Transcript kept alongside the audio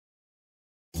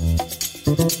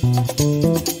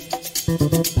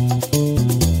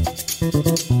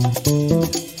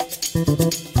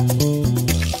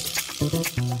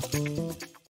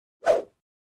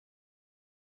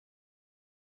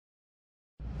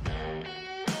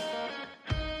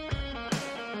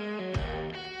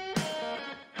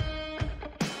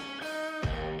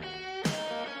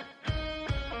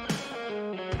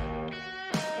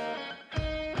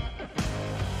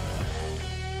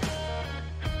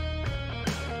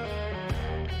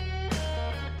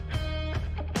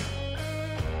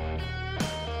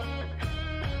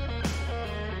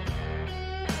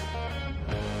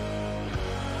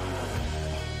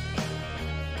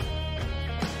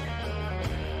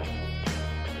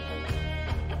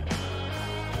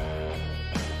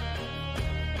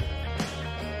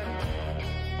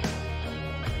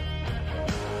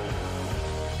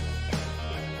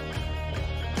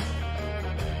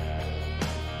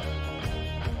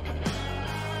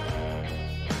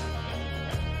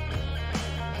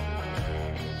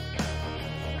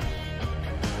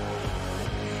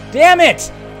Damn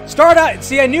it! Start out.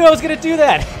 See, I knew I was going to do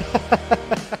that.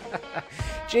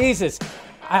 Jesus.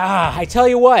 I tell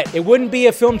you what, it wouldn't be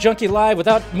a Film Junkee Live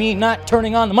without me not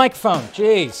turning on the microphone.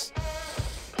 Jeez.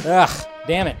 Ugh,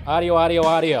 damn it.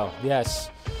 Audio. Yes.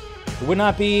 It would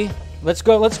not be. Let's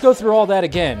go through all that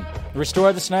again.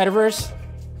 Restore the Snyderverse?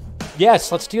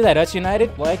 Yes, let's do that. Us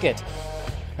United? Like it.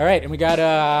 All right, and we got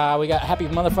happy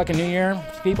motherfucking New Year,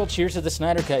 people. Cheers to the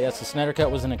Snyder Cut. Yes, the Snyder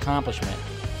Cut was an accomplishment.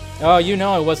 Oh, you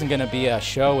know it wasn't going to be a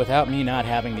show without me not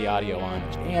having the audio on.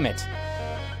 Damn it.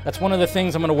 That's one of the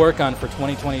things I'm going to work on for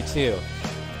 2022.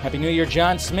 Happy New Year,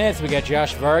 John Smith. We got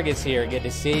Josh Vargas here. Good to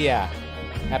see ya.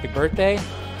 Happy birthday.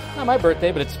 Not my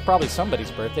birthday, but it's probably somebody's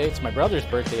birthday. It's my brother's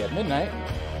birthday at midnight.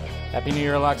 Happy New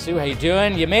Year, Laksu. How you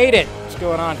doing? You made it. What's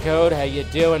going on, Code? How you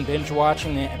doing? Binge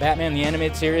watching the Batman the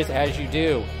Animated Series as you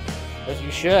do. As you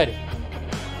should.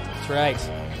 That's right.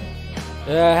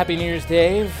 Happy New Year's,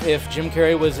 Dave. If Jim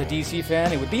Carrey was a DC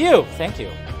fan, it would be you. Thank you.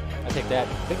 I take that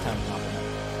big time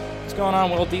compliment. What's going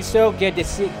on, Will Diesel? Good to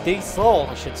see Diesel,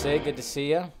 I should say. Good to see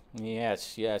you.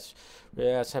 Yes.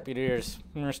 Happy New Year's.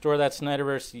 Restore that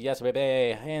Snyderverse. Yes, baby.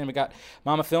 And we got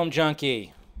Mama Film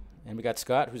Junkee. And we got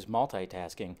Scott, who's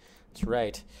multitasking. That's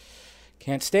right.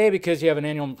 Can't stay because you have an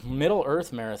annual Middle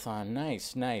Earth Marathon.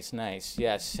 Nice.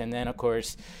 Yes. And then, of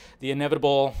course, the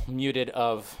inevitable muted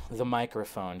of the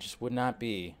microphone. Just would not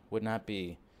be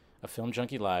a Film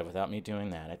Junkee Live without me doing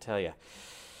that, I tell you.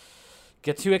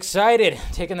 Get too excited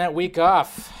taking that week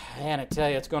off. Man, I tell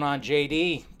you, what's going on,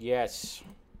 JD? Yes.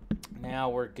 Now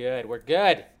we're good.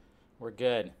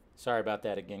 Sorry about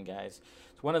that again, guys.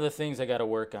 It's one of the things I got to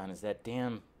work on is that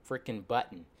damn freaking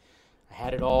button. I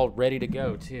had it all ready to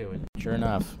go, too, and sure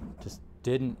enough, just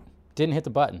didn't hit the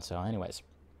button. So anyways.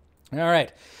 All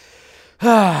right.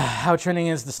 How trending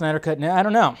is the Snyder Cut now? I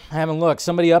don't know. I haven't looked.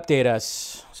 Somebody update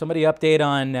us. Somebody update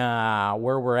on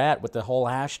where we're at with the whole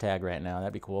hashtag right now.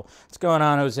 That'd be cool. What's going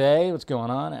on, Jose? What's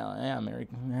going on?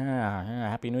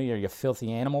 Happy New Year, you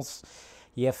filthy animals.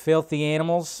 You filthy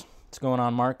animals. What's going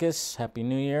on, Marcus? Happy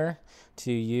New Year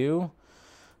to you.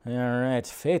 All right.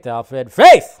 Faith, Alfred.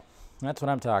 Faith! That's what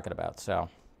I'm talking about. So,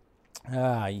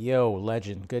 yo,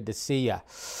 legend. Good to see ya.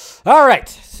 All right.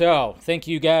 So, thank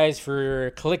you guys for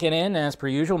clicking in as per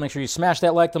usual. Make sure you smash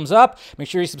that like, thumbs up. Make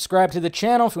sure you subscribe to the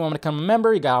channel if you want to become a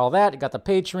member. You got all that. You got the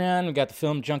Patreon. We got the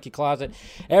Film Junkee Closet.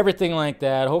 Everything like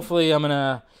that. Hopefully, I'm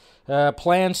going to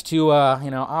plans to,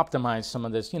 optimize some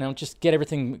of this. Just get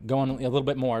everything going a little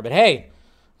bit more. But, hey,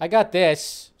 I got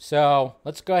this. So,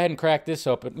 let's go ahead and crack this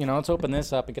open. Let's open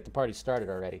this up and get the party started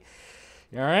already.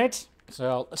 All right?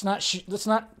 So let's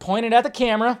not point it at the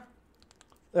camera.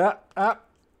 There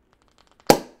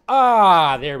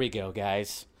we go,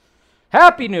 guys.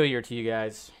 Happy New Year to you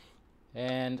guys.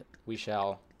 And we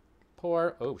shall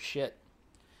pour. Oh, shit.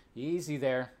 Easy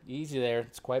there.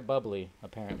 It's quite bubbly,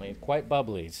 apparently. Quite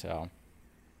bubbly, so.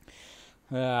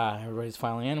 Everybody's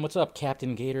filing in. What's up,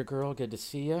 Captain Gator Girl? Good to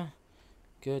see you.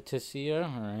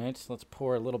 All right, so let's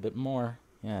pour a little bit more.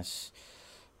 Yes.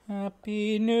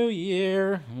 Happy New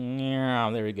Year.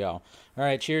 Yeah, there we go. All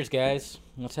right, cheers, guys.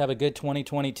 Let's have a good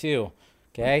 2022,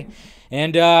 okay?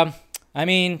 And,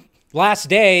 last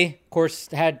day, of course,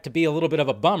 had to be a little bit of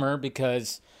a bummer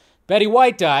because Betty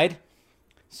White died.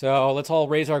 So let's all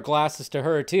raise our glasses to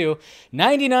her, too.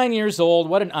 99 years old.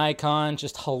 What an icon.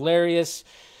 Just hilarious.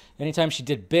 Anytime she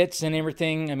did bits and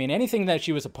everything, anything that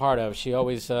she was a part of, she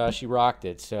always, she rocked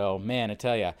it. So, man, I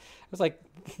tell you, it was like,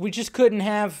 we just couldn't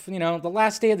have, the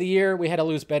last day of the year, we had to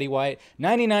lose Betty White.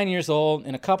 99 years old.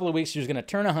 In a couple of weeks, she was going to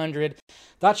turn 100.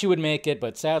 Thought she would make it,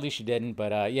 but sadly she didn't.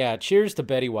 But, cheers to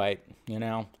Betty White,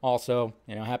 Also,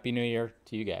 Happy New Year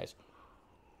to you guys.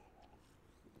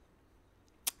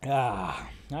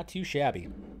 Not too shabby.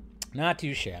 Not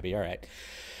too shabby. All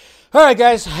right,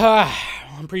 guys.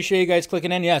 Appreciate you guys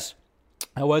clicking in. Yes,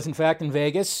 I was in fact in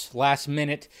Vegas. Last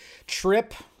minute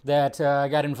trip that I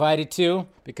got invited to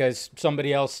because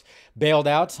somebody else bailed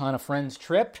out on a friend's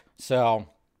trip. So,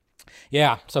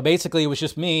 yeah. So basically, it was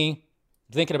just me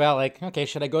thinking about like, okay,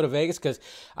 should I go to Vegas? Because,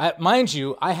 mind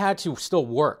you, I had to still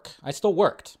work. I still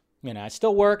worked. I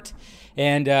still worked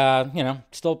and,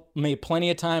 still made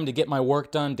plenty of time to get my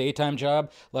work done, daytime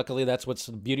job. Luckily, that's what's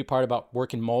the beauty part about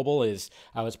working mobile is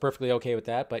I was perfectly okay with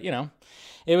that. But,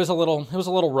 it was a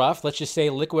little rough. Let's just say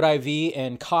liquid IV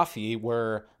and coffee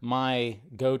were my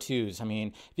go-tos. I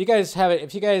mean, if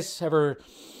you guys ever,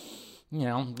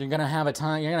 you're going to have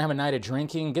a night of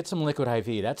drinking, get some liquid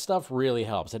IV. That stuff really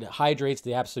helps. It hydrates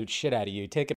the absolute shit out of you.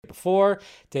 Take it before,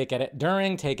 take it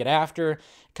during, take it after.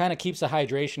 Kind of keeps the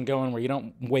hydration going where you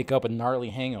don't wake up with gnarly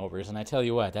hangovers. And I tell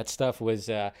you what, that stuff was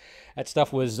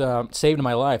saved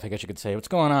my life, I guess you could say. What's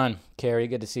going on, Carrie?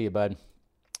 Good to see you, bud.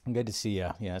 Good to see you.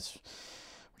 Yes.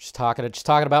 Just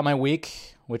talking about my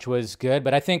week, which was good.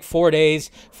 But I think 4 days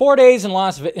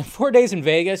in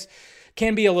Vegas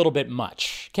can be a little bit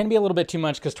much. Can be a little bit too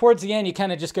much because towards the end you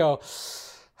kind of just go,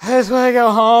 I just want to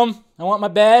go home. I want my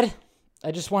bed.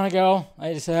 I just want to go.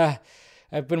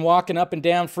 I've been walking up and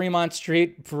down Fremont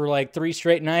Street for like 3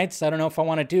 straight nights. I don't know if I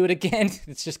want to do it again.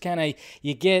 It's just kind of,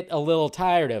 you get a little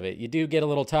tired of it. You do get a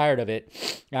little tired of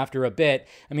it after a bit.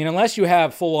 I mean, unless you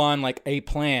have full on like a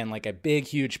plan, like a big,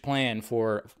 huge plan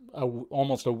for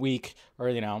almost a week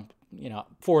or,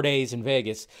 4 days in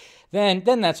Vegas, then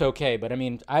that's okay. But I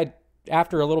mean,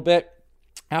 after a little bit,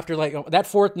 after like that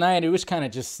 4th night, it was kind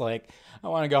of just like, I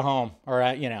want to go home. Or,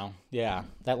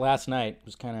 that last night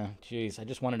was kind of, geez, I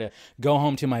just wanted to go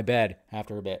home to my bed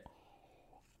after a bit.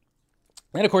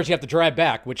 And of course, you have to drive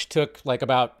back, which took like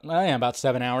about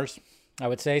 7 hours, I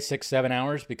would say 6-7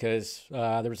 hours because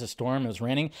there was a storm. It was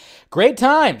raining. Great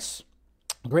times.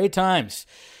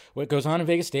 What goes on in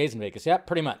Vegas stays in Vegas. Yeah,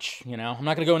 pretty much. I'm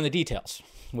not going to go into the details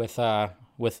with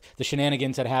the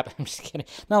shenanigans that happened. I'm just kidding.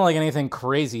 Not like anything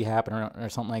crazy happened or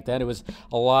something like that. It was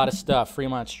a lot of stuff.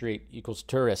 Fremont Street equals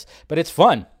tourists. But it's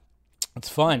fun. It's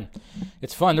fun.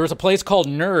 There was a place called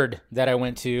Nerd that I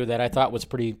went to that I thought was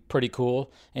pretty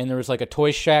cool. And there was like a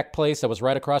Toy Shack place that was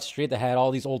right across the street that had all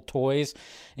these old toys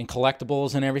and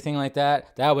collectibles and everything like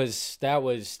that. That was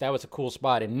a cool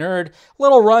spot. And Nerd,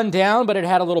 little run down, but it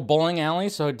had a little bowling alley,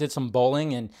 so I did some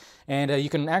bowling and you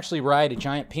can actually ride a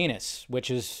giant penis, which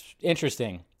is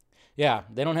interesting. Yeah,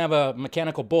 they don't have a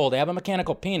mechanical bull. They have a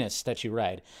mechanical penis that you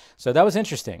ride. So that was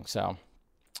interesting. So,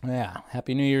 yeah.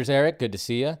 Happy New Year's, Eric. Good to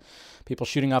see you. People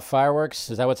shooting off fireworks.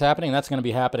 Is that what's happening? That's going to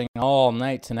be happening all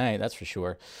night tonight. That's for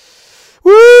sure.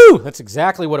 Woo! That's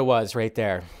exactly what it was right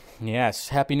there. Yes.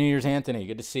 Happy New Year's, Anthony.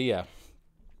 Good to see you.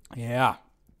 Yeah.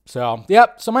 So,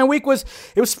 yep. So my week was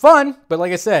fun. But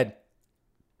like I said,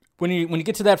 when you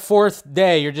get to that 4th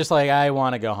day, you're just like, I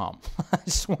want to go home. I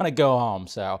just want to go home.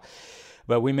 So,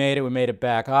 but we made it. We made it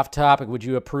back. Off topic, would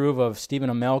you approve of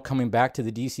Stephen Amell coming back to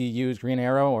the DCU's Green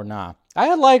Arrow or not?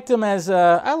 I liked him as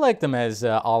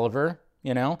Oliver,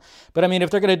 But I mean, if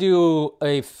they're gonna do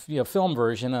a film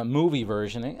version, a movie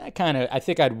version, I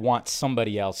think I'd want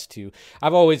somebody else to.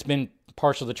 I've always been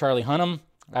partial to Charlie Hunnam.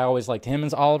 I always liked him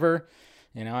as Oliver.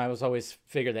 I was always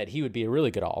figured that he would be a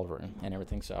really good Oliver and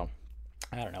everything. So.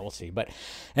 I don't know. We'll see. But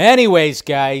anyways,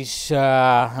 guys,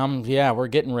 we're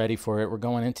getting ready for it. We're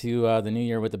going into the new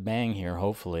year with a bang here,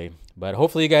 hopefully. But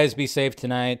hopefully you guys be safe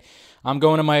tonight. I'm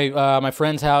going to my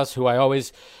friend's house, who I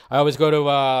always go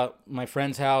to my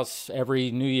friend's house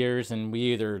every New Year's, and we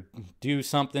either do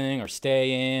something or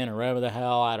stay in or whatever the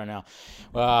hell. I don't know.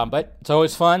 But it's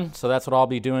always fun, so that's what I'll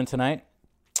be doing tonight.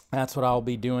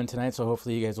 So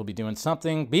hopefully you guys will be doing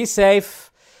something. Be safe.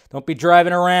 Don't be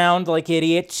driving around like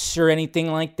idiots or anything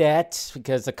like that,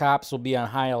 because the cops will be on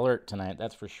high alert tonight,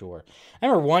 that's for sure. I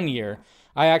remember one year,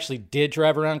 I actually did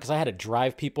drive around because I had to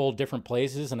drive people different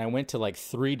places, and I went to like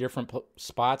 3 different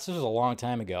spots. This was a long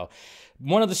time ago.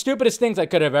 One of the stupidest things I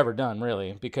could have ever done,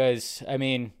 really, because, I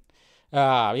mean,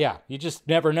 you just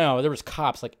never know. There was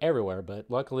cops like everywhere, but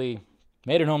luckily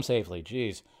made it home safely.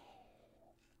 Jeez.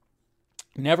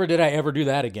 Never did I ever do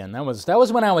that again. That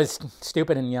was when I was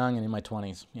stupid and young and in my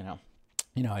 20s, You know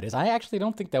how it is. I actually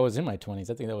don't think that was in my 20s.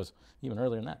 I think that was even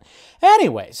earlier than that.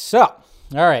 Anyway, so, all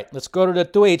right, let's go to the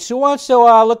tweets. Who wants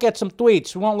to look at some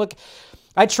tweets? Who won't look?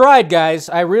 I tried, guys.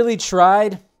 I really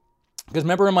tried. Because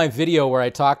remember in my video where I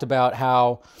talked about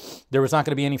how there was not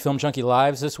going to be any Film Junkee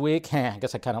Lives this week? I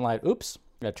guess I kind of lied. Oops.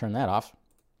 Got to turn that off.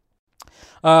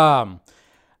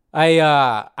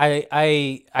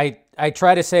 I I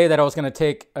tried to say that I was going to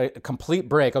take a complete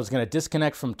break. I was going to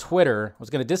disconnect from Twitter.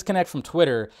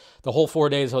 The whole 4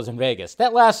 days I was in Vegas.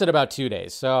 That lasted about 2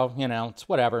 days. So, it's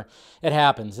whatever. It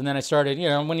happens. And then I started,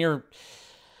 when you're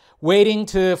waiting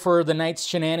for the night's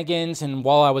shenanigans, and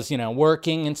while I was,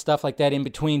 working and stuff like that, in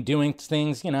between doing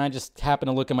things, I just happened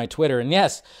to look at my Twitter. And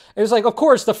yes, it was like, of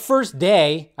course, the first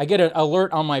day I get an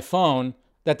alert on my phone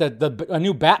that a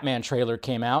new Batman trailer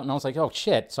came out. And I was like, oh,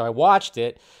 shit. So I watched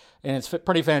it. And it's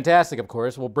pretty fantastic, of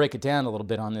course. We'll break it down a little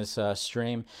bit on this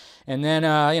stream. And then,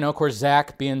 of course,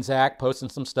 Zach, being Zach, posting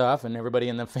some stuff. And everybody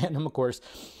in the fandom, of course,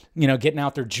 getting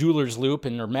out their jeweler's loop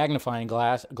and their magnifying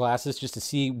glasses just to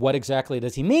see what exactly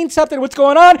does he mean something. What's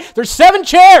going on? There's 7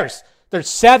 chairs.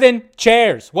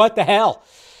 What the hell?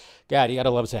 God, you got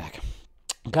to love Zach.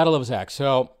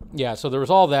 So, yeah, so there was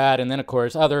all that. And then, of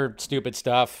course, other stupid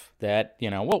stuff that,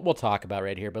 we'll talk about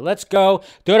right here. But let's go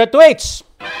to the tweets.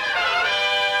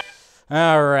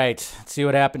 All right, let's see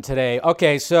what happened today.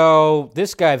 Okay, so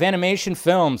this guy, Vanimation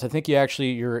Films, I think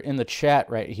you're in the chat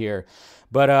right here.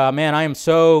 But, man, I am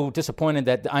so disappointed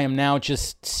that I am now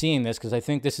just seeing this, because I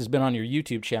think this has been on your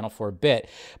YouTube channel for a bit.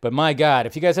 But, my God,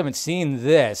 if you guys haven't seen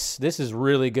this is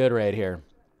really good right here.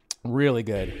 Really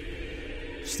good.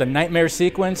 Just a nightmare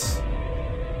sequence.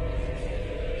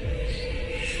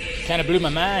 Kind of blew my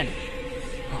mind.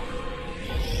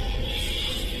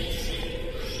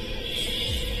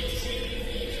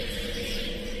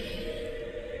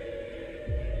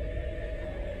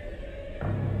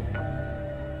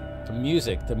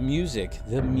 The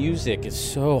music is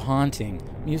so haunting.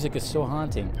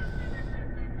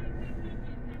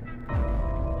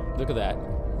 Look at that.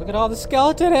 Look at all the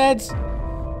skeleton heads.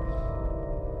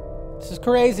 This is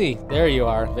crazy. There you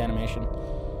are, Vanimation.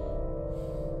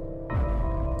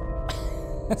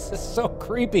 This is so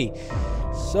creepy.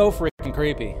 So freaking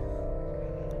creepy.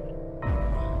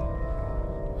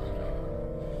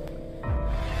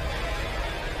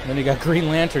 Then you got Green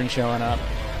Lantern showing up.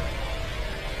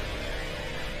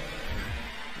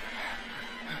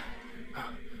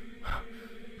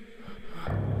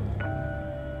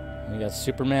 You got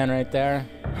Superman right there.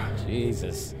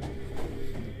 Jesus.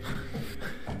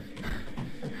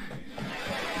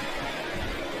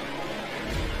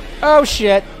 Oh,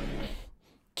 shit.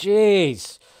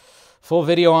 Jeez. Full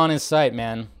video on his site,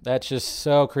 man. That's just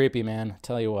so creepy, man.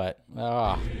 Tell you what.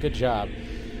 Oh, good job.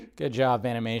 Good job,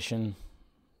 Vanimation.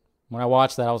 When I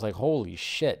watched that, I was like, holy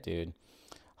shit, dude.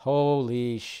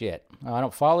 Holy shit. Oh, I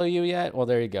don't follow you yet? Well,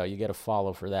 there you go. You get a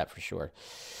follow for that for sure.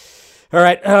 All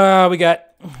right,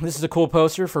 this is a cool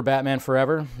poster for Batman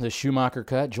Forever, the Schumacher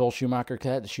cut, Joel Schumacher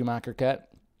cut, the Schumacher cut.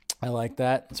 I like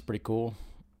that. It's pretty cool.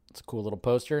 It's a cool little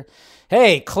poster.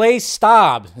 Hey, Clay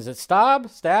Staub. Is it Staub?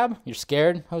 Stab? You're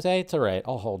scared, Jose? It's all right.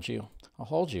 I'll hold you.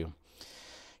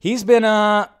 He's been,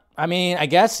 I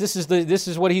guess this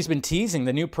is what he's been teasing,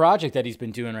 the new project that he's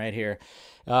been doing right here.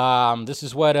 This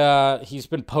is what he's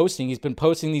been posting. He's been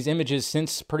posting these images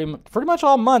since pretty much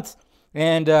all month.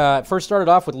 And first started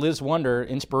off with Liz Wonder,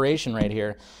 inspiration right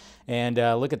here. And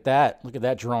look at that. Look at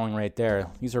that drawing right there.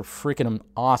 These are freaking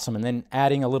awesome. And then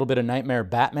adding a little bit of Nightmare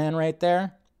Batman right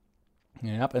there.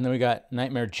 Yep. And then we got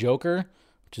Nightmare Joker,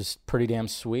 which is pretty damn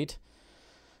sweet.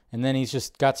 And then he's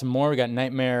just got some more. We got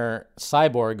Nightmare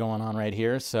Cyborg going on right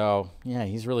here. So, yeah,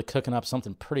 he's really cooking up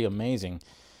something pretty amazing.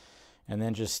 And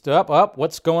then just up,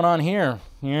 what's going on here?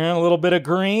 Yeah, a little bit of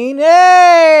green.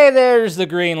 Hey, there's the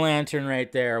Green Lantern right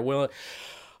there.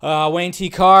 Wayne T.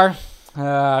 Carr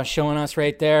showing us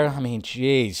right there. I mean,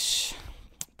 jeez.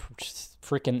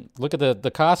 Freaking look at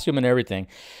the costume and everything.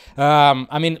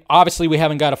 Obviously we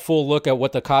haven't got a full look at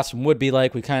what the costume would be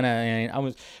like. We kind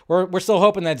of, we're still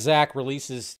hoping that Zach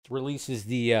releases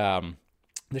the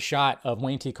shot of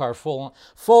Wayne T. Carr full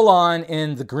on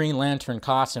in the Green Lantern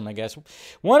costume, I guess.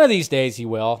 One of these days he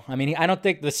will. I don't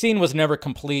think the scene was never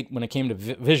complete when it came to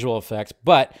visual effects,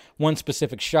 but one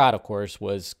specific shot, of course,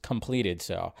 was completed.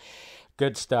 So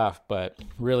good stuff, but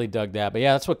really dug that. But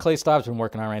yeah, that's what Clay Staub's been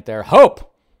working on right there. Hope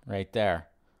right there.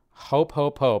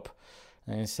 Hope.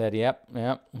 And he said, yep.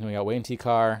 And we got Wayne T.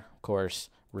 Carr, of course,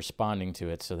 responding to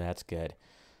it, so that's good.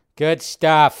 Good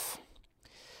stuff.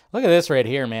 Look at this right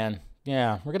here, man.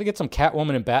 Yeah, we're going to get some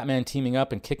Catwoman and Batman teaming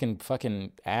up and kicking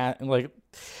fucking ass, like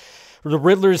the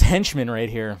Riddler's henchman right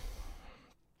here.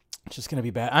 It's just going to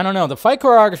be bad. I don't know. The fight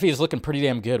choreography is looking pretty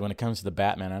damn good when it comes to the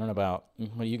Batman. I don't know about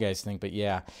what you guys think, but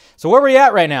yeah. So where are we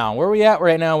at right now?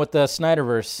 With the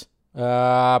Snyderverse?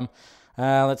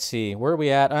 Let's see. Where are we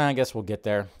at? I guess we'll get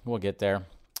there. We've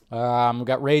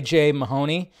got Ray J.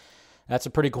 Mahoney. That's a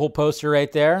pretty cool poster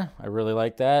right there. I really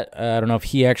like that. I don't know if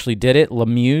he actually did it.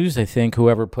 Lemuse, I think,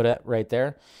 whoever put it right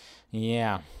there.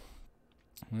 Yeah.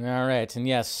 All right. And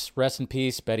yes, rest in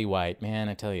peace, Betty White. Man,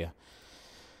 I tell you.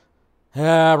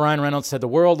 Ryan Reynolds said the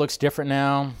world looks different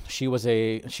now. She was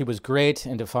great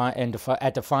and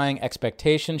at defying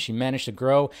expectations. She managed to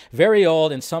grow very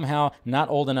old and somehow not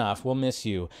old enough. We'll miss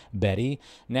you, Betty.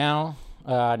 Now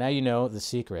you know the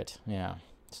secret. Yeah,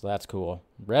 so that's cool.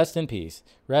 Rest in peace.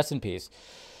 Rest in peace.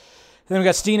 Then we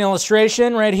got Steen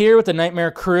Illustration right here with the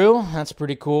Nightmare Crew. That's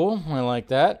pretty cool. I like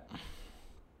that.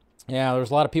 Yeah, there's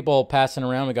a lot of people passing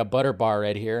around. We got Butterbar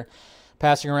right here,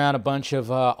 passing around a bunch of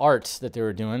art that they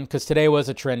were doing, because today was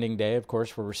a trending day, of course,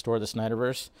 for Restore the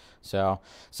Snyderverse. So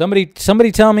somebody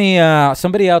tell me,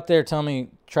 somebody out there tell me,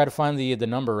 try to find the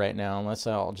number right now, unless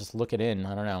I'll just look it in.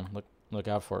 I don't know. Look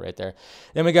out for it right there.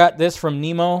 Then we got this from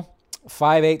Nemo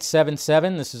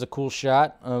 5877. This is a cool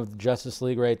shot of Justice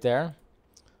League right there.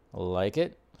 I like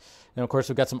it. And of course,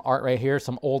 we've got some art right here,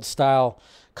 some old style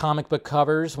comic book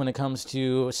covers when it comes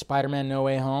to Spider-Man No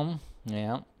Way Home.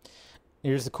 Yeah.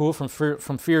 Here's the cool from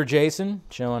Fear Jason,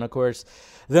 showing, of course,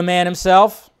 the man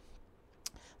himself.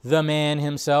 The man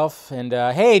himself. And,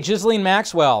 hey, Ghislaine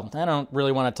Maxwell. I don't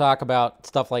really want to talk about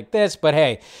stuff like this, but,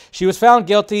 hey, she was found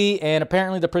guilty, and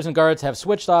apparently the prison guards have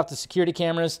switched off the security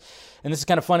cameras. And this is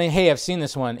kind of funny. Hey, I've seen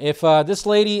this one. If this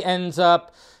lady ends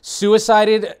up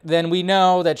suicided, then we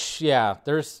know that,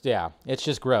 it's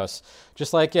just gross.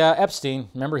 Just like Epstein.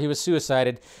 Remember, he was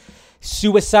suicided.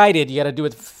 Suicided, you got to do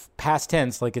it past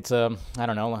tense, like it's I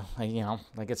don't know,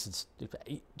 like it's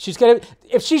she's gonna,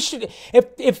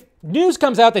 if news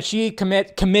comes out that she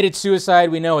committed suicide,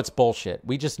 we know it's bullshit.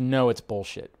 We just know it's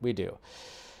bullshit. We do.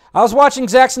 I was watching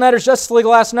Zack Snyder's Justice League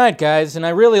last night, guys, and I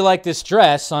really like this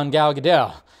dress on Gal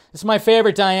Gadot. It's my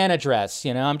favorite Diana dress.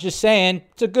 I'm just saying,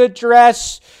 it's a good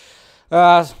dress.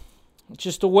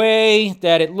 Just the way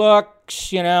that it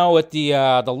looks, with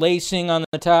the lacing on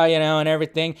the tie, and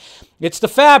everything. It's the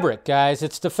fabric, guys.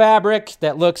 It's the fabric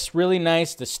that looks really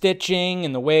nice, the stitching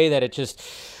and the way that it just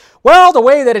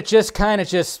kind of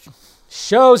just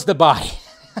shows the body.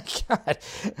 God.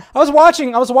 I was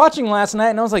watching last night,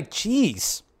 and I was like,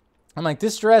 geez. I'm like,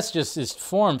 this dress just is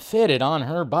form-fitted on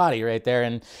her body right there,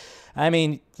 and I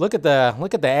mean, look at the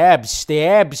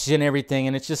abs and everything,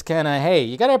 and it's just kind of, hey,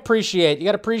 you gotta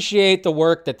appreciate the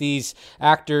work that these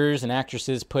actors and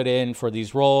actresses put in for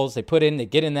these roles. They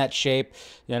get in that shape,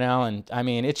 and I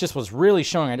mean, it just was really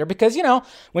showing right there, because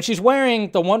when she's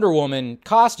wearing the Wonder Woman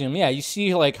costume, yeah, you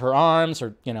see like her arms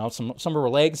or some of her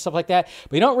legs, stuff like that,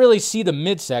 but you don't really see the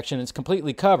midsection. It's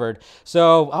completely covered.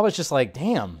 So I was just like,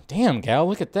 damn, gal,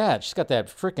 look at that. She's got that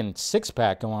freaking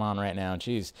six-pack going on right now.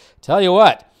 Jeez, tell you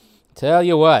what,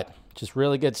 just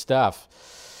really good stuff.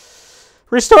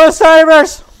 Restore the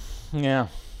Snyderverse! Yeah.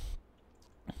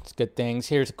 It's good things.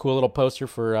 Here's a cool little poster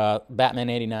for Batman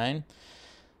 89.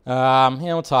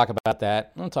 We'll talk about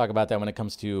that. We'll talk about that when it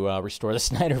comes to Restore the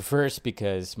Snyderverse,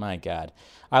 because, my God.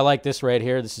 I like this right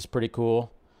here. This is pretty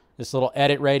cool. This little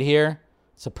edit right here.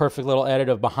 It's a perfect little edit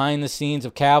of behind the scenes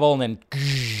of Cavill, and then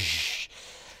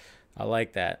I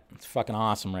like that. It's fucking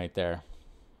awesome right there.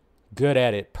 Good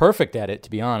edit. Perfect edit, to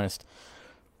be honest.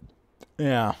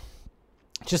 Yeah.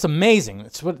 Just amazing.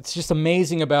 It's just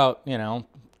amazing about,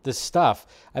 this stuff.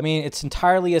 I mean, it's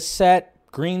entirely a set,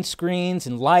 green screens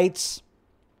and lights,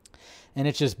 and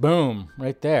it's just boom,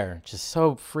 right there. Just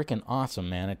so freaking awesome,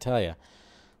 man, I tell you.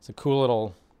 It's a cool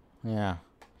little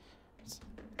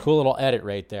edit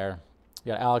right there.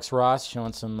 You got Alex Ross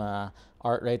showing some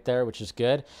art right there, which is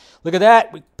good. Look at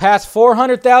that. We passed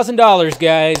 $400,000,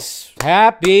 guys.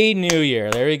 Happy New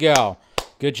Year. There you go.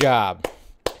 Good job.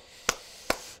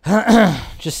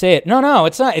 Just say it. No,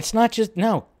 it's not. It's not just,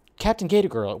 no. Captain Gator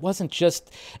Girl. It wasn't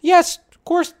just, yes, of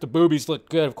course the boobies look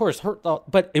good. Of course,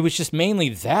 but it was just mainly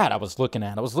that I was looking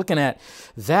at.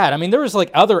 I mean, there was like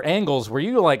other angles where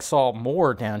you like saw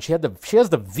more down. She has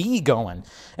the V going.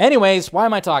 Anyways, why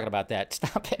am I talking about that?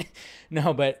 Stop it.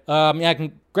 No, but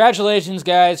congratulations,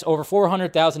 guys. Over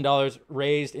 $400,000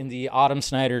 raised in the Autumn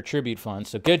Snyder Tribute Fund.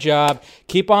 So good job.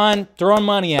 Keep on throwing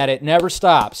money at it. Never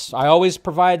stops. I always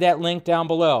provide that link down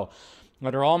below.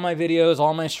 Under all my videos,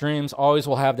 all my streams, always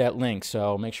will have that link.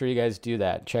 So make sure you guys do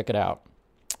that. Check it out.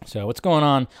 So what's going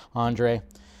on, Andre?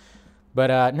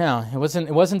 But no, it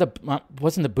wasn't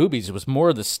the boobies. It was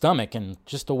more the stomach and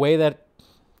just the way that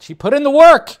she put in the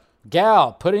work.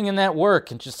 Gal putting in that work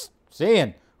and just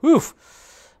saying, "Oof,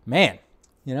 man,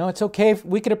 it's okay.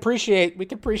 We could appreciate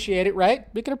it, right?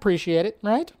 We could appreciate it,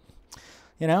 right?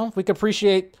 We could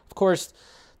appreciate, of course,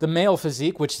 the male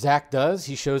physique, which Zach does.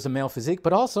 He shows the male physique,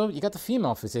 but also you got the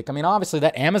female physique. I mean, obviously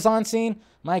that Amazon scene,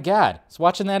 my God. I was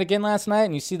watching that again last night,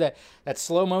 and you see that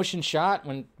slow motion shot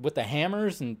with the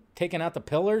hammers and taking out the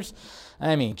pillars.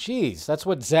 I mean, geez, that's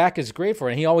what Zach is great for.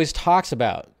 And he always talks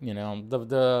about,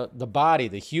 the body,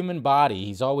 the human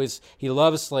body. He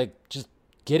loves like just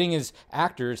getting his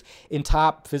actors in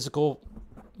top physical,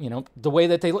 the way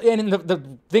that they, and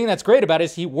the thing that's great about it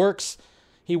is he works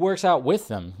out with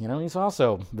them. He's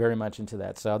also very much into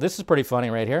that. So this is pretty funny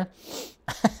right here.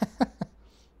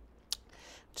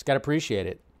 Just got to appreciate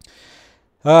it.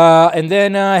 And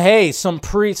then, hey, some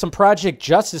Project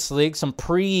Justice League, before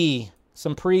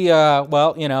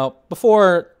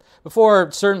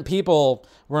certain people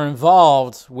were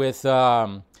involved with,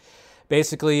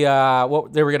 basically,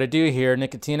 what they were going to do here.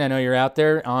 Nicotine, I know you're out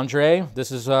there. Andre,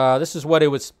 this is what it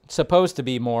was supposed to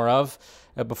be more of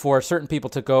before certain people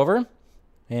took over.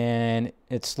 And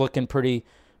it's looking pretty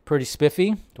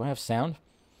spiffy. Do I have sound?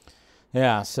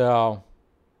 Yeah, so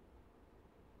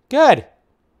good.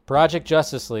 Project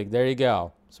Justice League. There you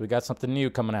go. So we got something new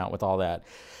coming out with all that.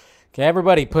 Okay,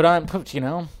 everybody,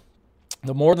 the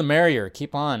more the merrier.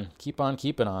 Keep on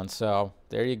keeping on. So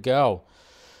there you go.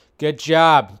 Good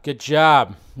job. We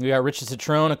got Richard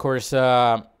Citrone, of course.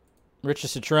 Richard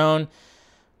Citrone.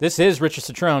 This is Richard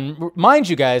Citrone. Mind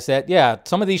you guys that,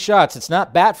 some of these shots, it's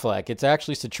not Batfleck. It's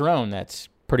actually Citrone that's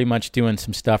pretty much doing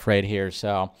some stuff right here.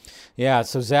 So,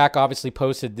 so Zach obviously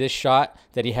posted this shot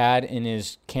that he had in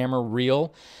his camera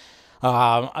reel.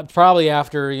 Probably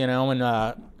after,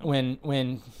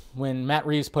 when Matt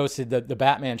Reeves posted the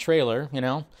Batman trailer,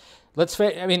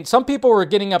 some people were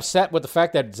getting upset with the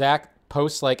fact that Zach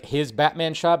posts like his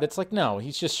Batman shot. It's like, no,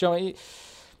 he's just showing.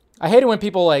 I hate it when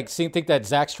people think that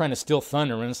Zach's trying to steal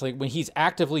thunder, when it's like when he's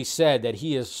actively said that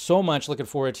he is so much looking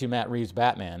forward to Matt Reeves'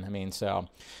 Batman. I mean, so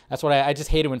that's what I just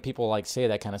hate it when people say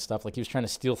that kind of stuff, like he was trying to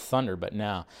steal thunder, but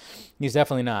no, he's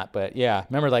definitely not. But yeah,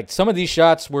 remember some of these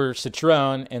shots were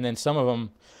Citrone, and then some of them,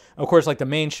 of course, like the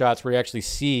main shots where you actually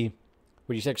see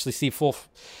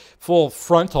full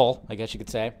frontal, I guess you could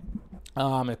say.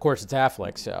 Of course, it's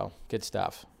Affleck, so good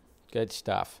stuff.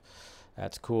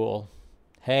 That's cool.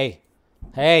 Hey,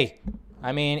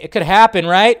 I mean, it could happen,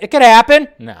 right? It could happen.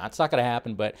 No, it's not going to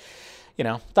happen, but,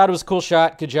 thought it was a cool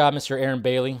shot. Good job, Mr. Aaron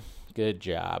Bailey. Good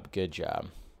job.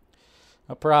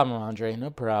 No problem, Andre.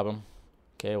 No problem.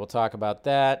 Okay, we'll talk about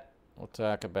that.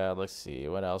 Let's see,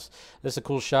 what else? This is a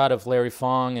cool shot of Larry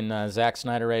Fong and Zack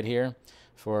Snyder right here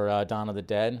for Dawn of the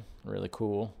Dead. Really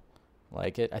cool.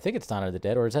 Like it. I think it's Dawn of the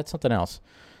Dead, or is that something else?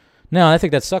 No, I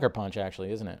think that's Sucker Punch,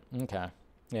 actually, isn't it? Okay.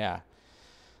 Yeah,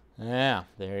 there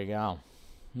you go.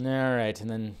 All right, and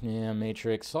then,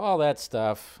 Matrix, all that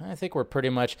stuff. I think we're pretty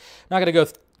much not going to go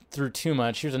through too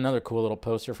much. Here's another cool little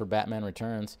poster for Batman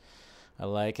Returns. I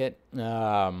like it.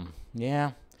 And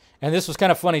this was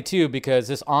kind of funny, too, because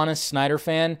this honest Snyder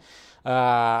fan,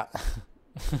 they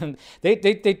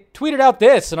tweeted out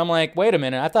this, and I'm like, wait a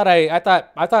minute. I thought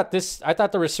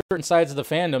there were certain sides of the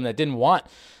fandom that didn't want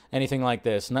anything like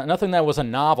this. Nothing that was a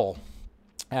novel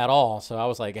at all. So I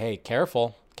was like, hey,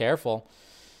 careful. It's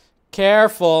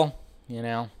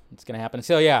gonna happen.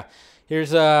 So here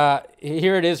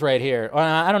it is right here.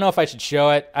 I don't know if I should show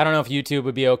it. I don't know if YouTube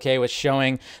would be okay with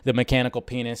showing the mechanical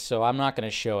penis, so I'm not gonna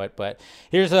show it. But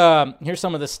here's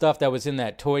some of the stuff that was in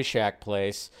that Toy Shack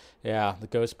place. Yeah, the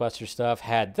Ghostbuster stuff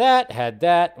had that,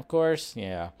 of course.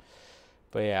 Yeah,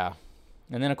 but yeah,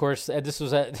 and then of course this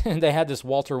was they had this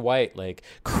Walter White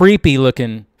creepy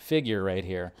looking figure right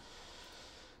here.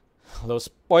 Los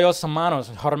pollos hermanos,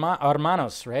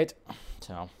 right?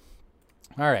 So, all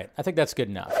right. I think that's good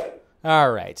enough.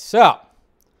 All right. So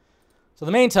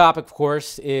the main topic, of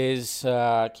course, is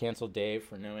cancel Dave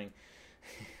for knowing,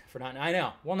 for not. I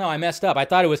know. Well, no, I messed up. I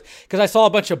thought it was because I saw a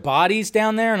bunch of bodies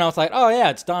down there, and I was like, oh yeah,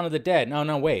 it's Dawn of the Dead.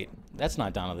 No, wait, that's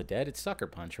not Dawn of the Dead. It's Sucker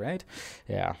Punch, right?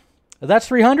 Yeah. That's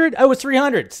 300. Oh, it's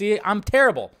 300. See, I'm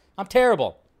terrible.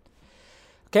 Okay.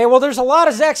 Well, there's a lot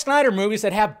of Zack Snyder movies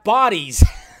that have bodies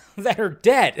that are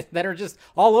dead, that are just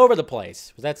all over the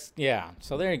place. So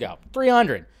there you go.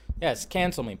 300. Yes,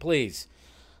 cancel me, please.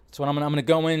 That's what I'm gonna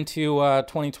go into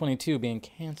 2022 being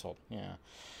canceled. Yeah.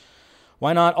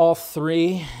 Why not all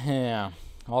three? Yeah,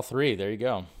 all three. There you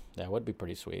go. That would be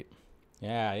pretty sweet.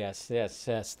 Yeah, yes.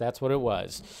 That's what it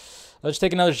was. Let's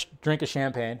take another drink of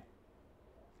champagne.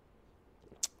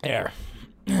 There.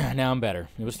 Now I'm better.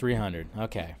 It was 300.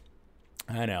 Okay.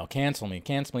 I know. Cancel me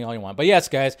all you want. But yes,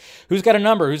 guys, who's got a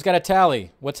number? Who's got a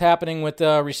tally? What's happening with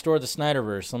Restore the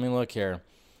Snyderverse? Let me look here.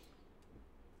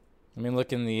 Let me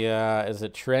look in the, is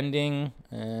it trending?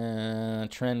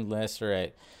 Trend list, all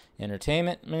right.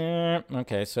 Entertainment,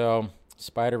 okay, so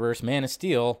Spider-Verse, Man of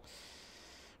Steel.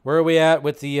 Where are we at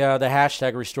with the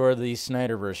hashtag restore the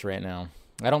Snyderverse right now?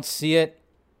 I don't see it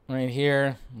right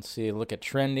here. Let's see. Look at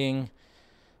trending.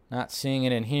 Not seeing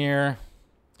it in here.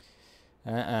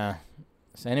 So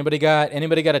anybody got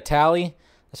a tally?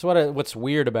 That's what's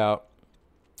weird about.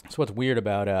 That's what's weird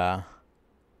about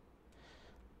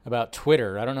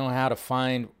Twitter. I don't know how to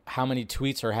find how many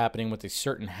tweets are happening with a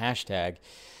certain hashtag.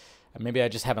 Maybe I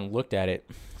just haven't looked at it.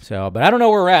 So, but I don't know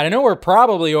where we're at. I know we're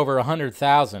probably over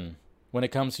 100,000 when it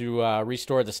comes to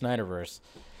restore the Snyderverse.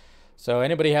 So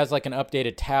anybody has like an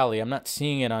updated tally? I'm not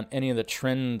seeing it on any of the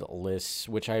trend lists,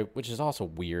 which is also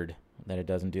weird that it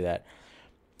doesn't do that.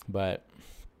 But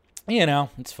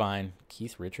it's fine.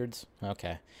 Keith Richards.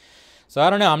 Okay. So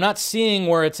I don't know. I'm not seeing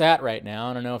where it's at right now.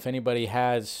 I don't know if anybody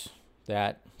has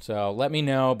that. So let me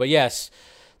know. But yes,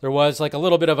 there was like a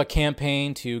little bit of a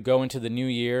campaign to go into the new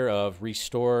year of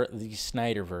restore the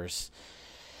Snyderverse.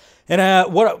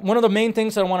 And one of the main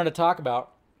things that I wanted to talk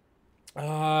about,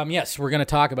 yes, we're going to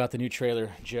talk about the new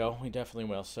trailer, Joe. We definitely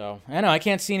will. So I know I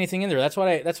can't see anything in there. That's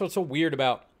what's so weird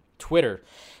about Twitter.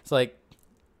 It's like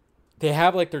they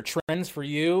have like their trends for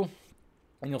you,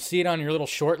 and you'll see it on your little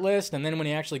short list, and then when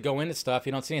you actually go into stuff,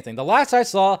 you don't see anything. The last I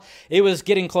saw, it was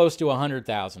getting close to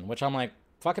 100,000, which I'm like,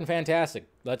 fucking fantastic.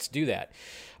 Let's do that.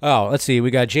 Oh, let's see.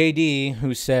 We got JD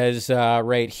who says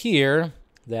right here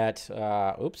that,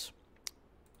 oops.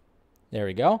 There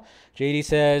we go. JD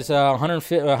says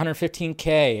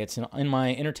 115K. It's in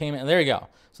my entertainment. There you go.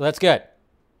 So that's good.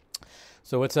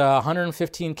 So it's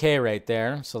 115K right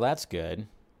there. So that's good.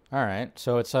 All right.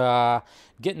 So it's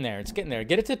getting there. It's getting there.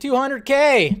 Get it to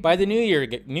 200K by the New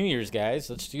Year's, guys.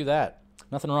 Let's do that.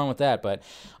 Nothing wrong with that. But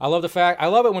I love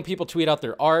it when people tweet out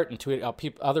their art and tweet out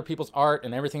other people's art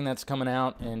and everything that's coming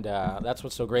out. And that's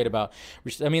what's so great about.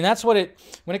 That's what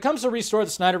when it comes to restore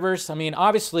the Snyderverse.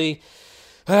 Obviously.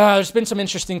 There's been some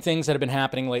interesting things that have been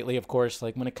happening lately, of course,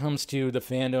 like when it comes to the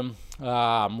fandom,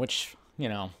 which,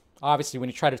 obviously when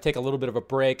you try to take a little bit of a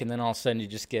break and then all of a sudden you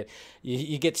just get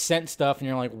sent stuff and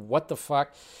you're like, what the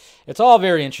fuck? It's all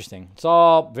very interesting.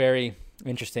 But,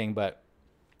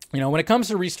 when it comes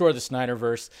to restore the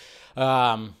Snyderverse,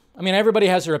 everybody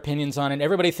has their opinions on it.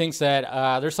 Everybody thinks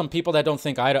that there's some people that don't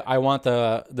think I want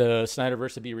the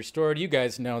Snyderverse to be restored. You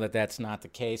guys know that that's not the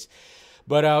case.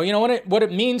 But what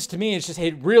it means to me is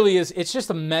it's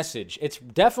just a message. It's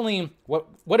definitely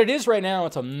what it is right now.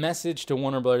 It's a message to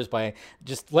Warner Brothers by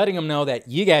just letting them know that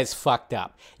you guys fucked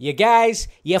up. You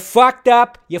fucked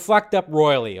up. You fucked up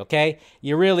royally. Okay,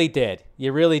 you really did.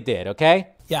 Okay.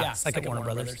 Yeah, like Warner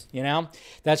Brothers.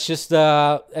 That's just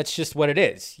what it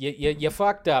is. You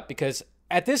fucked up because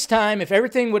at this time, if they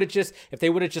would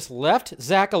have just left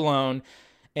Zack alone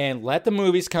and let the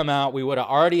movies come out, we would have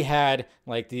already had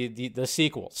like the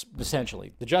sequels,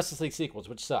 essentially the Justice League sequels,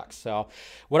 which sucks. So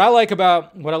what I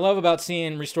love about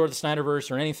seeing Restore the Snyderverse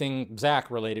or anything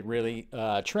Zack related, really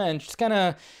trend, just kind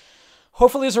of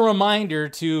hopefully as a reminder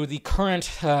to the current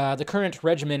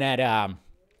regimen at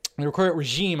the current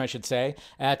regime, I should say,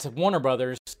 at Warner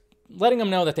Brothers, letting them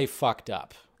know that they fucked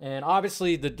up. And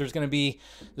obviously there's going to be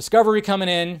Discovery coming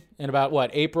in about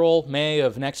April, May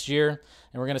of next year,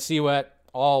 and we're going to see what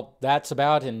all that's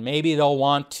about, and maybe they'll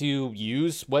want to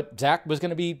use what Zack was going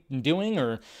to be doing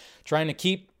or trying to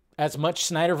keep as much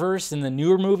Snyderverse in the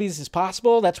newer movies as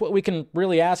possible. That's what we can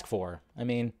really ask for.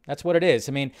 That's what it is.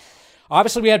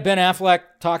 Obviously we had Ben Affleck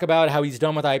talk about how he's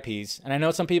done with IPs, and I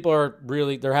know some people are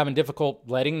they're having difficult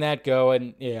letting that go,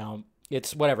 and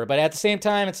it's whatever. But at the same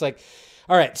time, it's like,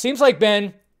 all right, seems like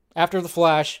Ben, after The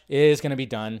Flash, is going to be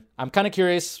done. I'm kind of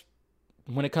curious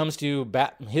when it comes to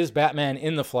his Batman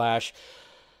in The Flash.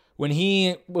 When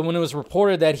it was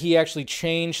reported that he actually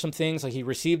changed some things, like he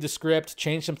received the script,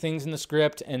 changed some things in the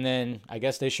script, and then I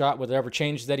guess they shot whatever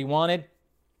changes that he wanted.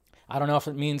 I don't know if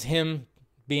it means him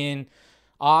being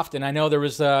off. And I know there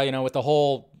was, with the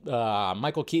whole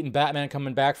Michael Keaton Batman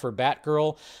coming back for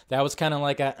Batgirl, that was kind of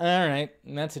like all right,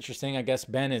 that's interesting. I guess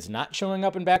Ben is not showing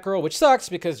up in Batgirl, which sucks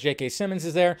because J.K. Simmons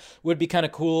is there. Would be kind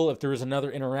of cool if there was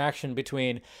another interaction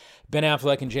between Ben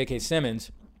Affleck and J.K.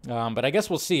 Simmons. But I guess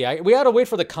we'll see. We ought to wait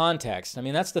for the context.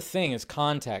 That's the thing, is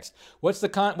context. What's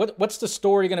the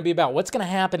story going to be about? What's going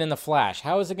to happen in The Flash?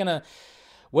 What is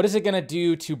it going to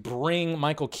do to bring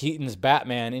Michael Keaton's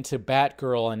Batman into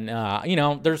Batgirl? And,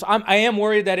 I am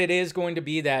worried that it is going to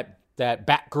be that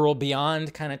Batgirl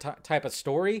Beyond kind of type of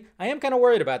story. I am kind of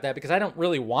worried about that because I don't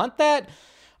really want that.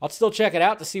 I'll still check it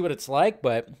out to see what it's like,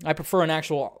 but I prefer an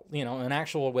actual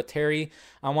with Terry.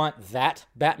 I want that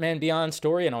Batman Beyond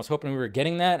story, and I was hoping we were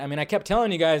getting that. I kept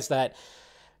telling you guys that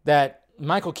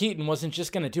Michael Keaton wasn't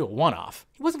just going to do a one-off.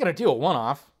 He wasn't going to do a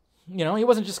one-off. he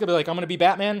wasn't just gonna be like, I'm gonna be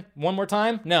Batman one more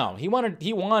time. No, he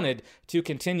wanted to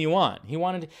continue on.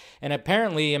 And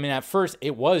apparently, I mean, at first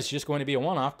it was just going to be a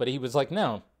one-off, but he was like,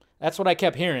 no. That's what I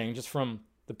kept hearing just from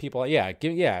the people.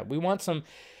 We want some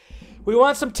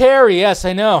Terry. Yes,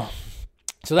 I know.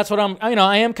 So that's what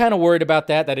I am kind of worried about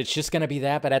that it's just going to be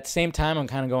that. But at the same time, I'm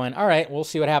kind of going, all right, we'll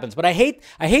see what happens. But I hate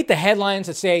the headlines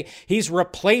that say he's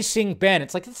replacing Ben.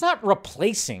 It's like, it's not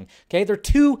replacing, okay? They're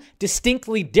two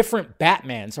distinctly different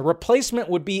Batmans. A replacement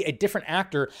would be a different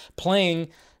actor playing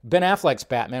Ben Affleck's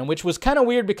Batman, which was kind of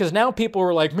weird because now people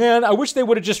were like, man, I wish they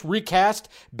would have just recast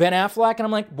Ben Affleck. And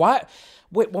I'm like, what?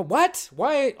 Wait, what?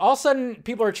 Why all of a sudden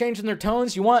people are changing their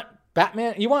tones? You want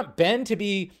Ben to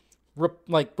be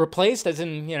replaced, as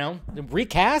in,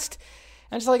 recast?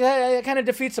 And it's like, that kind of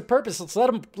defeats the purpose. Let's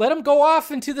let him go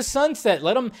off into the sunset.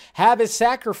 Let him have his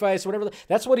sacrifice, whatever.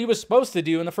 That's what he was supposed to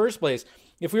do in the first place.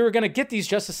 If we were going to get these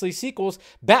Justice League sequels,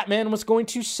 Batman was going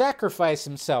to sacrifice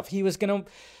himself. He was going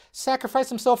to sacrifice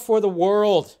himself for the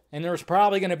world. And there was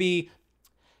probably going to be,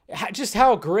 just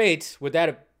how great would that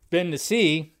have been to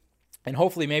see? And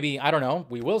hopefully maybe, I don't know,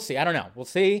 we will see. I don't know. We'll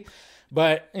see.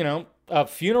 But, a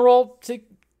funeral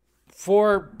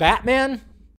for Batman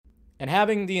and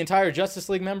having the entire Justice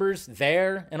League members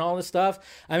there and all this stuff.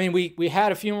 I mean, we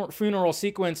had a funeral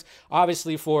sequence,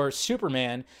 obviously, for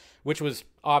Superman, which was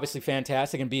obviously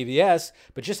fantastic in BVS.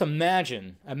 But just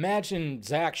imagine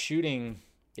Zack shooting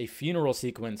a funeral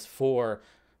sequence for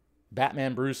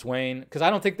Batman, Bruce Wayne, because I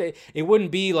don't think it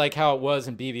wouldn't be like how it was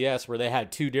in BVS where they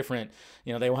had two different,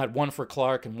 they had one for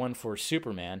Clark and one for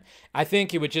Superman. I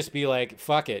think it would just be like,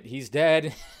 fuck it, he's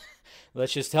dead.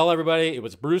 Let's just tell everybody it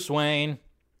was Bruce Wayne.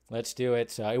 Let's do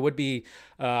it. So it would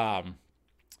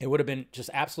have been just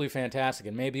absolutely fantastic,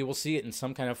 and maybe we'll see it in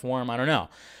some kind of form. I don't know.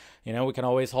 We can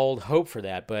always hold hope for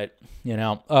that, but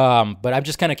but I'm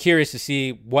just kind of curious to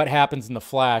see what happens in the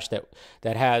Flash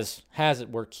that has it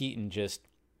where Keaton just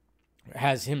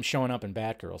has him showing up in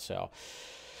Batgirl. So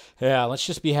yeah, let's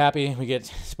just be happy we get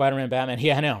Spider-Man, Batman.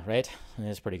 Yeah, I know, right? It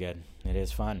is pretty good. It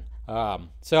is fun.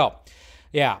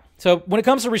 Yeah. So when it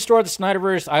comes to Restore the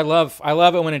Snyderverse, I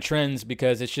love it when it trends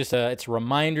because it's just it's a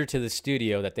reminder to the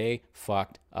studio that they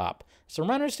fucked up. It's a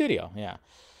reminder to the studio. Yeah.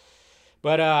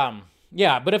 But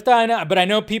but I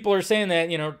know people are saying that,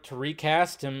 to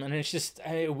recast him, and it's just,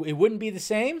 it wouldn't be the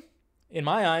same. In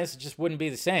my eyes, it just wouldn't be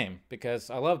the same because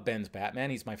I love Ben's Batman.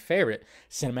 He's my favorite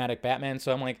cinematic Batman.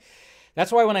 So I'm like,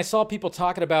 that's why when I saw people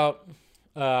talking about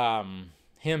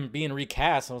him being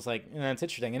recast, I was like, that's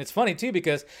interesting. And it's funny too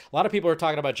because a lot of people are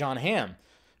talking about John Hamm.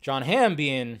 John Hamm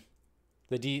being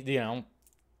the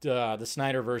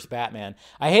Snyderverse Batman.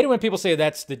 I hate it when people say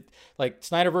that's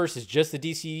Snyderverse is just the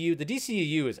DCU. The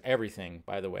DCU is everything,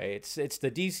 by the way. It's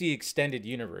the DC extended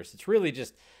universe. It's really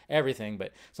just everything,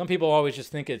 but some people always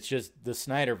just think it's just the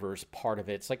Snyderverse part of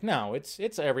it. It's like, no, it's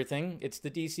everything. It's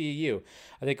the DCU.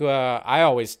 I think I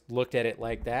always looked at it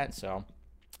like that. So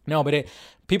no, but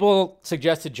people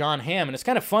suggested John Hamm, and it's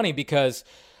kind of funny because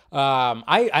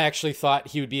I actually thought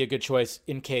he would be a good choice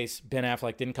in case Ben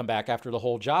Affleck didn't come back after the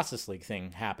whole Justice League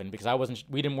thing happened, because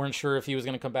weren't sure if he was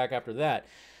going to come back after that.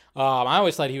 I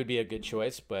always thought he would be a good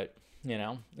choice, but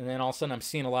and then all of a sudden I'm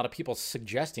seeing a lot of people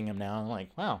suggesting him now. I'm like,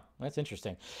 wow, that's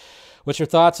interesting. What's your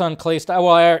thoughts on Clay Style?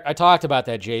 Well, I talked about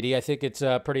that, JD. I think it's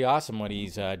pretty awesome what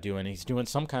he's doing. He's doing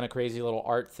some kind of crazy little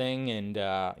art thing, and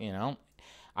to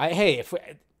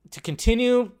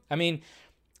continue,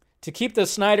 to keep the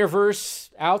Snyderverse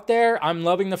out there, I'm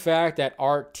loving the fact that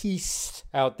artists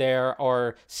out there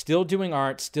are still doing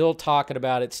art, still talking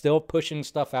about it, still pushing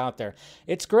stuff out there.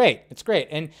 It's great. It's great.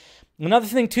 And another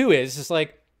thing too is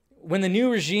like when the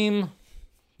new regime,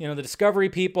 the Discovery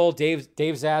people, Dave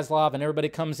Zaslav and everybody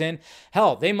comes in,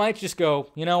 hell, they might just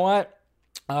go, you know what?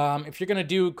 If you're going to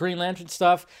do Green Lantern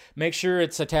stuff, make sure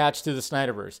it's attached to the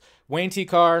Snyderverse. Wayne T.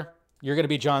 Carr, you're going to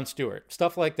be Jon Stewart.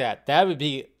 Stuff like that. That would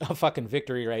be a fucking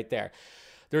victory right there.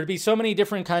 There would be so many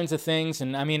different kinds of things.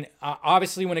 And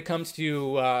obviously when it comes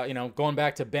to, going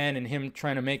back to Ben and him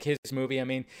trying to make his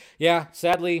movie,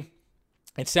 sadly,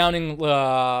 it's sounding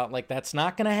like that's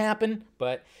not going to happen.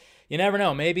 But you never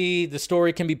know. Maybe the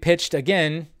story can be pitched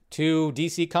again to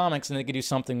DC Comics and they could do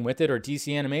something with it, or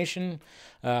DC Animation,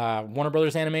 Warner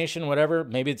Brothers Animation, whatever.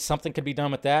 Maybe something could be done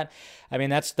with that.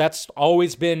 That's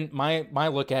always been my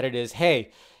look at it is,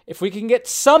 hey, if we can get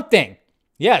something,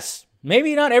 yes,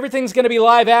 maybe not everything's going to be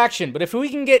live action, but if we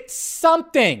can get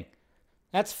something,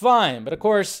 that's fine. But of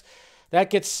course, that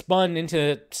gets spun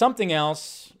into something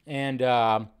else, and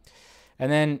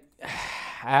then,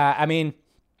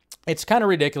 it's kind of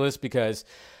ridiculous because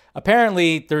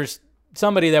apparently there's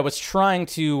somebody that was trying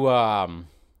to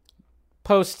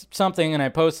post something, and I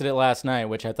posted it last night,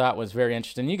 which I thought was very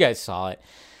interesting. You guys saw it.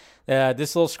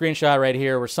 This little screenshot right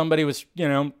here where somebody was,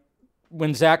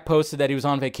 when Zach posted that he was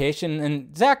on vacation,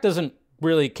 and Zach doesn't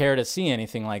really care to see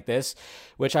anything like this,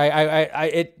 which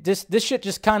this shit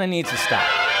just kind of needs to stop.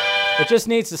 It just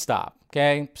needs to stop,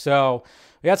 okay? So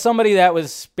we got somebody that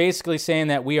was basically saying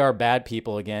that we are bad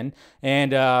people again,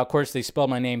 and of course they spelled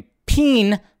my name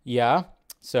Peen, yeah.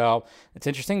 So it's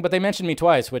interesting, but they mentioned me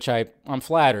twice, which I'm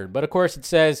flattered. But of course it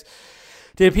says,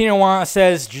 Dave Pino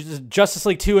says Justice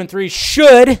League 2 and 3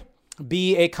 should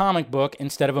be a comic book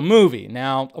instead of a movie.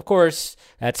 Now, of course,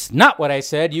 that's not what I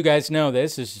said. You guys know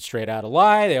this. This is straight out a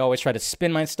lie. They always try to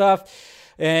spin my stuff.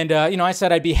 And, I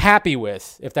said I'd be happy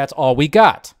with if that's all we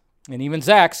got. And even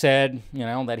Zach said,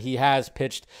 that he has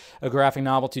pitched a graphic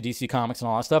novel to DC Comics and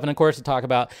all that stuff. And, of course, to talk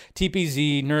about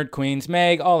TPZ, Nerd Queens,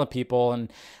 Meg, all the people,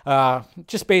 and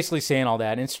just basically saying all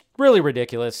that. And it's really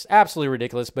ridiculous, absolutely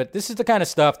ridiculous. But this is the kind of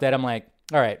stuff that I'm like,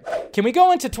 all right, can we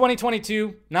go into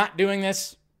 2022 not doing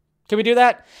this? Can we do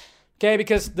that? Okay,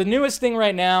 because the newest thing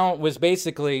right now was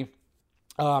basically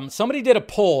somebody did a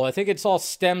poll. I think it's all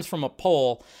stems from a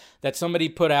poll that somebody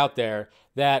put out there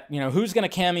that, who's going to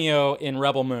cameo in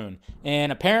Rebel Moon?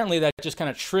 And apparently that just kind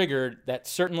of triggered that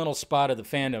certain little spot of the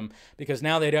fandom because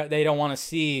now they don't want to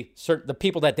see the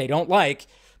people that they don't like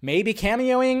maybe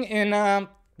cameoing in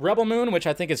Rebel Moon, which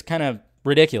I think is kind of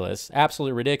ridiculous,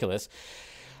 absolutely ridiculous.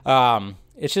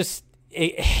 It's just...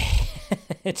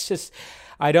 it's just...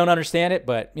 I don't understand it,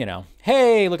 but,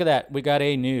 hey, look at that. We got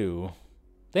a new...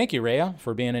 Thank you, Rhea,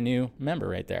 for being a new member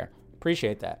right there.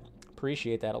 Appreciate that.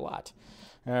 Appreciate that a lot.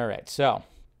 All right, so,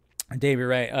 Dave, you're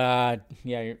right.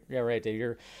 You're right, Dave.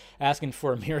 You're asking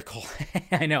for a miracle.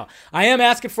 I know. I am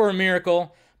asking for a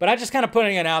miracle, but I'm just kind of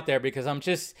putting it out there because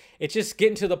it's just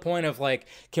getting to the point of, like,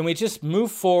 can we just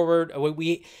move forward?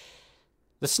 The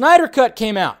Snyder Cut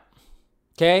came out,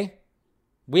 okay?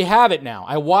 We have it now.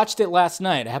 I watched it last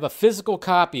night. I have a physical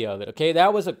copy of it, okay?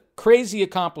 That was a crazy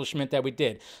accomplishment that we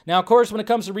did. Now, of course, when it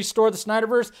comes to restore the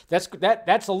Snyderverse,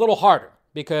 that's a little harder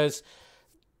because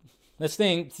this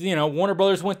thing, Warner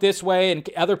Brothers went this way and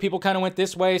other people kind of went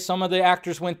this way. Some of the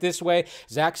actors went this way.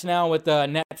 Zach's now with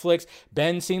Netflix.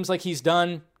 Ben seems like he's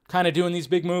done kind of doing these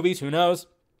big movies. Who knows?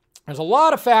 There's a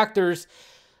lot of factors.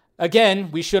 Again,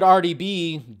 we should already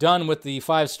be done with the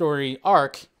 5-story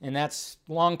arc, and that's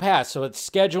long past. So it's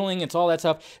scheduling, it's all that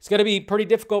stuff. It's going to be pretty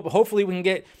difficult, but hopefully we can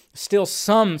get still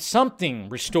something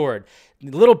restored.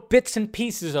 Little bits and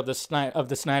pieces of the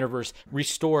Snyderverse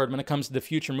restored when it comes to the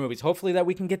future movies. Hopefully that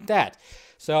we can get that.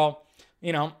 So,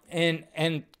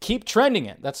 and keep trending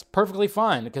it. That's perfectly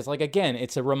fine because, like, again,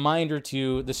 it's a reminder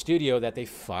to the studio that they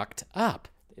fucked up.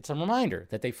 It's a reminder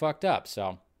that they fucked up.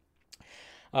 So,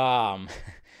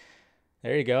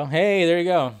 there you go. Hey, there you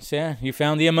go. So, yeah, you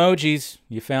found the emojis.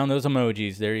 You found those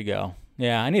emojis. There you go.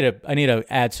 Yeah, I need to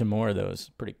add some more of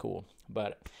those. Pretty cool.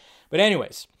 But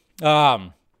anyways,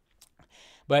 but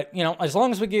as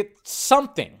long as we get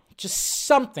something, just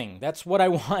something, that's what I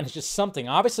want. It's just something.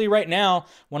 Obviously, right now,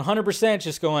 100%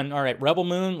 just going. All right, Rebel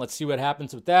Moon. Let's see what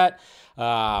happens with that.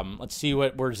 Let's see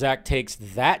where Zach takes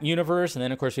that universe, and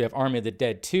then of course we have Army of the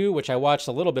Dead 2, which I watched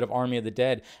a little bit of Army of the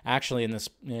Dead actually in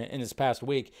this past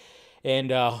week.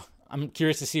 And I'm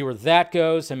curious to see where that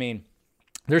goes. I mean,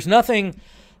 there's nothing,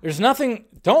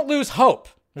 don't lose hope.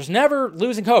 There's never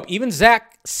losing hope. Even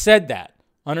Zach said that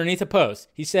underneath a post.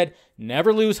 He said,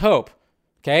 never lose hope.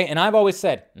 Okay? And I've always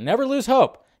said, never lose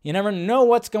hope. You never know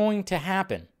what's going to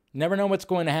happen. Never know what's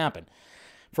going to happen.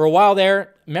 For a while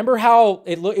there, remember how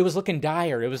it was looking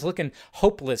dire. It was looking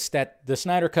hopeless that the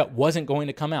Snyder Cut wasn't going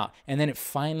to come out. And then it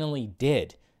finally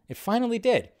did. It finally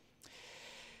did.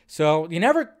 So you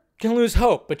never can lose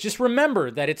hope, but just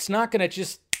remember that it's not going to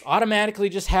just automatically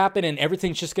just happen and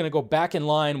everything's just going to go back in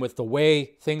line with the way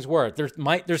things were. There's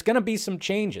going to be some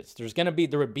changes.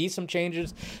 There would be some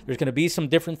changes. There's going to be some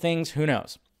different things. Who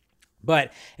knows?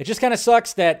 But it just kind of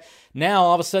sucks that now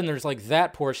all of a sudden there's like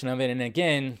that portion of it. And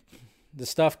again, the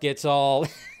stuff gets all...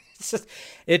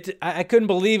 I couldn't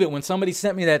believe it when somebody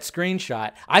sent me that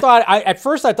screenshot. At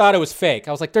first I thought it was fake.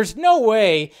 I was like, there's no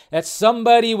way that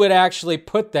somebody would actually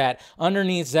put that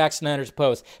underneath Zack Snyder's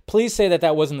post. Please say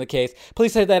that wasn't the case.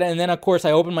 Please say that. And then of course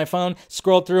I opened my phone,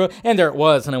 scrolled through it, and there it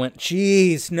was. And I went,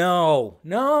 geez, no.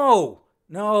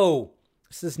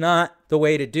 This is not the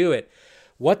way to do it.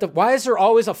 Why is there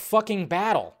always a fucking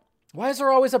battle? Why is there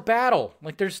always a battle?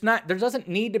 Like there doesn't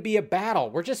need to be a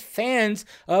battle. We're just fans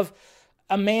of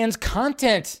a man's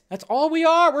content. That's all we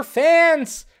are. We're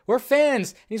fans.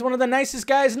 He's one of the nicest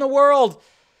guys in the world,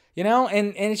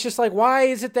 and it's just like, why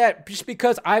is it that just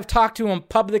because I've talked to him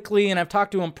publicly and I've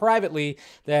talked to him privately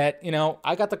that,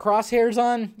 I got the crosshairs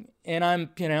on? and I'm,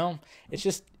 it's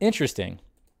just interesting.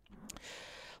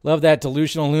 Love that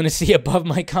delusional lunacy above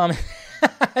my comment.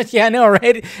 Yeah, I know,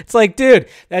 right? It's like, dude,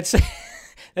 that's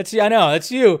I know,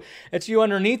 that's you. That's you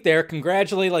underneath there.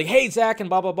 Congratulate, like, hey, Zach, and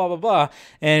blah, blah, blah, blah, blah.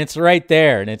 And it's right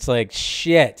there. And it's like,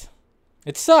 shit.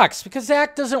 It sucks because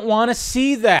Zach doesn't want to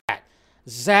see that.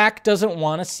 Zach doesn't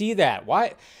want to see that.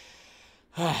 Why?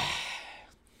 I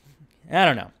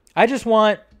don't know. I just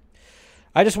want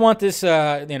this,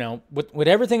 with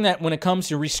everything that when it comes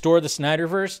to restore the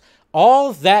Snyderverse,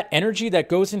 all that energy that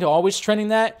goes into always trending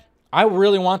that, I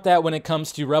really want that when it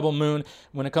comes to Rebel Moon,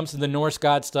 when it comes to the Norse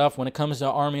God stuff, when it comes to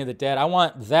Army of the Dead. I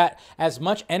want that as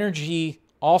much energy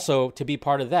also to be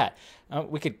part of that.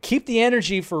 We could keep the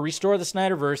energy for Restore the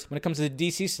Snyderverse when it comes to the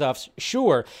DC stuff,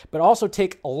 sure, but also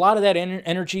take a lot of that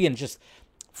energy and just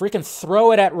freaking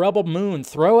throw it at Rebel Moon,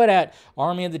 throw it at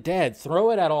Army of the Dead,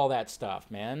 throw it at all that stuff,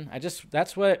 man.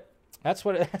 That's what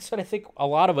I think a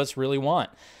lot of us really want.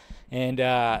 And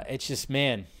it's just,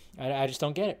 man, I just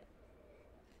don't get it.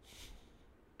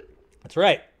 That's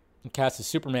right. I'm cast as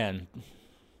Superman.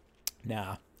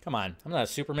 Nah, come on. I'm not a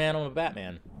Superman. I'm a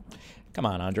Batman. Come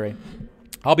on, Andre.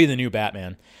 I'll be the new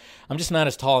Batman. I'm just not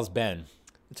as tall as Ben.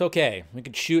 It's okay. We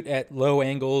could shoot at low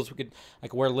angles. I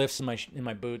could wear lifts in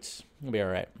my boots. It'll be all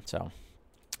right. So,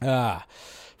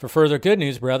 for further good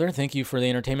news, brother, thank you for the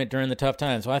entertainment during the tough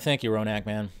times. Well, I thank you, Ronak,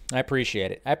 man. I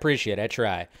appreciate it. I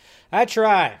try.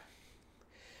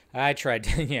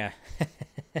 Yeah.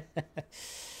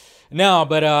 No,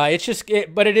 but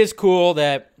it is cool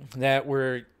that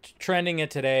we're trending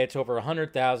it today. It's over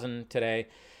 100,000 today.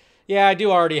 Yeah, I do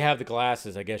already have the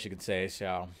glasses, I guess you could say.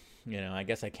 So, I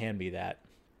guess I can be that.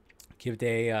 Give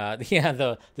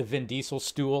the Vin Diesel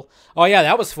stool. Oh yeah,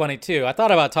 that was funny too. I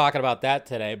thought about talking about that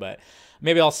today, but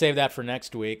maybe I'll save that for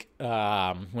next week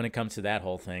when it comes to that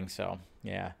whole thing. So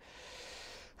yeah.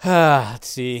 Let's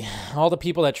see. All the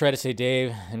people that try to say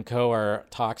Dave and co are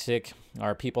toxic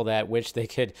are people that wish they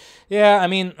could. Yeah, I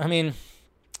mean,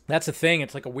 that's the thing.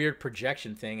 It's like a weird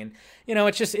projection thing, and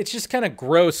it's just kind of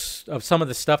gross of some of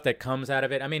the stuff that comes out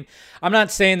of it. I mean, I'm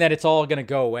not saying that it's all gonna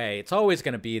go away. It's always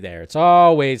gonna be there. It's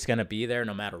always gonna be there,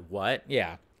 no matter what.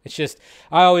 Yeah. It's just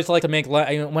I always like to make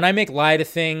when I make light of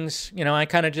things. I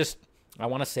kind of just I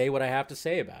want to say what I have to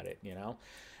say about it.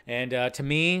 And to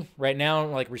me, right now,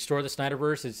 like Restore the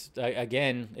Snyderverse is,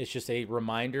 again, it's just a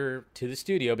reminder to the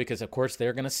studio because, of course,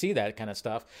 they're going to see that kind of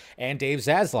stuff. And Dave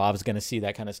Zaslav is going to see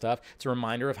that kind of stuff. It's a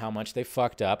reminder of how much they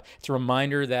fucked up. It's a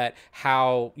reminder that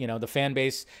how, the fan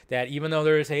base, that even though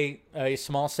there is a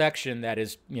small section that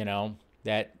is,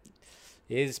 that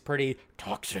is pretty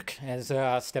toxic, as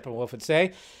Steppenwolf would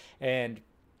say. And,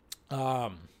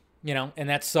 and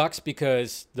that sucks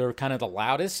because they're kind of the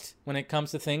loudest when it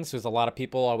comes to things. There's a lot of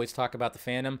people always talk about the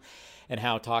fandom and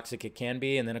how toxic it can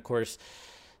be. And then, of course,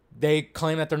 they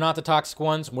claim that they're not the toxic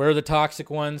ones. We're the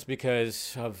toxic ones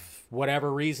because of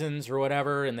whatever reasons or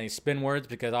whatever. And they spin words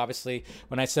because, obviously,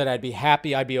 when I said I'd be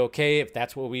happy, I'd be okay if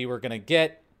that's what we were going to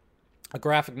get, a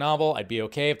graphic novel, I'd be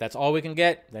okay. If that's all we can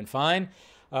get, then fine.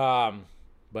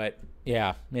 But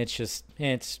yeah, it's just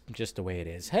the way it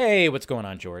is. Hey, what's going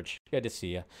on, George? Good to see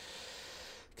you.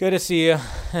 Good to see you.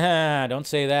 Don't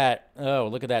say that. Oh,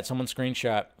 look at that. Someone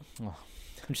screenshot. Oh,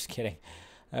 I'm just kidding.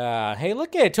 Hey,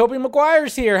 look at it. Tobey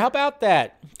Maguire's here. How about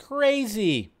that?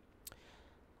 Crazy.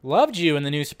 Loved you in the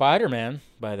new Spider-Man,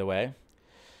 by the way.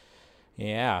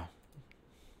 Yeah.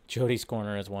 Jody's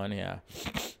Corner is one, yeah.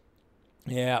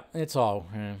 Yeah, it's all...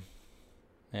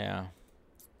 Yeah.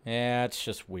 Yeah, it's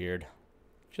just weird.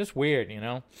 Just weird,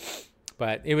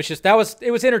 But it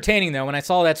was entertaining, though. When I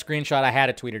saw that screenshot, I had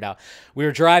to tweet it out. We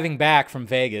were driving back from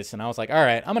Vegas, and I was like, all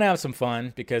right, I'm going to have some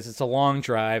fun because it's a long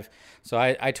drive. So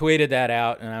I tweeted that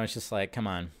out, and I was just like, come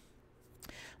on.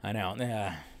 I know.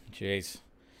 Jeez.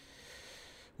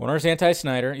 Warner's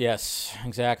anti-Snyder. Yes,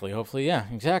 exactly. Hopefully, yeah,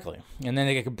 exactly. And then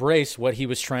they could embrace what he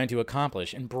was trying to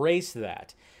accomplish. Embrace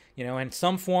that, in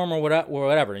some form or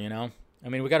whatever, I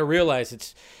mean, we got to realize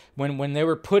it's when they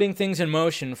were putting things in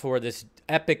motion for this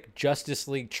epic Justice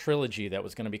League trilogy that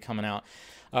was going to be coming out.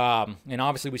 And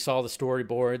obviously we saw the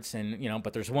storyboards and,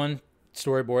 but there's one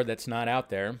storyboard that's not out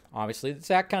there, obviously, that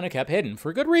Zach kind of kept hidden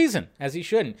for good reason, as he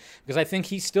shouldn't, because I think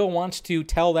he still wants to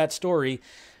tell that story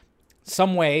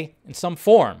some way, in some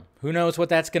form. Who knows what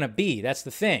that's going to be? That's the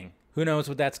thing. Who knows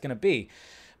what that's going to be?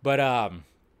 But,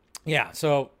 yeah,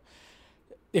 so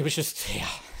it was just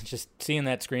seeing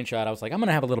that screenshot, I was like, I'm going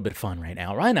to have a little bit of fun right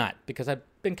now. Why not? Because I've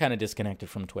been kind of disconnected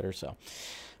from Twitter, so.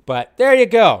 But there you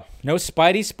go. No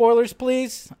Spidey spoilers,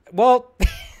 please. Well,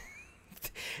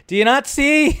 do you not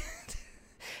see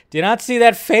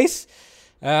that face?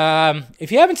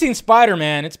 If you haven't seen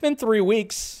Spider-Man, it's been 3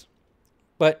 weeks.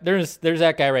 but there's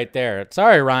that guy right there.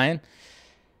 Sorry, Ryan.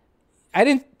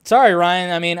 Sorry, Ryan.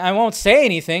 I mean, I won't say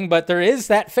anything, but there is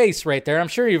that face right there. I'm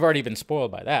sure you've already been spoiled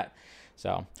by that.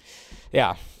 So,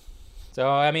 yeah. So,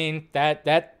 I mean,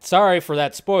 sorry for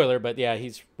that spoiler, but yeah,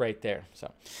 he's right there.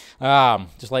 So,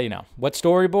 just let you know. What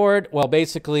storyboard? Well,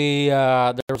 basically,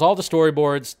 there was all the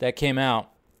storyboards that came out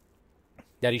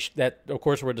that of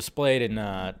course were displayed in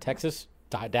Texas,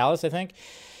 Dallas, I think.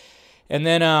 And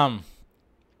then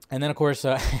of course,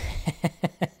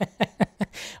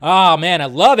 oh man, I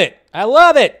love it. I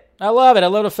love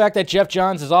the fact that Jeff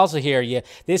Johns is also here. Yeah,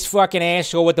 this fucking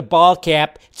asshole with the bald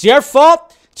cap. It's your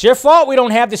fault. It's your fault we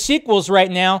don't have the sequels right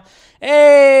now.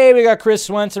 Hey, we got Chris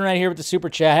Swenson right here with the super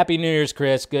chat. Happy New Year's,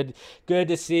 Chris. Good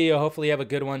to see you. Hopefully you have a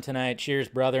good one tonight. Cheers,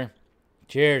 brother.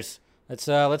 Cheers.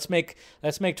 Let's make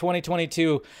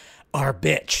 2022 our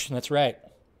bitch. That's right.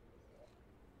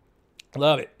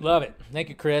 Love it. Thank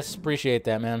you, Chris. Appreciate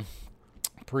that, man.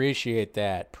 Appreciate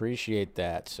that.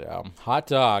 So, hot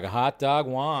dog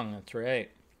Wong. That's right.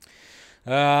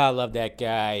 I love that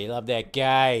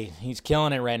guy. He's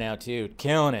killing it right now, too.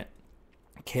 Killing it.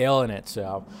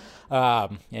 So,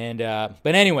 but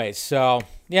anyways, so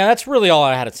yeah, that's really all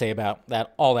I had to say about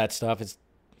that. All that stuff is.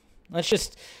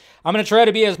 I'm going to try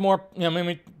to be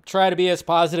try to be as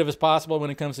positive as possible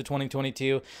when it comes to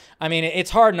 2022. I mean,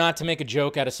 it's hard not to make a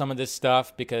joke out of some of this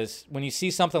stuff because when you see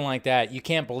something like that, you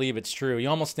can't believe it's true. You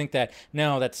almost think that,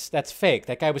 no, that's fake.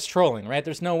 That guy was trolling, right?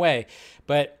 There's no way.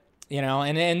 But,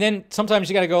 and then sometimes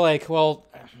you got to go like, well,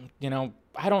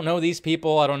 I don't know these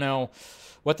people. I don't know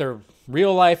what their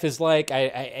real life is like.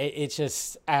 It's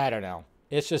just, I don't know.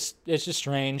 It's just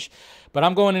strange. But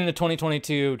I'm going into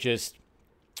 2022 just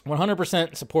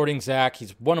 100% supporting Zach.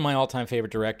 He's one of my all-time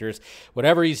favorite directors.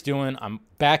 Whatever he's doing, I'm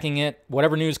backing it.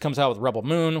 Whatever news comes out with Rebel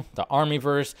Moon, the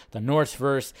Armyverse, the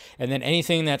Northverse, and then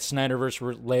anything that's Snyderverse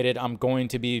related, I'm going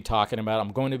to be talking about.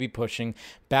 I'm going to be pushing,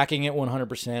 backing it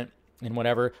 100%, and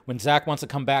whatever. When Zach wants to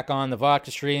come back on the vodka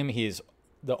stream,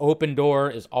 the open door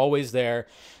is always there.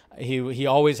 He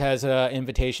always has an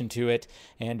invitation to it,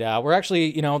 and we're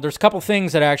actually, there's a couple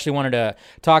things that I actually wanted to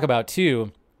talk about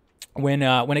too. When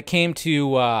it came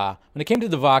to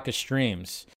the vodka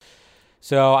streams,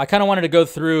 so I kind of wanted to go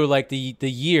through like the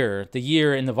year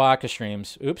in the vodka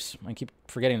streams. Oops, I keep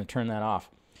forgetting to turn that off.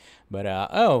 But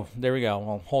oh, there we go.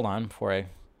 Well, hold on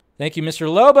thank you,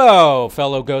 Mr. Lobo,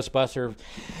 fellow Ghostbuster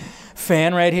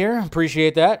fan right here.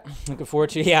 Appreciate that. Looking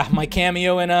forward to my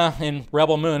cameo in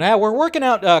Rebel Moon. We're working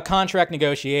out contract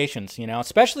negotiations,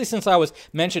 especially since I was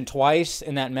mentioned twice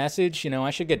in that message.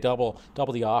 I should get double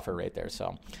the offer right there.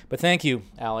 So, but thank you,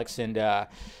 Alex, and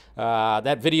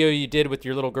that video you did with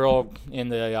your little girl in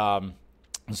the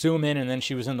zoom in, and then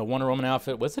she was in the Wonder Woman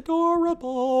outfit was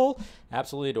adorable,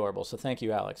 absolutely adorable. So thank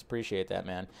you, Alex. Appreciate that,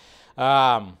 man.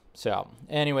 So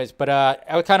anyways, but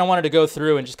I kind of wanted to go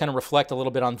through and just kind of reflect a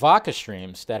little bit on vodka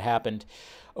streams that happened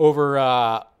over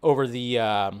the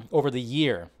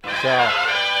year. So,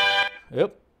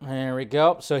 there we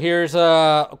go. So here's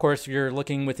of course you're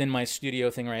looking within my studio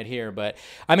thing right here, but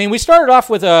I mean we started off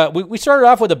with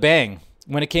a bang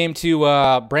when it came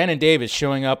to Brandon Davis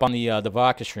showing up on the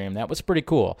vodka stream. That was pretty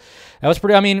cool.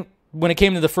 When it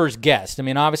came to the first guest,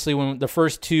 obviously when the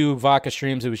first two vodka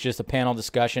streams, it was just a panel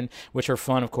discussion, which are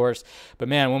fun, of course. But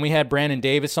man, when we had Brandon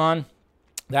Davis on,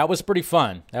 that was pretty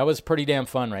fun. That was pretty damn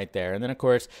fun right there. And then, of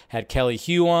course, had Kelly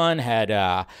Hugh on,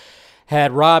 had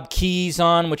Rob Keys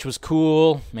on, which was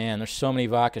cool. Man, there's so many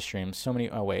vodka streams. So many.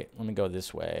 Oh, wait. Let me go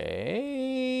this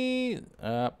way.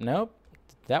 Nope.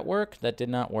 Did that work? That did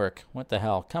not work. What the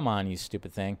hell? Come on, you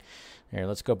stupid thing. Here,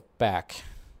 let's go back.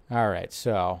 All right.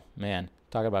 So, man.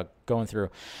 Talk about going through.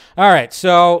 All right,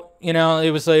 so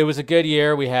it was a good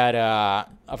year. We had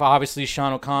obviously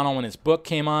Sean O'Connell when his book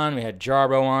came on. We had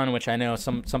Jarbo on, which I know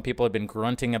some people have been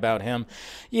grunting about him.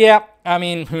 Yeah,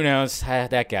 who knows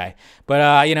that guy? But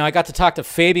I got to talk to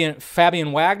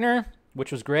Fabian Wagner,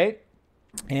 which was great.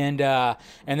 And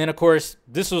then of course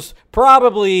this was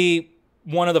probably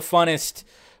one of the funnest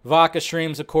vodka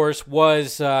streams, of course,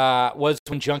 was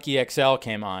when Junkee XL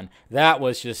came on. That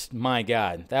was just, my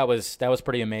God, that was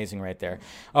pretty amazing right there.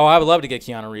 Oh, I would love to get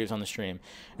Keanu Reeves on the stream.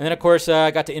 And then, of course,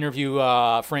 I got to interview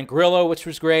Frank Grillo, which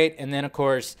was great. And then, of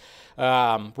course,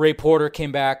 Ray Porter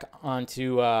came back on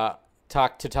to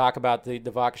talk about the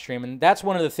vodka stream. And that's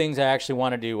one of the things I actually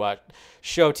wanted to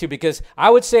show, too, because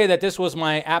I would say that this was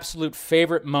my absolute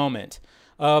favorite moment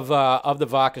of the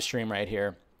vodka stream right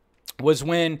here, was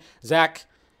when Zach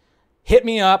hit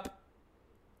me up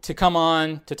to come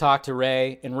on to talk to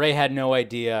Ray, and Ray had no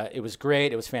idea. It was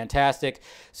great. It was fantastic.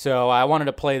 So I wanted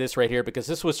to play this right here because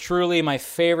this was truly my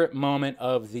favorite moment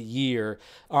of the year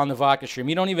on the Vodka Stream.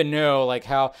 You don't even know like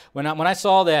how when I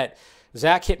saw that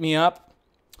Zach hit me up,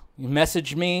 he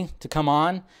messaged me to come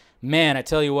on. Man, I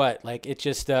tell you what, like it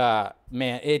just,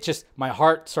 my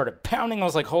heart started pounding. I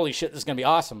was like, holy shit, this is gonna be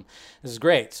awesome. This is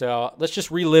great. So let's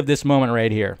just relive this moment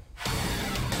right here.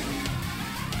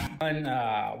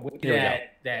 That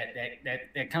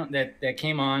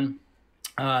came on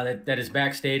that is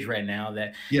backstage right now.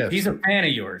 That yes. He's a fan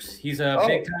of yours. He's a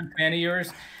big time fan of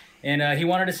yours, and he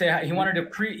wanted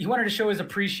to show his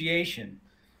appreciation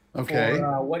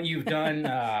for what you've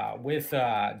done with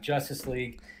Justice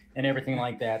League and everything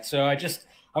like that. So I'm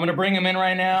gonna bring him in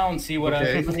right now and see what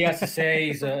he has to say.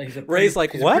 He's a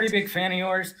pretty big fan of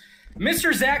yours,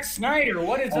 Mr. Zack Snyder.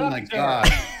 What is up? Oh my God.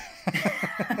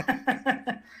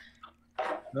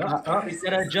 He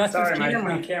said adjust his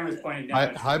camera. My camera's pointing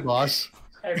down. Hi, boss.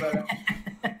 Hey, brother.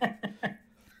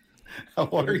 How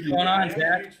are you? What's going on, I'm Zach?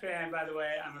 a huge fan, by the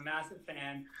way. I'm a massive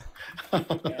fan.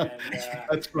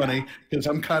 That's funny, because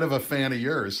I'm kind of a fan of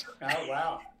yours. Oh,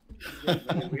 wow.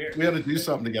 Really weird. We ought to do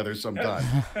something together sometime.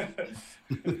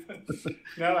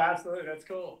 No, absolutely. That's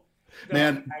cool. So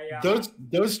man,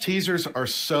 those teasers are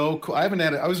so cool. I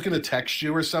was going to text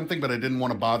you or something, but I didn't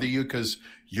want to bother you because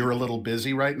you're a little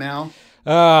busy right now.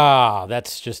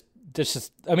 That's just.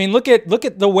 I mean, look at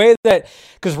the way that,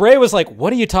 because Ray was like,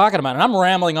 "What are you talking about?" And I'm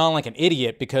rambling on like an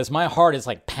idiot because my heart is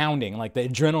like pounding, like the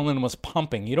adrenaline was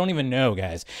pumping. You don't even know,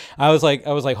 guys. I was like,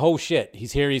 "Oh shit,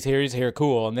 he's here,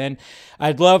 cool." And then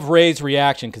I love Ray's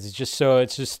reaction because it's just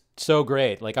so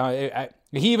great. Like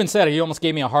he even said it. He almost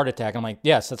gave me a heart attack. I'm like,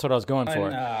 yes, that's what I was going for.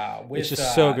 It's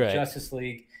just so great. Justice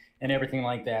League and everything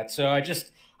like that. So I'm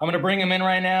going to bring him in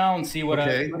right now and see what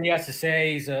he has to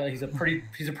say. He's a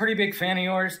pretty big fan of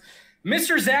yours,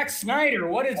 Mr. Zack Snyder.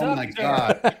 What is up? Oh my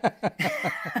God.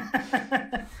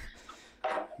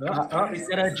 He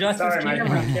said adjust his camera.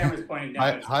 My camera's pointing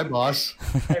down. Hi, boss.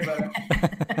 Hey, brother.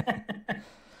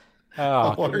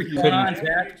 How are you? I'm a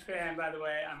huge fan, by the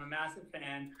way. I'm a massive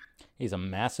fan. He's a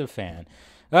massive fan.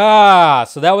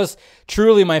 So that was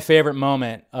truly my favorite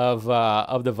moment of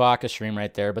the Vodka Stream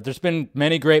right there. But there's been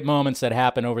many great moments that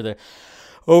happened over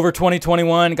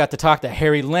 2021. Got to talk to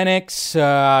Harry Lennox.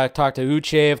 Talked to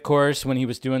Uche, of course, when he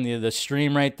was doing the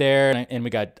stream right there.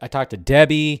 And I talked to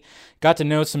Debbie. Got to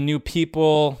know some new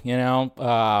people,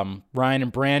 Ryan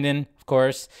and Brandon, of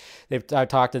course. I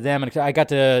talked to them, and I got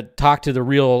to talk to the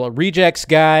Real Rejects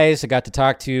guys. I got to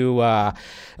talk to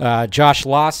Josh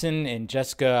Lawson and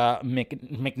Jessica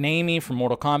McNamee from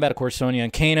Mortal Kombat, of course, Sonya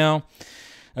and Kano.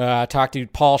 Talked to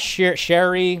Paul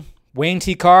Sherry, Wayne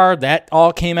T. Carr. That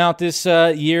all came out this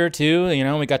year, too.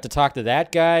 We got to talk to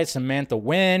that guy, Samantha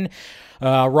Wynn,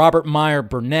 Robert Meyer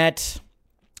Burnett.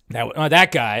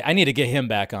 That guy, I need to get him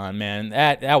back on, man.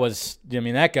 That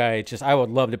guy, I would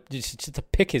love to just to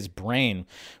pick his brain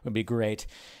would be great.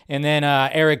 And then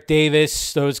Eric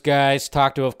Davis, those guys.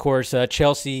 Talked to, of course,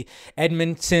 Chelsea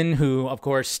Edmondson, who, of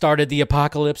course, started the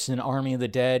Apocalypse and Army of the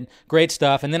Dead. Great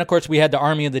stuff. And then, of course, we had the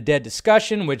Army of the Dead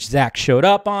discussion, which Zach showed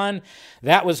up on.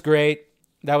 That was great.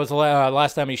 That was the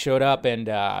last time he showed up, and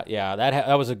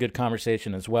that was a good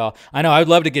conversation as well. I know, I'd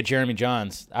love to get Jeremy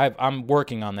Johns. I'm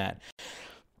working on that.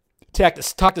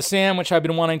 Talk to Sam, which I've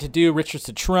been wanting to do. Richard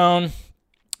Citrone,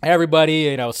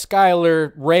 everybody,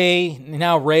 Skylar, Ray.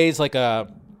 Now Ray's like a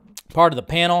part of the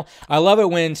panel. I love it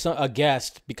when a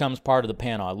guest becomes part of the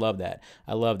panel. I love that.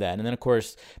 And then, of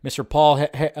course, Mr. Paul,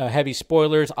 Heavy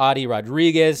Spoilers, Adi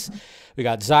Rodriguez. We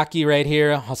got Zaki right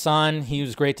here. Hassan, he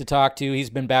was great to talk to. He's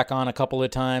been back on a couple of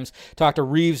times. Talked to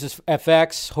Reeves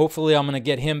FX. Hopefully, I'm going to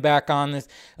get him back on this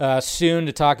soon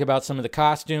to talk about some of the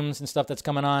costumes and stuff that's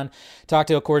coming on. Talked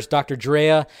to, of course, Dr.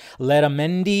 Drea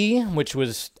Letamendi, which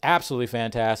was absolutely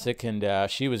fantastic,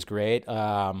 and she was great.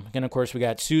 And, of course, we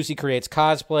got Susie Creates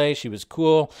Cosplay. She was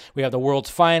cool. We have the World's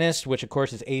Finest, which, of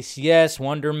course, is ACS,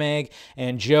 Wonder Meg,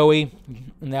 and Joey.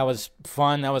 And that was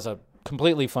fun. That was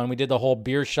completely fun. We did the whole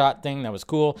beer shot thing. That was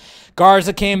cool.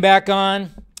 Garza came back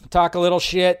on, talk a little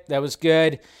shit. That was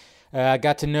good.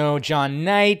 Got to know John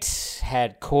Knight,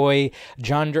 had Coy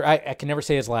Jonder. I can never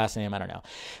say his last name. I don't know.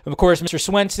 Of course, Mr.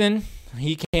 Swenson,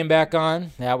 he came back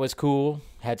on. That was cool.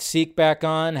 Had Seek back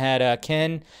on. Had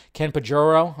Ken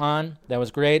Pajoro on. That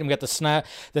was great. And we got the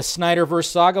Snyderverse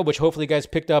Saga, which hopefully you guys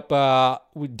picked up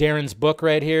Darren's book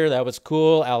right here. That was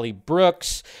cool. Ali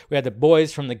Brooks. We had the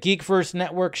boys from the Geekverse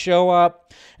Network show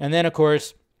up. And then, of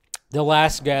course, the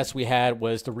last guest we had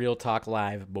was the Real Talk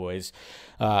Live boys,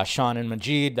 Sean and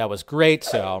Majid. That was great.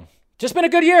 So just been a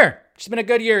good year.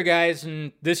 Guys.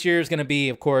 And this year is going to be,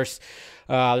 of course,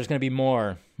 There's going to be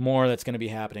more that's going to be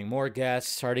happening. More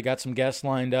guests. Already got some guests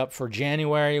lined up for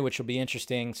January, which will be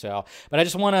interesting. So, but I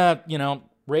just want to,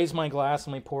 raise my glass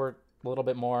and pour it a little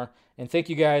bit more. And thank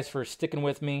you guys for sticking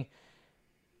with me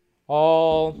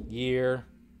all year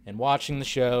and watching the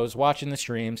shows, watching the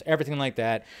streams, everything like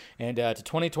that. And to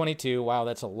 2022, wow,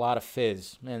 that's a lot of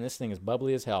fizz. Man, this thing is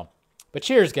bubbly as hell. But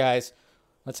cheers, guys.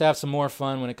 Let's have some more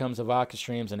fun when it comes to vodka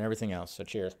streams and everything else. So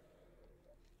cheers.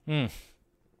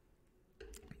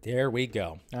 There we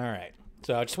go. All right.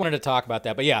 So I just wanted to talk about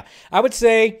that. But yeah, I would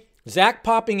say Zach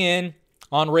popping in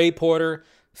on Ray Porter,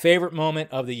 favorite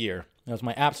moment of the year. That was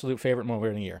my absolute favorite moment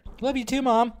of the year. Love you too,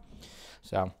 Mom.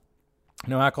 So,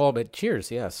 no alcohol, but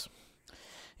cheers, yes.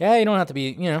 Yeah, you don't have to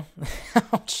be, oh,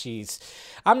 jeez.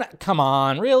 I'm not, come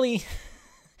on, really?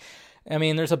 I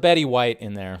mean, there's a Betty White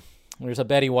in there. There's a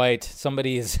Betty White.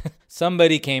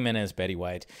 Somebody came in as Betty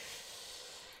White.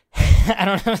 I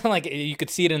don't know, you could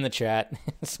see it in the chat.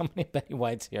 So many Betty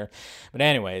Whites here. But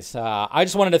anyways, I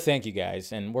just wanted to thank you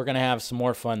guys, and we're going to have some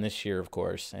more fun this year, of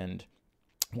course, and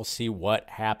we'll see what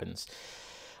happens.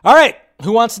 All right,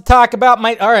 who wants to talk about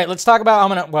let's talk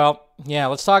about,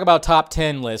 let's talk about top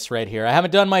 10 lists right here. I haven't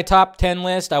done my top 10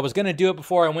 list. I was going to do it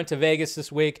before I went to Vegas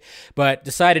this week, but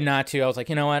decided not to. I was like,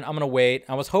 you know what, I'm going to wait.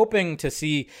 I was hoping to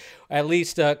see at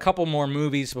least a couple more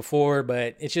movies before,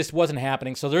 but it just wasn't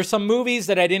happening. So there's some movies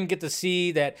that I didn't get to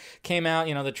see that came out,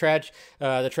 the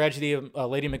tragedy of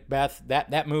Lady Macbeth,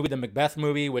 that movie, the Macbeth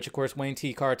movie, which of course Wayne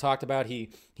T. Carr talked about. He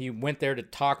went there to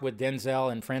talk with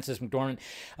Denzel and Frances McDormand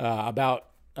about,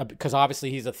 because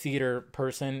obviously he's a theater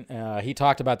person. He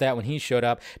talked about that when he showed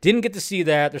up. Didn't get to see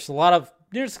that.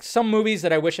 There's some movies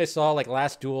that I wish I saw, like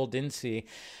Last Duel, didn't see.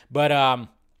 But I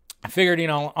figured,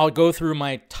 I'll go through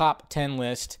my top 10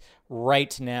 list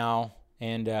right now.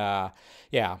 And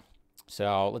yeah.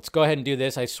 So let's go ahead and do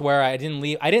this. I swear I didn't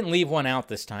leave one out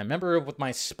this time. Remember with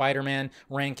my Spider-Man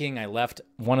ranking, I left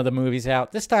one of the movies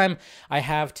out. This time I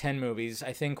have 10 movies.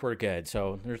 I think we're good.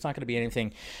 So there's not going to be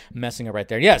anything messing up right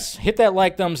there. Yes, hit that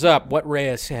like, thumbs up. What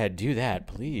Rhea said, do that,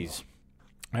 please.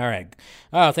 All right.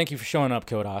 Oh, thank you for showing up,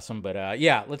 Code Awesome. But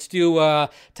yeah, let's do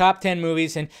top 10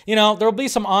 movies. And, there'll be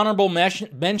some honorable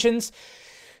mentions.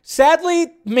 Sadly,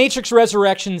 Matrix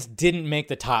Resurrections didn't make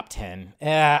the top 10.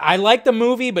 I like the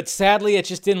movie, but sadly, I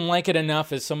just didn't like it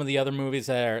enough as some of the other movies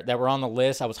that were on the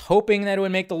list. I was hoping that it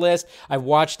would make the list. I've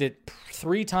watched it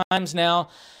 3 times now.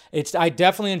 I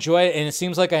definitely enjoy it, and it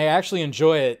seems like I actually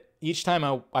enjoy it each time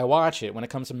I watch it when it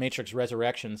comes to Matrix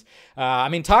Resurrections.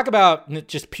 Talk about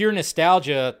just pure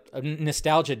nostalgia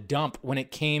dump when it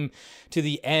came to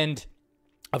the end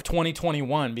of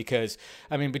 2021, because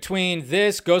between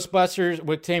this, Ghostbusters,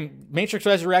 Matrix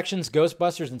Resurrections,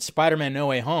 Ghostbusters, and Spider-Man No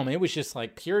Way Home, it was just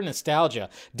like pure nostalgia.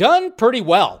 Done pretty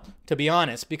well, to be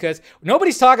honest, because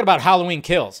nobody's talking about Halloween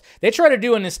Kills. They try to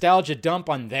do a nostalgia dump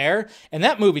on there, and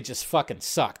that movie just fucking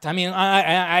sucked.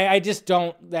 I just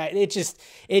don't,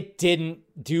 it didn't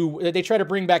do, they try to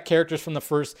bring back characters from the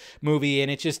first movie, and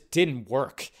it just didn't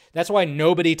work. That's why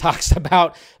nobody talks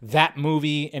about that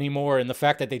movie anymore, and the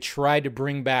fact that they tried to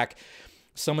bring back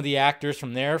some of the actors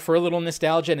from there for a little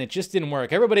nostalgia, and it just didn't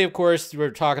work. Everybody, of course, we're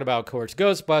talking about, of course,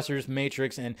 Ghostbusters,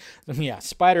 Matrix, and yeah,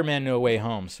 Spider-Man No Way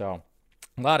Home. So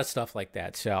a lot of stuff like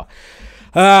that. So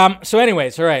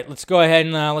anyways, all right, let's go ahead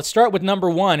and let's start with number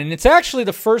 1, and it's actually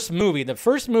the first movie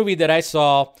that I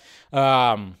saw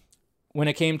when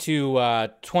it came to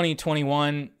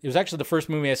 2021. It was actually the first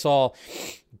movie I saw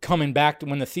coming back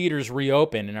when the theaters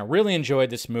reopened, and I really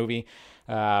enjoyed this movie.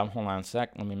 Hold on a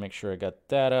sec. Let me make sure I got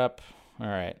that up. All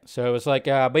right. So it was like,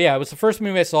 but yeah, it was the first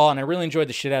movie I saw, and I really enjoyed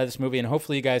the shit out of this movie, and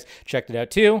hopefully you guys checked it out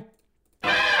too.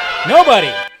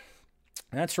 Nobody.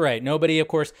 That's right. Nobody, of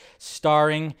course,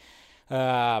 starring.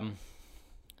 Yeah,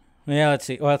 let's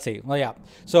see. Well, yeah.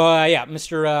 So, yeah,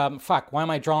 Mr. Fuck, why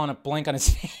am I drawing a blank on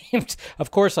his name?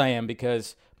 Of course I am,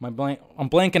 because I'm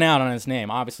blanking out on his name.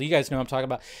 Obviously, you guys know what I'm talking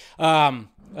about.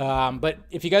 But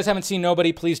if you guys haven't seen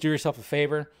Nobody, please do yourself a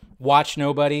favor. Watch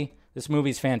Nobody. This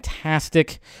movie's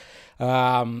fantastic.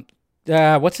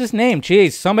 What's his name?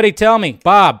 Jeez, somebody tell me.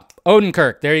 Bob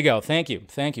Odenkirk. There you go. Thank you.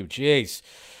 Jeez.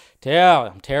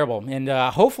 I'm terrible. And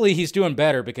hopefully he's doing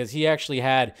better, because he actually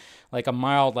had like a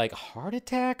mild heart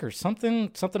attack or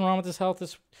something wrong with his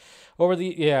health over the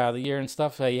year and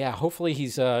stuff. Yeah, hopefully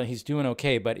he's doing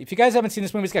okay. But if you guys haven't seen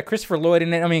this movie, it's got Christopher Lloyd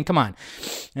in it. Come on.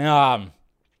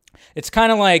 It's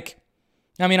kind of like,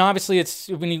 obviously it's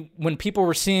when people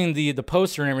were seeing the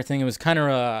poster and everything, it was kind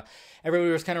of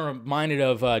everybody was kind of reminded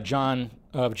of John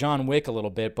Wick a little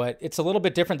bit, but it's a little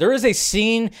bit different. There is a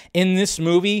scene in this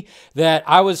movie that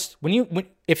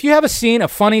if you have a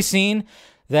funny scene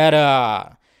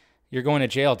that You're going to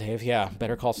jail, Dave. Yeah,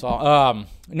 Better Call Saul.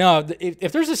 No,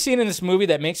 if there's a scene in this movie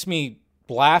that makes me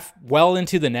laugh well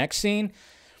into the next scene,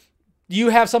 you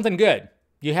have something good.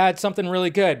 You had something really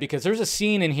good, because there's a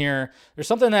scene in here. There's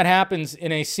something that happens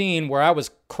in a scene where I was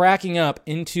cracking up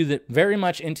very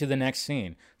much into the next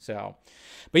scene. So,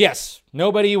 but yes,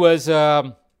 nobody was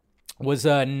number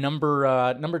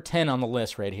 10 on the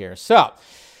list right here. So,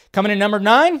 coming in number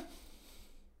 9,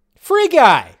 Free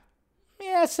Guy.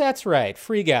 Yes, that's right.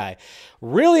 Free Guy.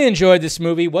 Really enjoyed this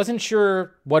movie. Wasn't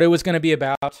sure what it was going to be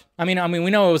about. I mean, we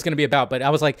know what it was going to be about, but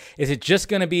I was like, is it just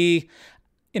going to be,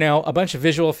 a bunch of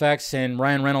visual effects and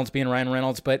Ryan Reynolds being Ryan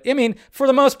Reynolds? But I mean, for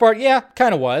the most part, yeah,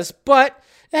 kind of was. But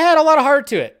it had a lot of heart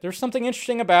to it. There's something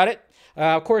interesting about it.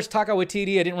 Of course, Taika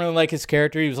Waititi, I didn't really like his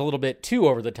character. He was a little bit too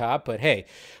over the top, but hey,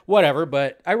 whatever.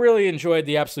 But I really enjoyed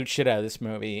the absolute shit out of this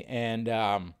movie. And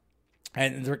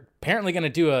they're apparently going to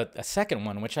do a second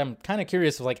one, which I'm kind of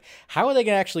curious of, like, how are they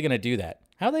actually going to do that?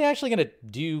 How are they actually going to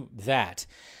do that?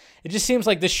 It just seems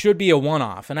like this should be a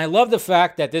one-off. And I love the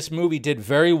fact that this movie did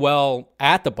very well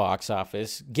at the box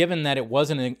office, given that it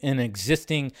wasn't an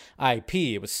existing IP.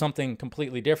 It was something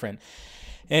completely different.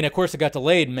 And, of course, it got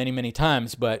delayed many, many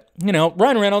times. But,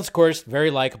 Ryan Reynolds, of course, very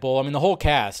likable. I mean, the whole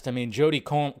cast. I mean, Jodie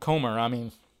Comer, I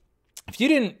mean, if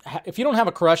you don't have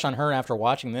a crush on her after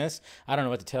watching this, I don't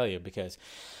know what to tell you, because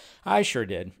I sure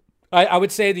did. I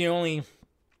would say the only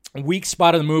weak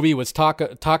spot of the movie was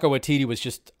Taika Waititi was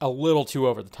just a little too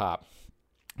over the top.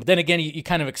 But then again, you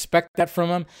kind of expect that from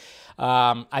him.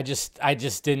 I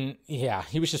just didn't. Yeah,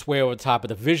 he was just way over the top. But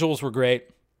the visuals were great,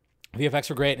 VFX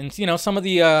were great, and some of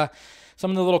the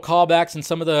little callbacks and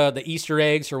some of the Easter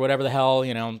eggs or whatever the hell.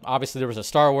 Obviously there was a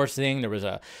Star Wars thing, there was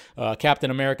a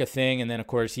Captain America thing, and then of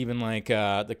course even like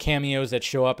the cameos that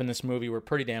show up in this movie were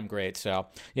pretty damn great. So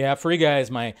yeah, Free Guy is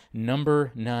my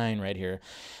number 9 right here.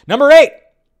 Number 8.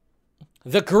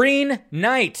 The Green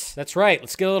Knight. That's right.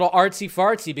 Let's get a little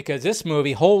artsy-fartsy, because this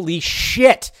movie, holy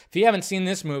shit. If you haven't seen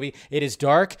this movie, it is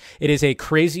dark. It is a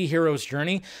crazy hero's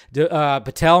journey.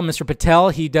 Mr. Patel,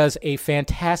 he does a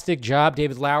fantastic job.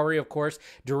 David Lowery, of course,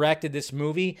 directed this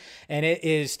movie. And it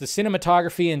is the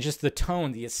cinematography and just the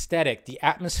tone, the aesthetic, the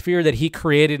atmosphere that he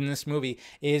created in this movie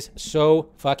is so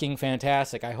fucking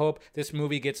fantastic. I hope this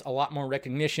movie gets a lot more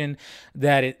recognition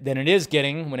than it is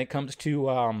getting when it comes to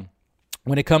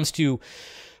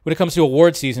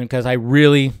award season, because I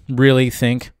really, really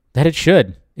think that it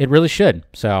should. It really should.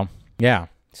 So, yeah.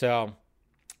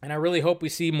 And I really hope we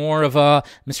see more of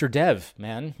Mr. Dev,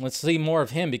 man. Let's see more of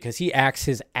him, because he acts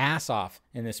his ass off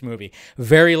in this movie.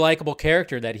 Very likable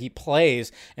character that he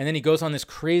plays, and then he goes on this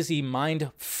crazy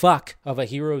mind fuck of a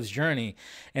hero's journey.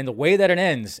 And the way that it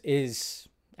ends is...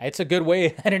 It's a good way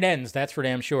that it ends, that's for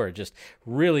damn sure. Just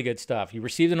really good stuff. You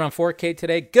received it on 4K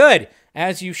today. Good,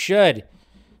 as you should.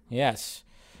 Yes.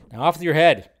 Now off with your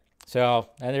head. So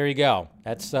there you go.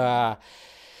 That's my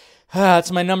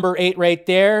number 8 right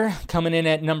there. Coming in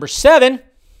at number 7,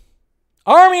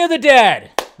 Army of the Dead.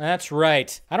 That's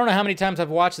right. I don't know how many times I've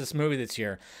watched this movie this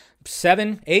year.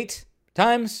 7, 8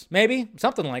 times, maybe,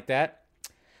 something like that.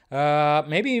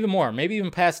 Maybe even more. Maybe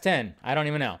even past 10. I don't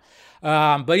even know.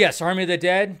 But yes, Army of the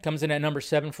Dead comes in at number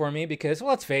 7 for me, because, well,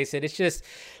 let's face it, it's just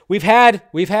we've had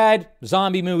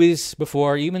zombie movies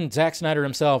before. Even Zack Snyder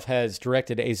himself has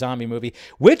directed a zombie movie,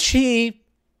 which he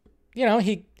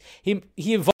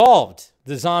evolved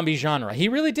the zombie genre. He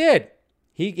really did.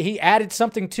 He added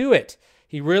something to it.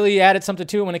 He really added something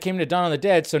to it when it came to Dawn of the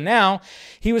Dead. So now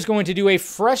he was going to do a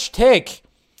fresh take,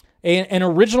 an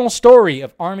original story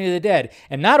of Army of the Dead.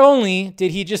 And not only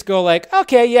did he just go like,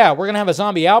 okay, yeah, we're going to have a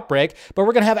zombie outbreak, but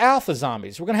we're going to have alpha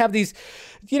zombies. We're going to have these,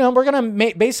 we're going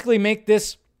to basically make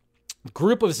this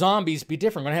group of zombies be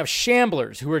different. We're going to have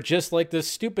shamblers who are just like the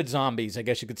stupid zombies, I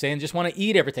guess you could say, and just want to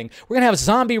eat everything. We're going to have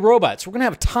zombie robots. We're going to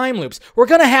have time loops. We're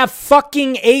going to have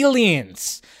fucking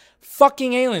aliens.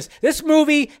 Fucking aliens. This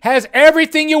movie has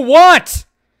everything you want.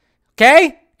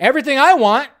 Okay? Everything I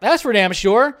want. That's for damn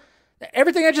sure.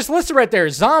 Everything I just listed right there.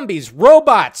 Zombies,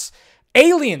 robots,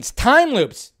 aliens, time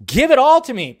loops. Give it all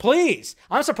to me, please.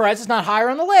 I'm surprised it's not higher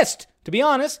on the list, to be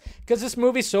honest, because this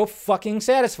movie's so fucking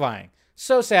satisfying.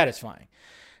 So satisfying.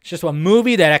 It's just a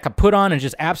movie that I could put on and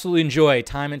just absolutely enjoy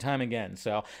time and time again.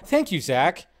 So thank you,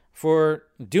 Zach, for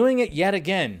doing it yet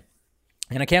again.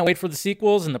 And I can't wait for the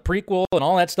sequels and the prequel and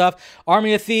all that stuff.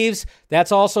 Army of Thieves,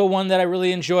 that's also one that I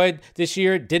really enjoyed this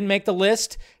year. Didn't make the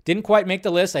list. Didn't quite make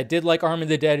the list. I did like Army of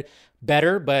the Dead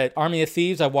better, but Army of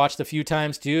Thieves I watched a few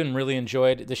times too and really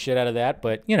enjoyed the shit out of that.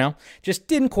 But, just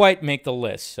didn't quite make the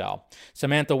list. So,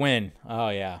 Samantha Wynn. Oh,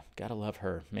 yeah. Gotta love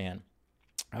her, man.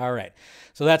 All right.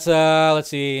 So that's, let's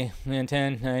see, 10,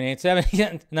 9, 8,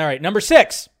 7. All right, number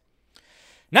 6.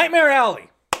 Nightmare Alley.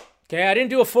 Okay, I didn't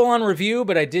do a full-on review,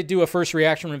 but I did do a first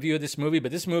reaction review of this movie.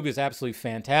 But this movie is absolutely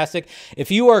fantastic.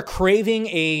 If you are craving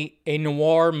a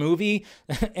noir movie,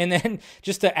 and then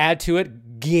just to add to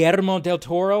it, Guillermo del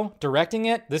Toro directing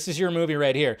it, this is your movie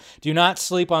right here. Do not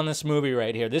sleep on this movie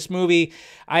right here. This movie,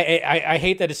 I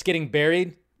hate that it's getting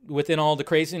buried within all the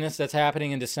craziness that's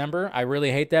happening in December. I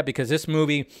really hate that because this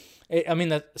movie... I mean,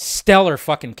 the stellar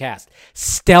fucking cast.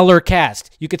 Stellar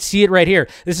cast. You could see it right here.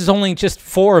 This is only just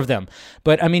 4 of them.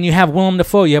 But, I mean, you have Willem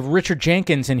Dafoe. You have Richard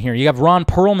Jenkins in here. You have Ron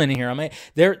Perlman in here. I mean,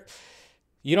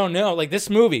 you don't know. Like, this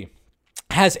movie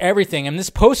has everything. And this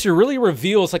poster really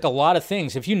reveals, like, a lot of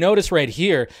things. If you notice right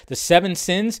here, the 7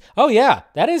 sins, oh, yeah,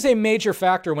 that is a major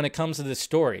factor when it comes to this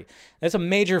story. That's a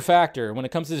major factor when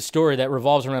it comes to the story that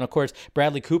revolves around, of course,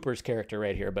 Bradley Cooper's character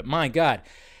right here. But, my God.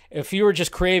 If you were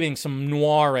just craving some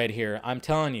noir right here, I'm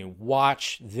telling you,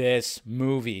 watch this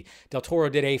movie. Del Toro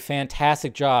did a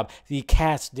fantastic job. The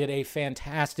cast did a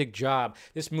fantastic job.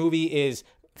 This movie is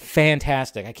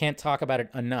fantastic. I can't talk about it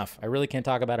enough. I really can't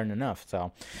talk about it enough.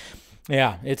 So,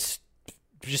 yeah, it's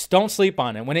just don't sleep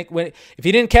on it. If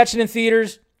you didn't catch it in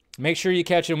theaters, make sure you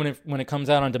catch it when it comes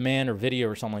out on demand or video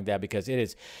or something like that because it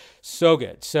is so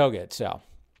good, so good. So,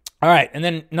 all right, and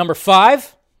then number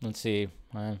 5. Let's see.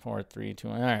 5, 4, 3, 2,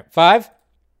 1. All right, 5.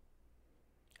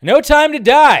 No Time to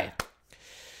Die.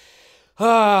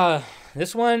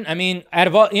 This one, I mean, out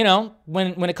of all,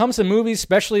 when it comes to movies,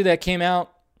 especially that came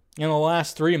out in the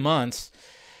last 3 months,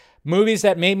 movies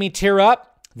that made me tear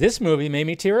up, this movie made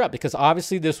me tear up because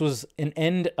obviously this was an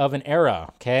end of an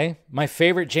era, okay? My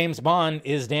favorite James Bond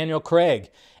is Daniel Craig,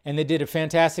 and they did a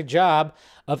fantastic job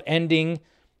of ending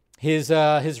his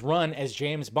run as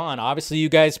James Bond. Obviously, you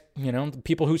guys, the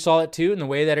people who saw it too, and the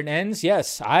way that it ends,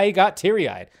 yes, I got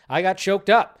teary-eyed. I got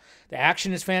choked up. The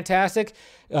action is fantastic.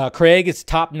 Craig is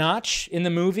top-notch in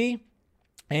the movie,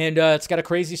 and it's got a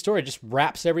crazy story. It just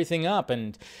wraps everything up,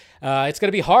 and it's going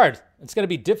to be hard. It's going to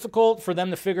be difficult for them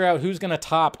to figure out who's going to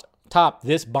top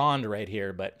this Bond right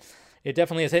here, but it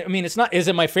definitely is. I mean, it's not. Is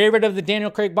it my favorite of the Daniel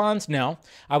Craig Bonds? No.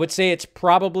 I would say it's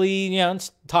probably,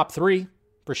 it's top 3.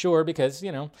 For sure, because,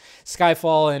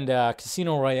 Skyfall and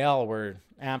Casino Royale were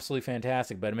absolutely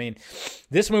fantastic. But, I mean,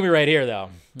 this movie right here, though,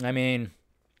 I mean,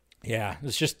 yeah,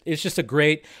 it's just a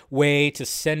great way to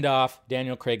send off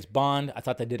Daniel Craig's Bond. I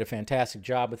thought they did a fantastic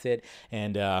job with it.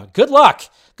 And good luck.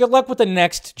 Good luck with the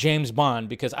next James Bond,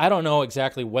 because I don't know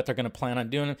exactly what they're going to plan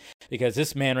on doing, because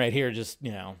this man right here just,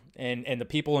 and the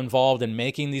people involved in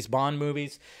making these Bond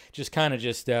movies just kind of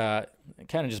just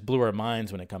blew our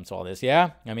minds when it comes to all this. Yeah,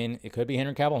 I mean, it could be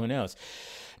Henry Cavill. Who knows?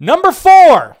 Number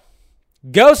 4,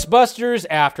 Ghostbusters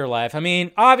Afterlife. I mean,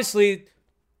 obviously,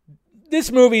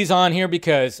 this movie's on here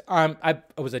because I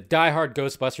was a diehard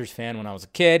Ghostbusters fan when I was a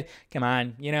kid. Come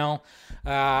on,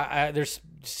 there's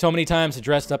so many times I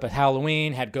dressed up at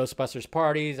Halloween, had Ghostbusters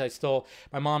parties.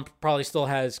 My mom probably still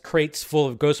has crates full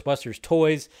of Ghostbusters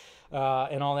toys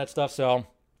and all that stuff. So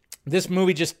this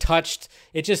movie just touched.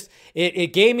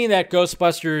 It gave me that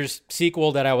Ghostbusters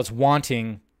sequel that I was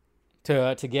wanting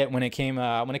to get when it came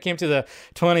to the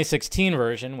 2016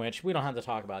 version, which we don't have to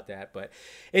talk about that, but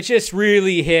it just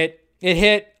really hit. It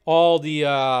hit all the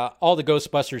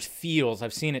Ghostbusters feels.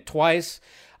 I've seen it twice,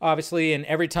 obviously, and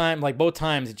every time, like both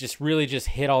times, it just really just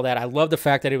hit all that. I love the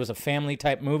fact that it was a family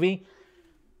type movie.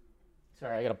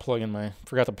 Sorry, I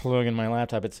forgot to plug in my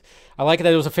laptop. I like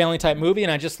that it was a family type movie,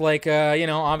 and I just like,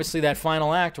 obviously that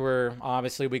final act where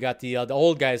obviously we got the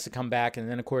old guys to come back, and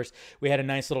then of course we had a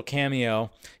nice little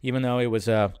cameo, even though it was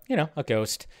a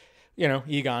ghost,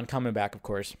 Egon coming back, of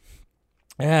course.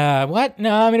 What?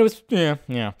 No, I mean, it was,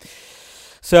 yeah.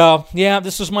 So, yeah,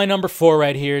 this was my number 4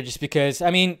 right here, just because,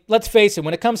 I mean, let's face it,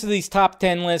 when it comes to these top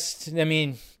 10 lists, I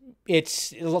mean,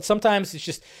 sometimes it's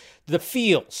just the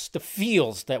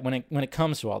feels that when it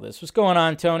comes to all this. What's going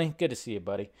on, Tony? Good to see you,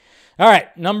 buddy. All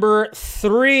right, number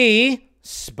 3,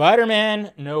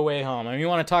 Spider-Man No Way Home. I mean, you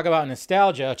want to talk about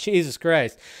nostalgia, Jesus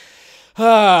Christ.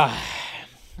 I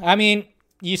mean,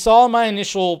 you saw my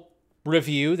initial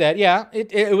review that, yeah,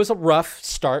 it was a rough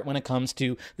start when it comes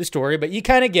to the story, but you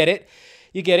kind of get it.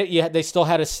 They still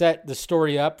had to set the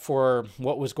story up for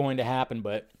what was going to happen,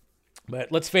 but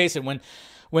let's face it, when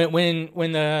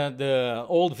the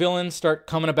old villains start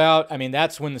coming about, I mean,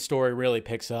 that's when the story really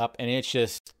picks up, and it's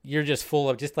just, you're just full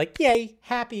of just like, yay,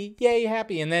 happy,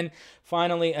 and then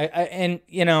finally,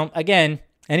 again,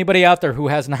 anybody out there who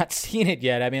has not seen it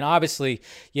yet, I mean, obviously,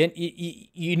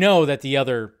 you know that the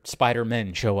other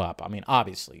Spider-Men show up. I mean,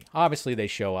 obviously they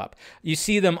show up. You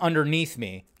see them underneath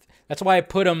me. That's why I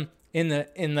put them in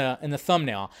the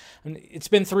thumbnail. It's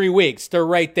been 3 weeks. They're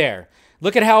right there.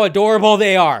 Look at how adorable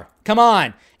they are. Come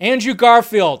on, Andrew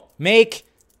Garfield, make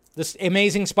This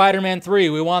Amazing Spider-Man 3,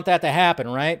 we want that to happen,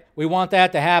 right? We want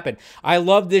that to happen. I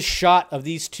love this shot of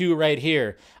these two right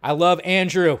here. I love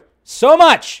Andrew so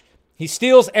much. He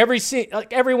steals every scene,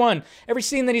 like every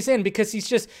scene that he's in, because he's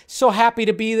just so happy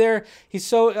to be there. He's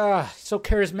so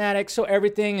charismatic, so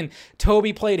everything. And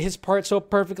Toby played his part so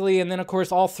perfectly. And then, of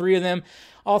course, all three of them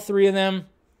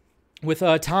with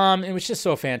Tom. It was just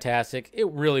so fantastic. It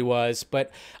really was.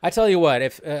 But I tell you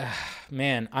what,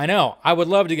 man, I know I would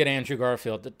love to get Andrew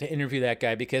Garfield to interview that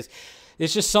guy, because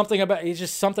it's just something about he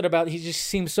just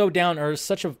seems so down to earth,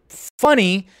 such a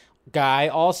funny guy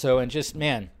also, and just,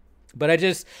 man. But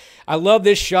I love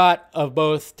this shot of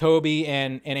both Toby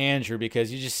and Andrew,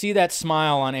 because you just see that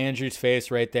smile on Andrew's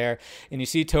face right there, and you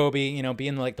see Toby,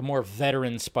 being like the more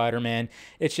veteran Spider-Man.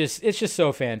 It's just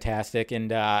so fantastic,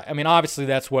 and I mean, obviously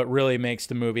that's what really makes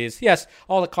the movie is, yes,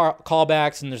 all the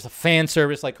callbacks, and there's a fan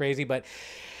service like crazy, but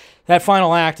that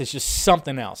final act is just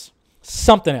something else,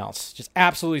 just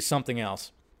absolutely something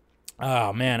else.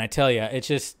 Oh man, I tell you, it's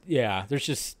just, yeah,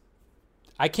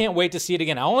 I can't wait to see it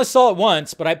again. I only saw it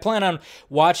once, but I plan on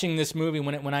watching this movie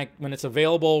when it's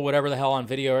available, whatever the hell, on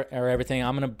video or everything.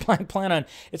 I'm gonna plan on,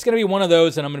 it's gonna be one of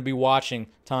those that I'm gonna be watching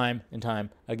time and time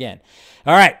again.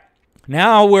 All right,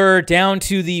 now we're down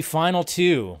to the final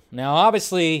two. Now,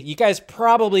 obviously, you guys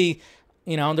probably,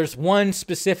 there's one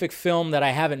specific film that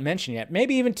I haven't mentioned yet,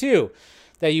 maybe even two,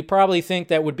 that you probably think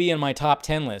that would be in my top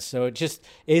 10 list. So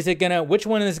which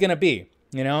one is it gonna be?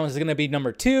 Is it going to be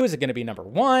number 2? Is it going to be number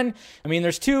 1? I mean,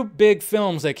 there's two big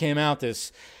films that came out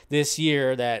this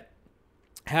year that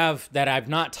I've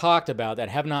not talked about, that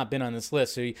have not been on this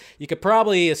list. So you could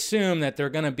probably assume that they're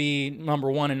going to be number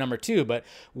 1 and number 2, but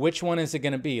which one is it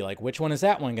going to be? Like, which one is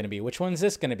that one going to be? Which one is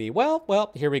this going to be?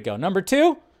 Well, here we go. Number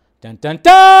 2, dun dun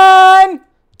dun,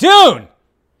 Dune.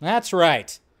 That's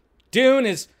right. Dune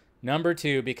is number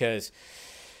 2, because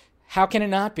how can it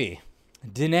not be?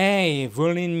 Denis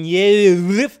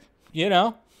Villeneuve,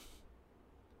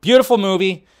 beautiful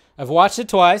movie. I've watched it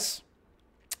twice.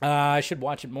 I should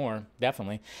watch it more,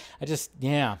 definitely. I just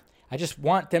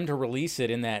want them to release it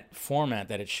in that format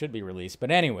that it should be released. But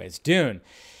anyways, Dune.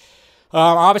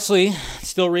 Obviously,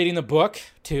 still reading the book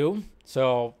too,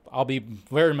 so I'll be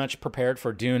very much prepared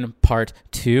for Dune Part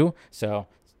 2. So,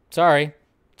 sorry,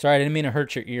 I didn't mean to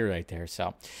hurt your ear right there.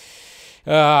 So.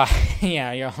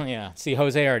 Yeah. See,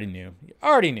 Jose already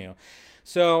knew.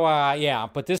 So,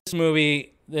 but this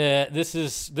movie,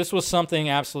 this was something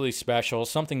absolutely special,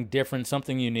 something different,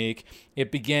 something unique.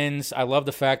 It begins. I love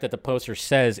the fact that the poster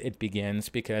says it begins,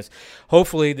 because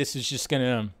hopefully this is just going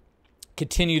to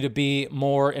continue to be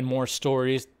more and more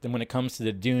stories than when it comes to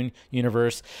the Dune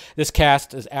universe. This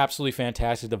cast is absolutely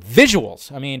fantastic. The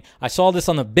visuals. I mean, I saw this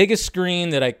on the biggest screen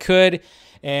that I could,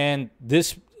 and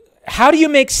this. How do you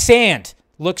make sand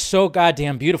look so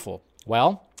goddamn beautiful?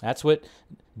 Well, that's what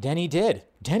Denny did.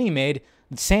 Denny made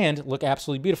sand look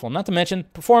absolutely beautiful. Not to mention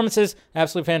performances,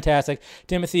 absolutely fantastic.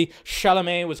 Timothée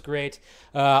Chalamet was great.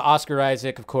 Oscar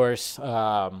Isaac, of course,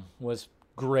 was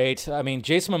great. I mean,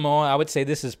 Jason Momoa, I would say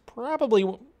this is probably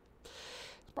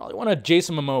one of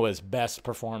Jason Momoa's best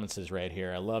performances right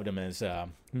here. I loved him as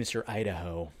Mr.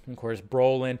 Idaho. Of course,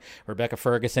 Brolin, Rebecca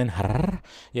Ferguson.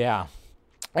 Yeah.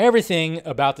 Everything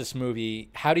about this movie,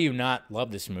 how do you not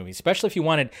love this movie? Especially if you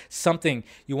wanted something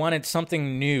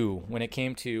new when it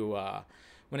came to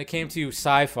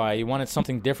sci-fi. You wanted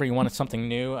something different. You wanted something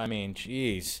new. I mean,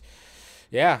 jeez.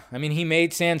 Yeah, I mean, he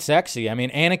made sand sexy. I mean,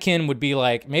 Anakin would be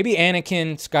like, maybe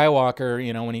Anakin Skywalker,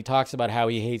 when he talks about how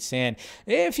he hates sand.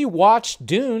 If you watched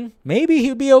Dune, maybe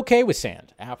he'd be okay with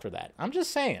sand after that. I'm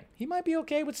just saying. He might be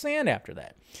okay with sand after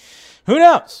that. Who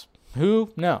knows?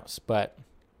 But...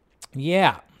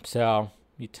 yeah, so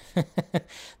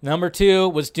number 2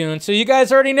 was Dune. So you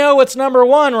guys already know what's number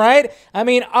 1, right? I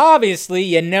mean, obviously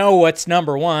you know what's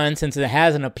number 1 since it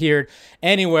hasn't appeared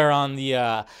anywhere on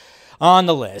the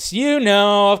list.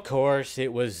 Of course,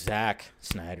 it was Zack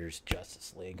Snyder's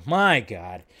Justice League. My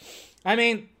God. I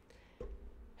mean,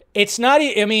 it's not.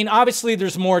 I mean, obviously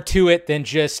there's more to it than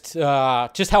just how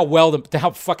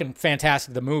fucking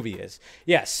fantastic the movie is.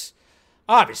 Yes.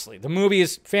 Obviously, the movie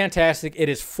is fantastic. It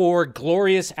is 4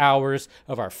 glorious hours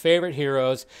of our favorite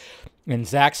heroes, and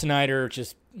Zack Snyder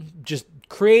just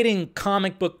creating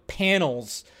comic book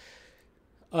panels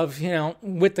of,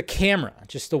 with the camera,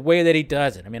 just the way that he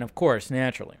does it. I mean, of course,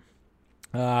 naturally.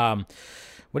 What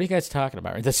are you guys talking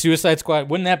about? The Suicide Squad?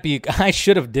 Wouldn't that be? I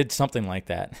should have did something like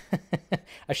that.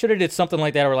 I should have did something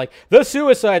like that, or like the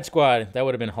Suicide Squad. That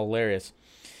would have been hilarious.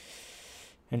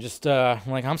 And just,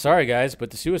 I'm sorry, guys, but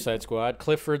the Suicide Squad,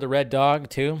 Clifford the Red Dog,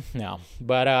 too? No.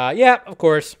 But, yeah, of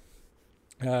course,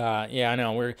 Yeah, I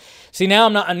know. Now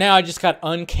I'm not. Now I just got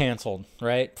uncanceled,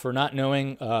 right, for not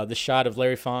knowing the shot of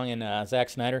Larry Fong and Zack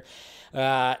Snyder.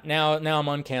 Now I'm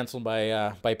uncanceled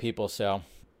by people. So,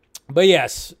 but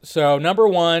yes. So number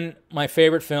one, my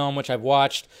favorite film, which I've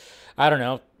watched, I don't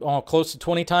know, close to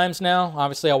 20 times now.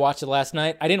 Obviously, I watched it last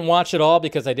night. I didn't watch it all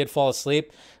because I did fall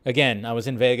asleep. Again, I was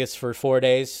in Vegas for 4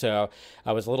 days, so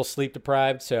I was a little sleep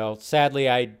deprived. So sadly,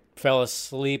 I fell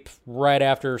asleep right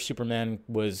after Superman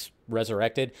was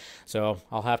resurrected. So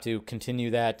I'll have to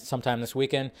continue that sometime this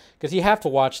weekend because you have to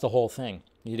watch the whole thing.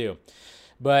 You do.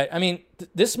 But I mean,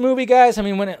 this movie, guys. I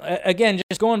mean, again,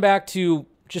 just going back to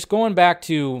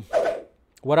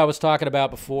what I was talking about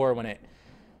before when it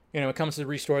comes to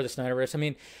restore the Snyderverse. I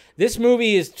mean, this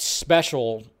movie is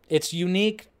special. It's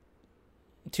unique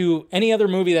to any other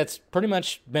movie that's pretty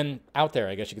much been out there,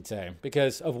 I guess you could say,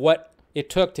 because of what it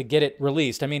took to get it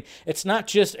released. I mean, it's not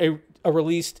just a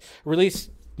released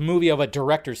movie of a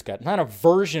director's cut, not a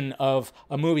version of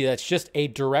a movie that's just a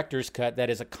director's cut that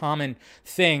is a common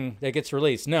thing that gets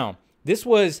released. No, this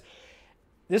was.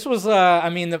 I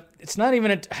mean, it's not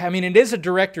even. It is a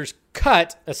director's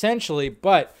cut essentially,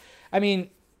 but I mean,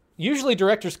 usually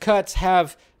director's cuts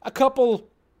have a couple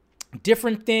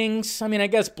different things. I mean, I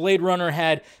guess Blade Runner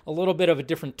had a little bit of a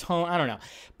different tone. I don't know,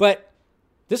 but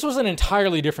this was an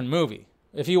entirely different movie.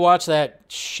 If you watch that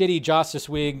shitty Justice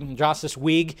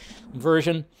League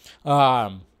version,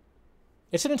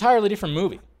 it's an entirely different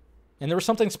movie. And there was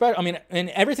something special. I mean, and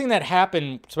everything that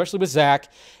happened, especially with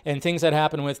Zach, and things that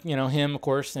happened with, him, of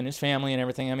course, and his family and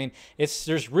everything. I mean,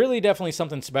 there's really definitely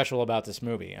something special about this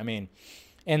movie. I mean,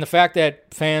 and the fact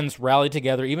that fans rallied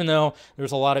together, even though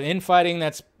there's a lot of infighting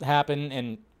that's happened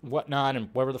and whatnot and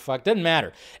whatever the fuck, doesn't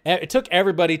matter. It took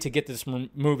everybody to get this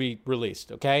movie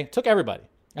released, okay? It took everybody.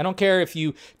 I don't care if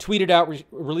you tweeted out,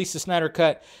 release the Snyder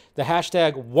Cut, the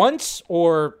hashtag once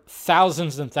or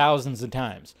thousands and thousands of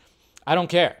times. I don't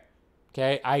care,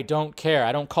 okay? I don't care.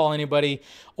 I don't call anybody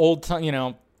old,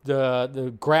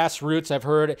 the grassroots. I've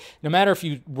heard, no matter if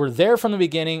you were there from the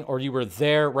beginning or you were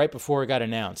there right before it got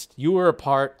announced, you were a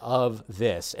part of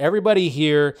this. Everybody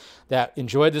here that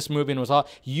enjoyed this movie and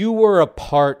you were a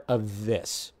part of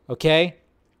this, okay?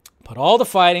 Put all the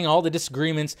fighting, all the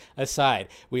disagreements aside.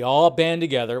 We all band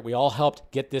together. We all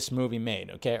helped get this movie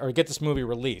made, okay? Or get this movie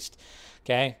released,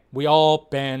 okay? We all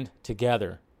band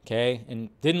together, okay? And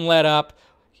didn't let up.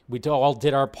 We all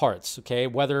did our parts, okay?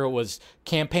 Whether it was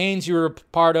campaigns you were a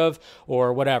part of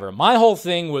or whatever. My whole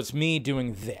thing was me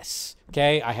doing this,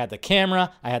 okay? I had the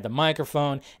camera. I had the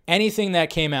microphone. Anything that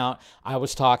came out, I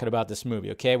was talking about this movie,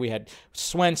 okay? We had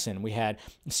Swenson. We had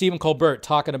Stephen Colbert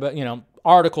talking about,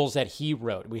 articles that he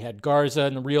wrote. We had Garza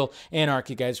and the Real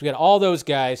Anarchy guys. We had all those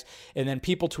guys, and then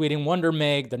people tweeting, Wonder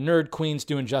Meg, the Nerd Queens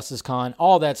doing Justice Con,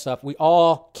 all that stuff. We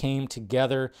all came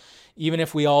together, even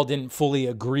if we all didn't fully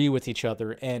agree with each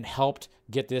other, and helped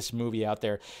get this movie out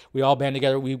there. We all band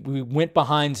together. We went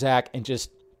behind Zach and just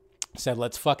said,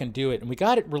 let's fucking do it. And we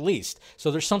got it released.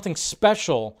 So there's something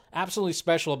special, absolutely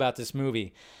special about this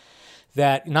movie.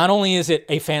 That not only is it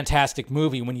a fantastic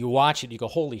movie, when you watch it, you go,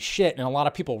 holy shit. And a lot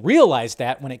of people realized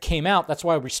that when it came out. That's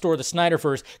why Restore the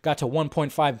Snyderverse got to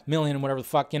 1.5 million, whatever the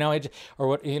fuck,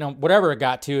 whatever it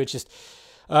got to. It's just,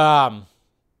 and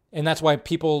that's why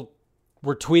people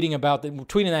were tweeting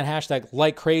that hashtag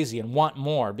like crazy and want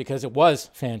more, because it was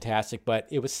fantastic. But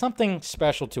it was something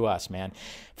special to us, man.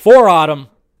 For Autumn,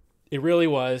 it really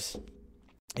was.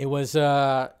 It was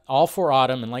all for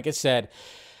Autumn. And like I said,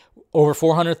 over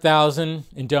 400,000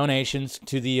 in donations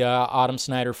to the Autumn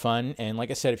Snyder Fund. And like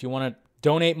I said, if you want to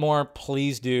donate more,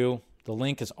 please do. The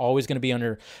link is always going to be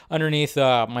underneath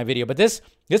my video. But this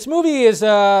movie is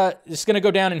going to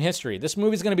go down in history. This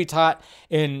movie is going to be taught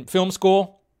in film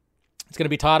school. It's going to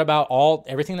be taught about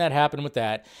everything that happened with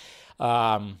that.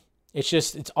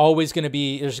 It's always going to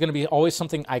be, there's going to be always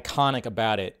something iconic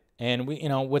about it. And we,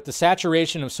 with the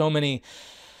saturation of so many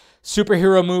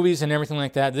superhero movies and everything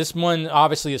like that, this one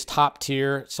obviously is top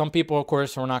tier. Some people, of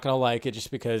course, are not going to like it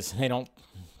just because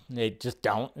they just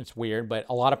don't. It's weird. But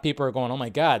a lot of people are going, oh my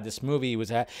God, this movie was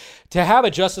to have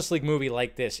a Justice League movie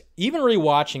like this. Even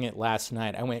rewatching it last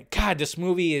night, I went, God, this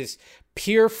movie is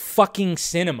pure fucking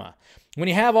cinema. When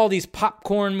you have all these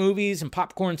popcorn movies and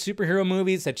popcorn superhero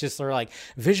movies that just are like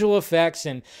visual effects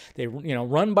and they,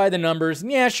 run by the numbers,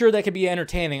 and yeah, sure, that could be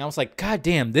entertaining. I was like, God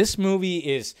damn, this movie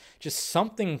is just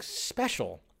something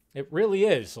special. It really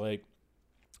is.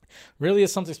 Really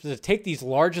is something special. Take these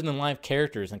larger than life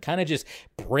characters and kind of just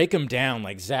break them down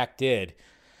like Zach did,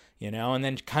 and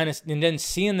then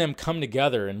seeing them come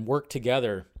together and work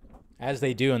together as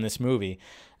they do in this movie.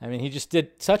 I mean, he just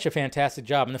did such a fantastic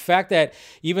job. And the fact that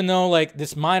even though like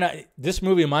this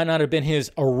movie might not have been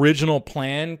his original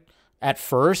plan at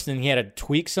first, and he had to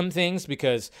tweak some things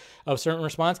because of certain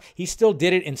response, he still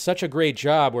did it in such a great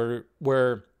job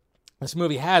where this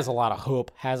movie has a lot of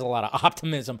hope, has a lot of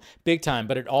optimism, big time,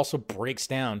 but it also breaks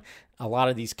down a lot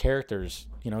of these characters,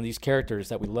 these characters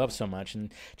that we love so much,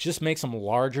 and just makes them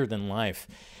larger than life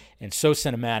and so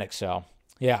cinematic. So,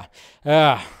 yeah.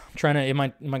 I'm trying to, am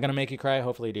I going to make you cry?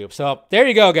 Hopefully you do. So, there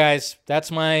you go, guys.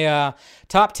 That's my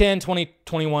top 10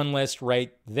 2021 list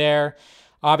right there.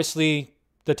 Obviously,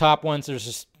 the top ones, there's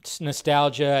just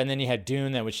nostalgia, and then you had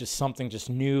Dune that was just something just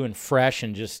new and fresh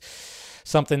and just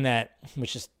something that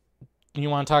was just, you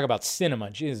want to talk about cinema,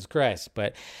 Jesus Christ.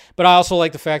 But I also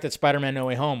like the fact that Spider-Man No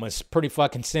Way Home was pretty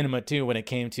fucking cinema too when it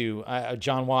came to,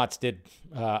 John Watts did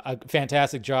a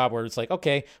fantastic job where it's like,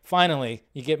 okay, finally,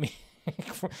 you get me.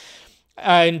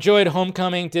 I enjoyed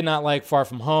Homecoming, did not like Far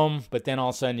From Home, but then all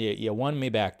of a sudden you won me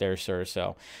back there, sir.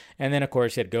 So, and then of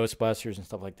course you had Ghostbusters and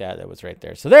stuff like that. That was right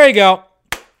there. So there you go.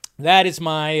 That is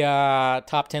my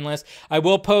top 10 list. I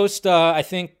will post, I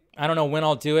don't know when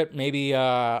I'll do it. Maybe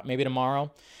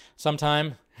tomorrow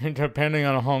sometime, depending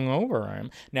on how hungover I am.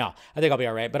 No, I think I'll be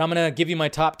all right. But I'm going to give you my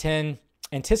top 10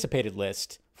 anticipated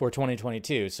list for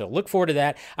 2022. So look forward to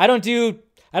that. I don't do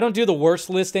the worst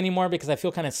list anymore because I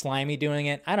feel kind of slimy doing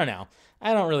it. I don't know.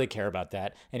 I don't really care about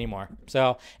that anymore.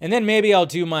 So, and then maybe I'll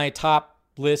do my top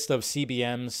list of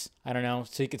CBMs. I don't know.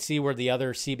 So you could see where the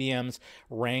other CBMs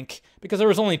rank, because there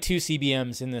was only 2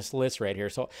 CBMs in this list right here.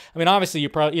 So, I mean, obviously you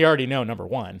already know number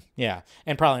 1. Yeah.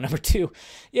 And probably number 2.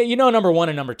 Yeah. You know, number 1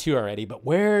 and number 2 already, but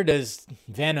where does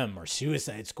Venom or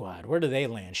Suicide Squad, where do they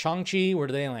land? Shang-Chi, where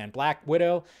do they land? Black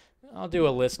Widow. I'll do a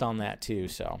list on that too.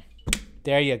 So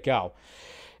there you go.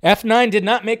 F9 did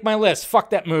not make my list. Fuck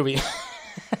that movie.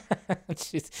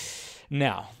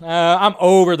 No, I'm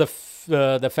over the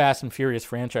Fast and Furious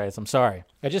franchise. I'm sorry.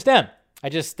 I just am. I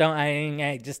just don't.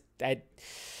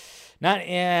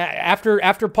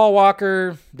 After Paul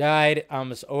Walker died, I'm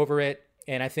just over it,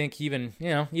 and I think even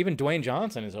Dwayne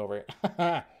Johnson is over it.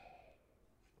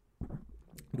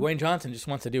 Dwayne Johnson just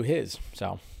wants to do his.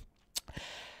 So,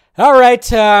 all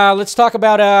right, let's talk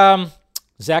about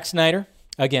Zack Snyder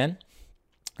again.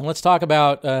 And let's talk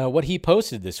about what he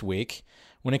posted this week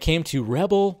when it came to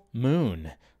Rebel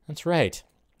Moon. That's right.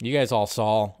 You guys all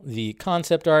saw the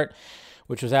concept art,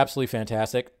 which was absolutely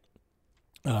fantastic.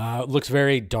 Looks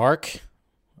very dark.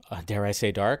 Dare I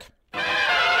say dark?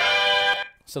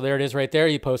 So there it is right there.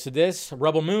 You posted this.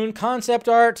 Rebel Moon concept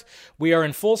art. We are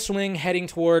in full swing heading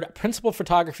toward principal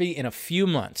photography in a few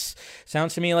months.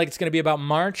 Sounds to me like it's going to be about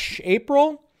March,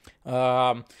 April.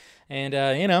 And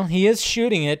he is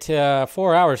shooting it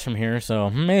 4 hours from here,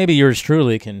 so maybe yours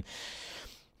truly can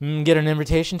get an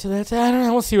invitation to that. I don't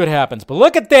know. We'll see what happens. But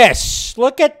look at this.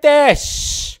 Look at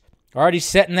this. Already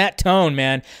setting that tone,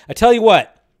 man. I tell you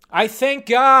what. I thank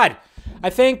God. I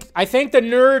thank the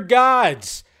nerd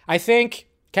gods. I thank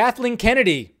Kathleen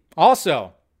Kennedy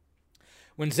also.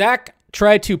 When Zach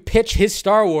tried to pitch his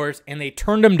Star Wars and they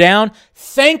turned him down,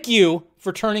 thank you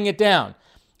for turning it down.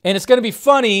 And it's going to be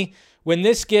funny when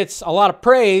this gets a lot of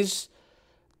praise.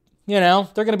 They're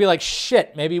going to be like,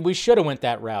 shit, maybe we should have went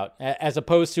that route, as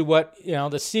opposed to what,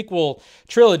 the sequel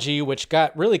trilogy, which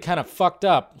got really kind of fucked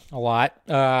up a lot.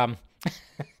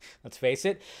 Let's face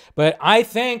it. But I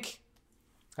thank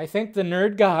the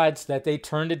nerd gods that they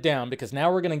turned it down, because now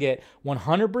we're going to get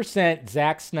 100%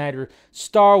 Zack Snyder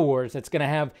Star Wars that's going to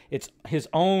have his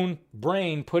own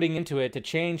brain putting into it to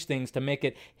change things, to make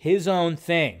it his own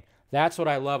thing. That's what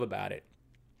I love about it.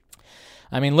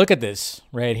 I mean, look at this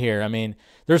right here. I mean,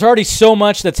 there's already so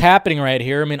much that's happening right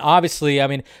here. I mean, obviously,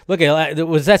 look at,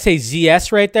 was that say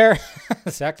ZS right there?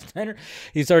 Zack Snyder?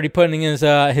 He's already putting his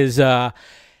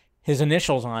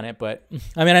initials on it. But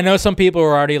I mean, I know some people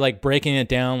are already like breaking it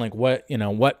down, like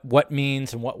what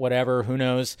means and whatever, who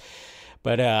knows.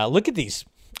 But look at these.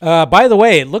 By the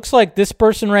way, it looks like this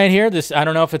person right here, I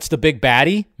don't know if it's the big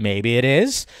baddie. Maybe it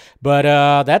is. But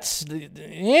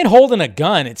he ain't holding a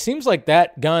gun. It seems like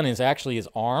that gun is actually his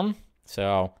arm.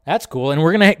 So that's cool. And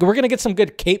we're gonna get some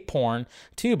good cape porn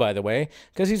too, by the way,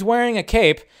 because he's wearing a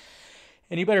cape.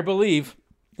 And you better believe,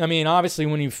 I mean, obviously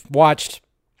when you've watched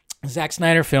Zack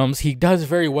Snyder films, he does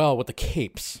very well with the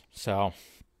capes. So,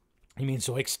 you mean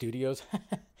Zoic Studios?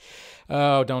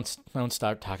 Oh, don't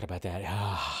start talking about that.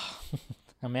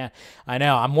 Oh, man, I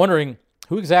know. I'm wondering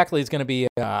who exactly is going to be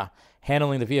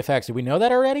handling the VFX. Do we know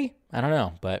that already? I don't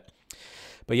know, but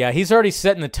yeah, he's already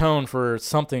setting the tone for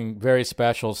something very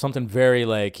special, something very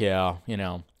like,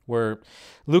 where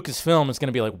Lucasfilm is going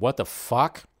to be like, what the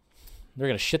fuck? They're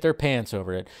going to shit their pants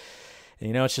over it.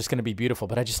 You know, it's just going to be beautiful.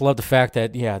 But I just love the fact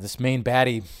that, yeah, this main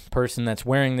baddie person that's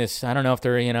wearing this, I don't know if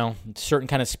they're, you know, certain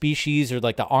kind of species or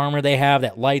like the armor they have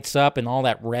that lights up and all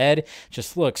that red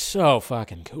just looks so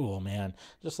fucking cool, man.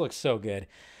 Just looks so good.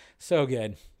 So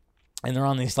good. And they're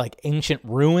on these like ancient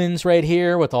ruins right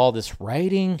here with all this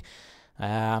writing.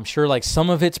 I'm sure like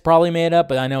some of it's probably made up,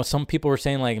 but I know some people were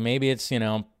saying like maybe it's, you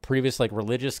know, previous like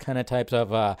religious kind of types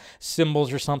of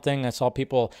symbols or something. I saw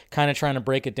people kind of trying to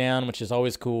break it down, which is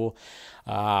always cool.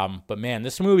 But man,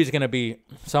 this movie is going to be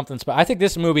something special. I think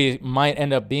this movie might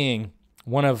end up being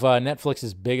one of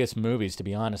Netflix's biggest movies, to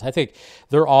be honest. I think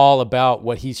they're all about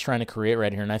what he's trying to create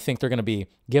right here, and I think they're going to be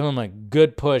giving him a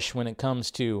good push when it comes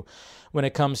to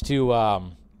Rebel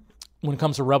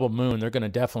Moon. They're going to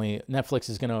definitely,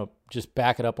 Netflix is going to just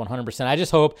back it up 100%. I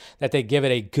just hope that they give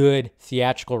it a good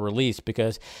theatrical release,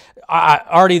 because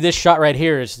already this shot right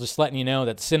here is just letting you know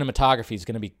that the cinematography is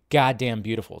going to be goddamn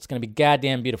beautiful. It's going to be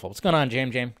goddamn beautiful. What's going on,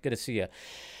 James? Good to see you.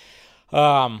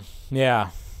 Yeah,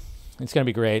 it's going to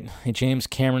be great. A James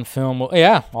Cameron film.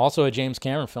 Also a James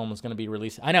Cameron film is going to be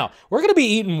released. I know. We're going to be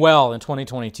eating well in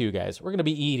 2022, guys. We're going to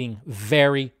be eating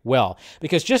very well,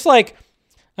 because just like,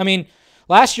 I mean,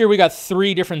 last year we got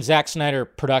 3 different Zack Snyder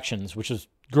productions, which was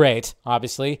great,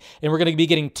 obviously. And we're going to be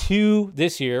getting 2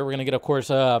 this year. We're going to get, of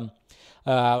course,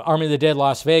 Army of the Dead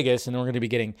Las Vegas, and then we're going to be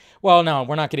getting, well, no,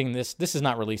 we're not getting this. This is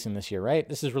not releasing this year, right?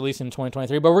 This is releasing in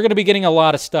 2023, but we're going to be getting a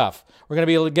lot of stuff. We're going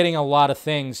to be getting a lot of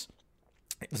things.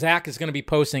 Zach is going to be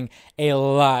posting a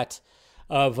lot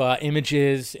of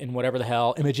images and whatever the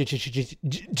hell,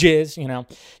 images, you know.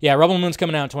 Yeah, Rebel Moon's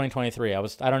coming out in 2023. I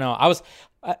was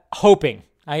hoping,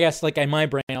 I guess, like in my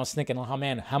brain, I was thinking, oh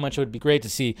man, how much it would be great to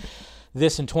see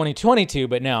this in 2022,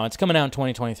 but no, it's coming out in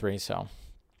 2023. So,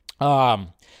 but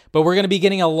we're going to be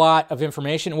getting a lot of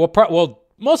information. We'll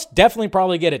most definitely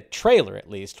probably get a trailer at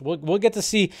least. We'll get to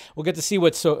see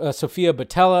what Sofia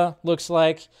Boutella looks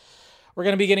like. We're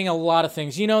going to be getting a lot of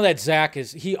things. You know that Zach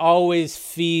he always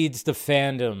feeds the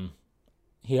fandom.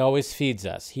 He always feeds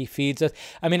us. He feeds us.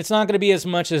 I mean, it's not going to be as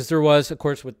much as there was, of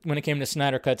course, when it came to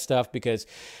Snyder Cut stuff, because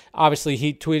obviously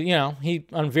he tweeted, you know,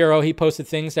 on Vero, he posted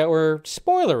things that were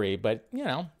spoilery, but, you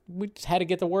know, we just had to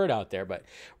get the word out there. But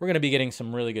we're going to be getting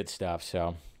some really good stuff.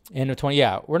 So, end of 20,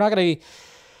 yeah, we're not going to,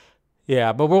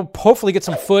 yeah, but we'll hopefully get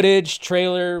some footage,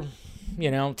 trailer,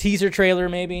 you know, teaser trailer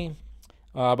maybe.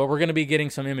 But we're going to be getting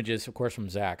some images, of course, from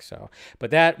Zach. So,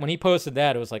 but that, when he posted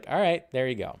that, it was like, all right, there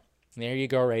you go. There you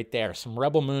go right there. Some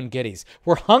Rebel Moon goodies.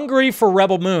 We're hungry for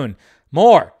Rebel Moon.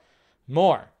 More.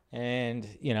 And,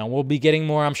 you know, we'll be getting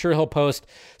more. I'm sure he'll post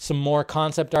some more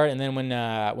concept art. And then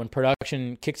when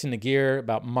production kicks into gear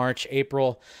about March,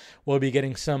 April, we'll be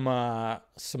getting some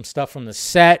stuff from the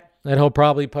set that he'll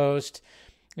probably post.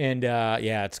 And,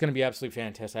 yeah, it's going to be absolutely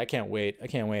fantastic. I can't wait.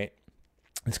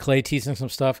 It's Clay teasing some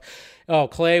stuff. Oh,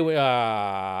 Clay,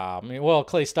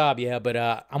 Clay Staub, yeah, but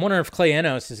I'm wondering if Clay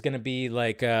Enos is going to be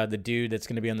like the dude that's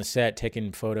going to be on the set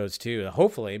taking photos too,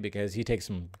 hopefully, because he takes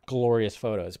some glorious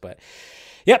photos. But,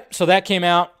 yep, so that came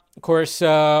out, of course,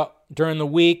 during the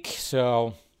week,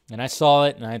 and I saw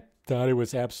it, and I thought it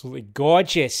was absolutely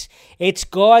gorgeous. It's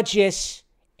gorgeous,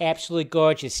 absolutely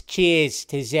gorgeous. Cheers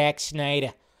to Zack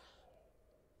Snyder.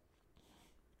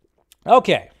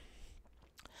 Okay.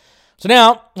 So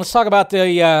now, let's talk about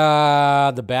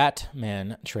the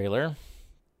Batman trailer.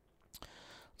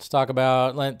 Let's talk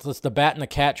about the Bat and the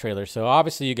Cat trailer. So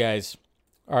obviously you guys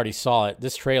already saw it.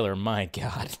 This trailer, my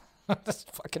God. This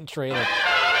fucking trailer.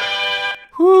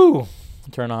 Whew.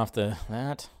 Turn off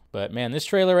that. But man, this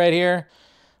trailer right here,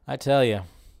 I tell you.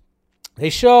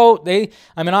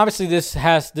 Obviously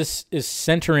this is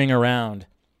centering around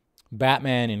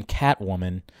Batman and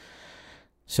Catwoman.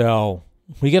 So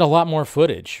we get a lot more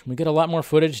footage.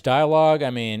 Dialogue.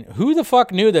 I mean, who the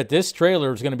fuck knew that this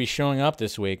trailer was going to be showing up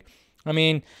this week? I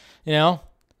mean, you know,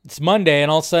 it's Monday, and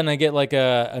all of a sudden I get like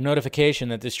a notification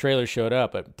that this trailer showed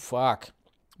up. But fuck,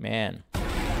 man.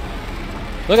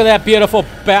 Look at that beautiful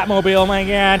Batmobile, my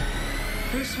God.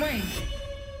 Bruce Wayne.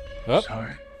 Oh.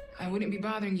 Sorry. I wouldn't be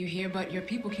bothering you here, but your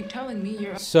people keep telling me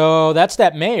you're... So that's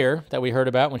that mayor that we heard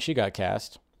about when she got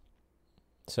cast.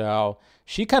 So...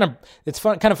 it's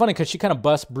kind of funny because she kind of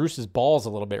busts Bruce's balls a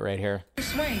little bit right here.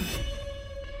 Bruce Wayne.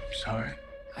 Sorry.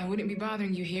 I wouldn't be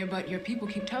bothering you here, but your people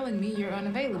keep telling me you're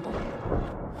unavailable.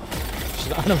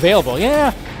 She's unavailable.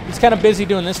 Yeah, he's kind of busy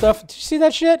doing this stuff. Did you see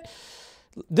that shit?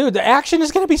 Dude, the action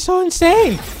is going to be so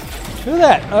insane. Look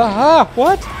at that.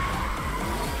 What?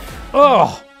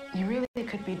 Oh. You really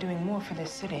could be doing more for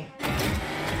this city.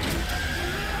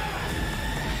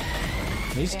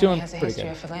 He's doing has a pretty history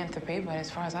good. Of philanthropy, but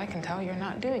as far as I can tell, you're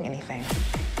not doing anything.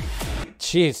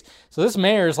 Jeez. So this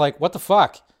mayor is like, what the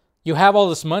fuck? You have all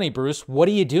this money, Bruce. What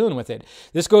are you doing with it?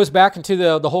 This goes back into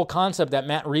the whole concept that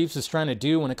Matt Reeves is trying to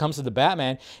do when it comes to the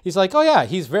Batman. He's like, oh yeah,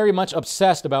 he's very much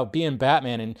obsessed about being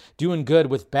Batman and doing good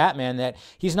with Batman, that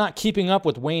he's not keeping up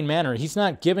with Wayne Manor. He's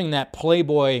not giving that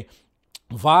playboy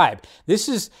vibe. This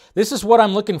is what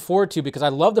I'm looking forward to, because I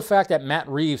love the fact that Matt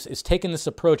Reeves is taking this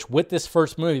approach with this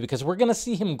first movie, because we're going to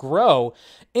see him grow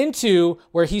into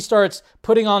where he starts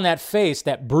putting on that face,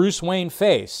 that Bruce Wayne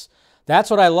face. That's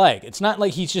what I like. It's not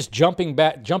like he's just jumping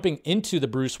into the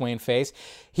Bruce Wayne face.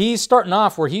 He's starting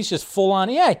off where he's just full on,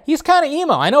 yeah, he's kind of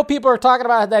emo. I know people are talking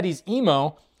about that he's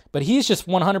emo, but he's just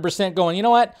 100% going, you know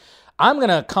what? I'm going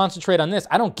to concentrate on this.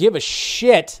 I don't give a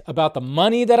shit about the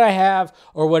money that I have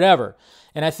or whatever.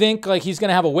 And I think like he's going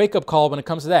to have a wake-up call when it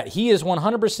comes to that. He is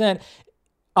 100%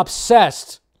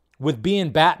 obsessed with being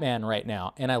Batman right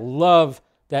now. And I love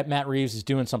that Matt Reeves is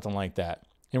doing something like that.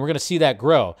 And we're going to see that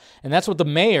grow. And that's what the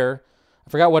mayor, I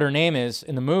forgot what her name is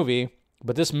in the movie,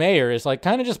 but this mayor is like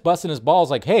kind of just busting his balls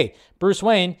like, hey, Bruce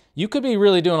Wayne, you could be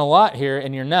really doing a lot here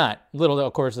and you're not. Little,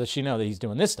 of course, does she know that he's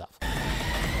doing this stuff.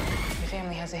 Your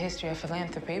family has a history of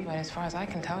philanthropy, but as far as I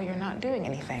can tell, you're not doing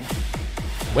anything.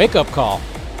 Wake-up call.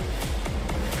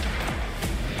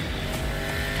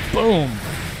 Boom.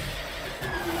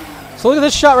 So look at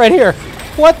this shot right here.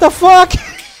 What the fuck?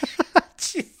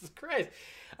 Jesus Christ.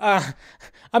 I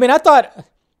mean, I thought,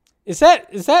 is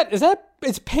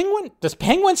Penguin, does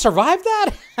Penguin survive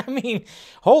that? I mean,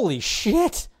 holy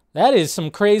shit. That is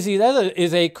some crazy, that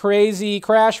is a crazy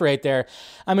crash right there.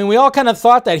 I mean, we all kind of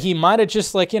thought that he might have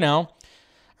just like, you know,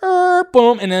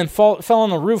 boom, and then fell on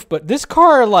the roof. But this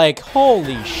car, like,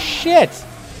 holy shit.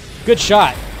 Good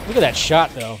shot. Look at that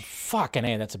shot, though. Fucking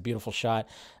A, that's a beautiful shot.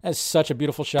 That's such a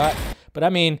beautiful shot. But, I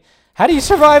mean, how do you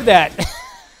survive that?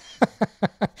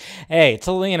 Hey, it's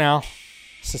a, you know,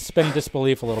 suspend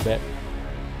disbelief a little bit.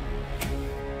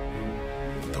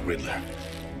 The Riddler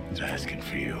is asking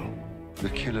for you. The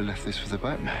killer left this for the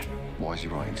Batman. Why is he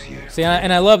writing to you? See,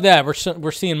 and I love that.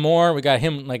 We're seeing more. We got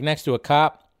him like next to a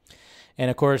cop.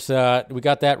 And, of course, we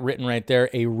got that written right there,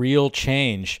 a real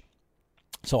change.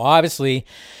 So, obviously,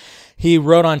 he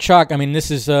wrote on chalk. I mean,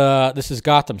 this is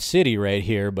Gotham City right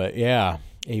here. But, yeah,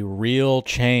 a real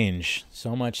change.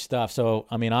 So much stuff. So,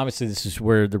 I mean, obviously, this is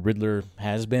where the Riddler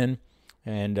has been.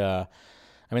 And, I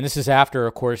mean, this is after,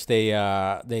 of course, they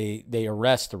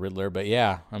arrest the Riddler. But,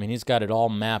 yeah, I mean, he's got it all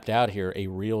mapped out here, a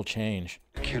real change.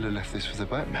 The killer left this for the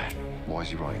Batman. Why is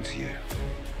he writing to you?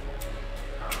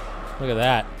 Look at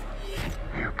that.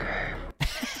 Okay.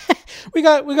 we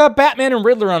got Batman and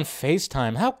Riddler on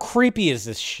FaceTime. How creepy is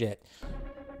this shit?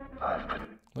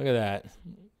 Look at that.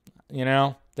 You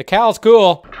know, the cow's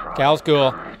cool. Cow's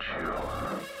cool.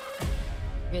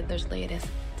 Riddler's latest.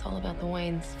 It's all about the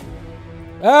Waynes.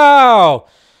 Oh!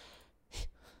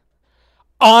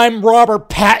 I'm Robert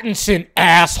Pattinson,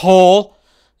 asshole.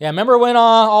 Yeah, remember when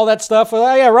all that stuff was,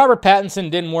 oh yeah, Robert Pattinson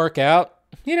didn't work out.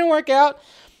 He didn't work out.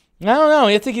 I don't know.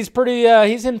 I think he's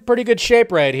he's in pretty good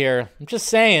shape right here. I'm just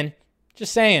saying.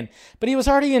 But he was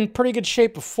already in pretty good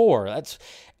shape before. That's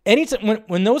anytime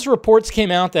when those reports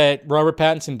came out that Robert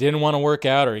Pattinson didn't want to work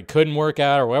out or he couldn't work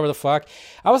out or whatever the fuck,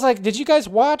 I was like, did you guys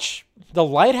watch The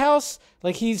Lighthouse?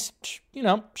 Like he's, you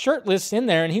know, shirtless in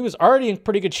there and he was already in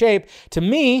pretty good shape. To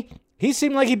me, he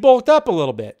seemed like he bulked up a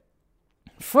little bit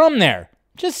from there.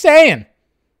 Just saying.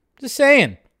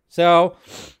 So,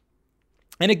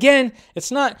 and again,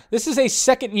 this is a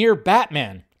second-year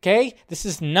Batman, okay? This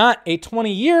is not a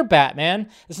 20-year Batman.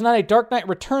 This is not a Dark Knight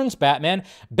Returns Batman.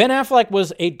 Ben Affleck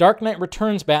was a Dark Knight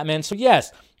Returns Batman. So,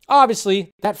 yes,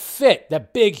 obviously, that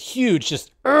big, huge,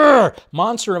 just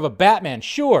monster of a Batman,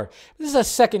 sure. This is a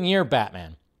second-year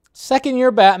Batman.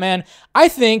 I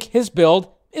think his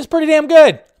build is pretty damn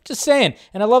good. Just saying.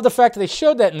 And I love the fact that they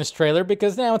showed that in this trailer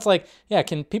because now it's like, yeah,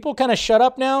 can people kind of shut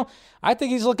up now? I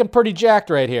think he's looking pretty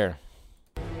jacked right here.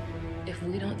 If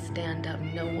we don't stand up,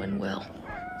 no one will.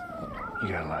 You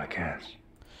got a lot of cats.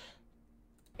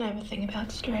 I have a thing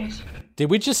about strays. Did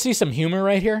we just see some humor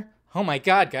right here? Oh my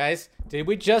God, guys. Did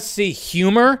we just see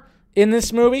humor in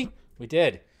this movie? We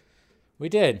did.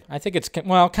 I think it's,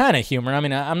 well, kind of humor. I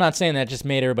mean, I'm not saying that just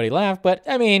made everybody laugh, but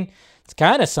I mean, it's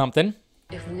kind of something.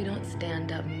 If we don't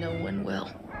stand up, no one will.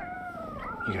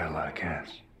 You got a lot of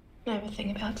cats. I have a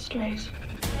thing about strays.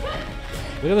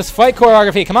 Look at this fight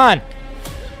choreography. Come on.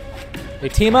 They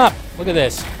team up. Look at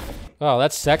this. Oh,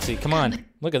 that's sexy. Come on.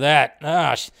 Look at that.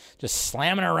 Ah, just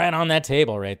slamming her right on that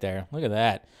table right there. Look at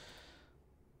that.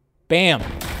 Bam.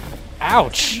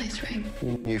 Ouch. Nice ring.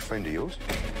 New friend of yours?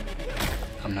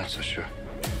 I'm not so sure.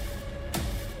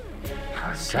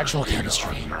 Sexual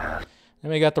chemistry.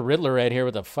 Then we got the Riddler right here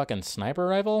with a fucking sniper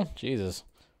rifle. Jesus.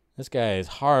 This guy is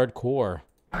hardcore.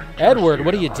 Edward,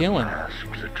 what are you doing?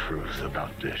 Ask the truth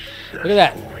about this. Look at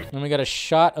that. And we got a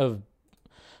shot of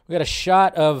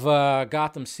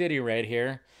Gotham City right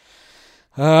here.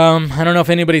 I don't know if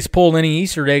anybody's pulled any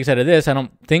Easter eggs out of this. I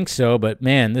don't think so, but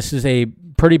man, this is a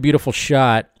pretty beautiful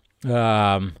shot.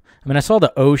 I mean, I saw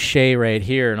the O'Shea right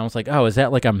here, and I was like, oh, is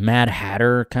that like a Mad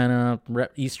Hatter kind of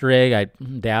Easter egg? I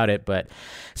doubt it, but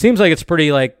seems like it's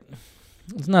pretty like,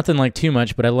 it's nothing like too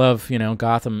much, but I love,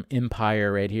 Gotham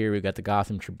Empire right here. We've got the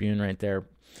Gotham Tribune right there.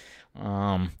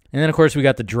 And then, of course, we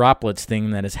got the droplets thing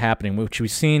that is happening, which we've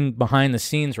seen behind the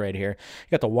scenes right here.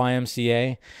 You got the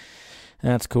YMCA.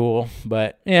 That's cool.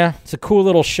 But, yeah, it's a cool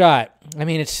little shot. I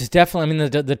mean, it's just definitely,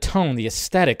 the tone, the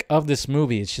aesthetic of this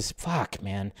movie is just, fuck,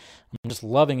 man. I'm just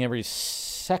loving every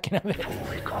second of it.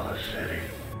 We call a city.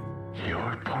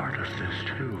 You're part of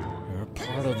this, too. You're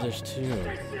part of this, too.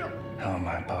 How am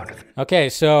I part of it? Okay,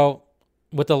 so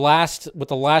with the last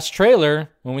trailer,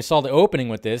 when we saw the opening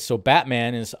with this, so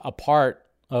Batman is a part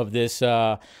of this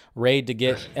raid to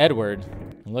get Edward.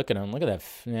 Look at him. Look at that.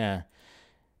 Yeah.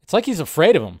 It's like he's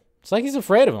afraid of him. I think he's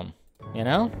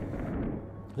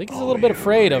a little bit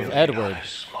afraid of Edward. Not as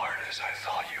smart as I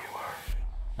thought you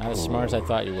were. Not as smart as I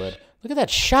thought you would. Look at that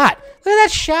shot.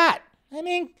 I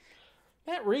mean,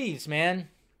 Matt Reeves, man.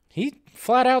 He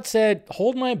flat out said,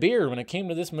 hold my beer when it came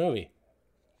to this movie.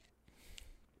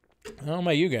 I don't know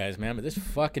about you guys, man, but this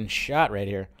fucking shot right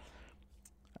here.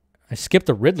 I skipped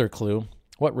the Riddler clue.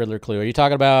 What Riddler clue? Are you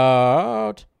talking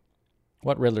about?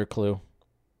 What Riddler clue?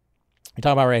 You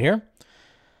talking about right here?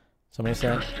 Somebody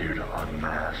said. Trust you to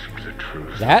unmask the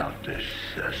truth That? about this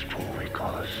cesspool we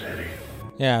call a city.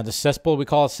 Yeah, the cesspool we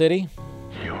call a city.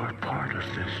 You're part of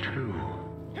this too.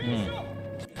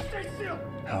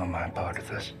 How am I part of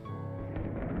this?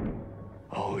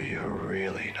 Oh, you're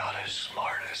really not as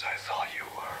smart as I thought you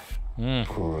were.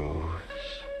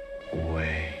 Bruce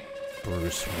Wayne.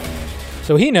 Bruce Wayne.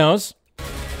 So he knows.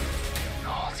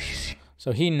 All these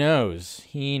So he knows.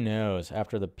 He knows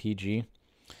after the PG.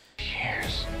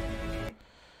 years.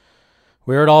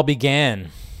 Where it all began.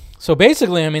 So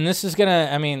basically, this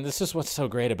is what's so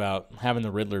great about having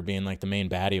the Riddler being like the main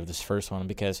baddie of this first one,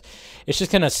 because it's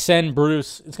just going to send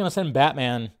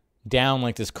Batman down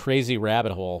like this crazy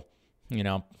rabbit hole,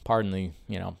 pardon the,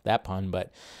 that pun,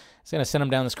 but it's going to send him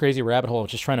down this crazy rabbit hole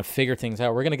of just trying to figure things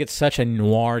out. We're going to get such a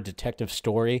noir detective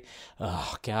story.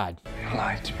 Oh, God. You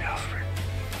lied to me, Alfred.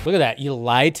 Look at that. You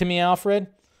lied to me, Alfred?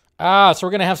 So we're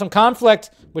going to have some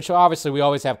conflict, which obviously we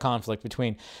always have conflict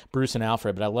between Bruce and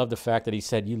Alfred, but I love the fact that he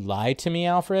said, you lied to me,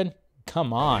 Alfred?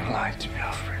 Come on. You lied to me,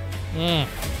 Alfred.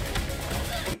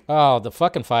 Oh, the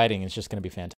fucking fighting is just going to be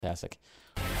fantastic.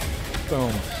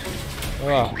 Boom.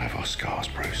 We all have our scars,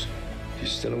 Bruce.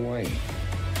 He's still away.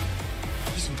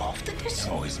 He's involved in this?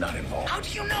 No, he's not involved. How do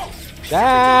you know?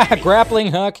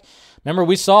 Grappling hook. Remember,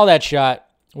 we saw that shot.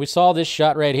 We saw this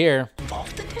shot right here.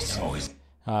 Involved in this? No, he's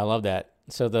Oh, I love that.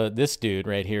 So this dude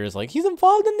right here is like, he's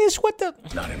involved in this? What the?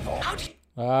 not involved. How do you...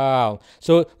 Oh.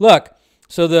 So, look.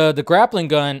 So the grappling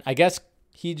gun, I guess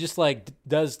he just like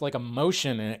does like a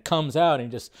motion and it comes out and he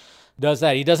just does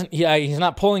that. He's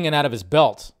not pulling it out of his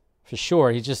belt for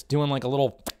sure. He's just doing like a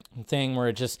little thing where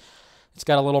it's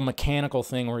got a little mechanical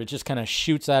thing where it just kind of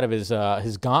shoots out of his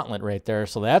gauntlet right there.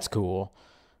 So that's cool.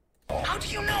 How do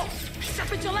you know? He's a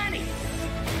vigilante.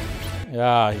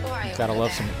 Yeah, you gotta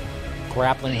love some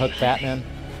grappling hook Batman.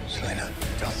 Selena,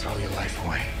 don't throw your life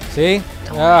away. See?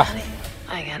 Don't worry, honey.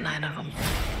 I got 9 of them.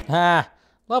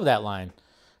 Love that line.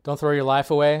 Don't throw your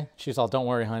life away. She's all, don't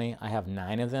worry, honey. I have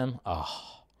 9 of them.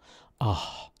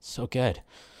 Oh, so good.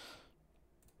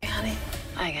 Hey, honey,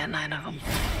 I got 9 of them.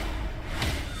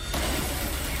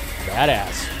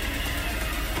 Badass.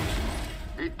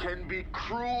 It can be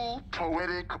cruel,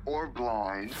 poetic, or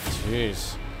blind,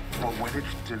 Jeez. but when it's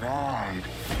denied,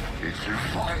 it's through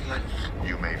violence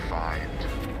you may find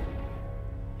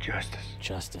justice.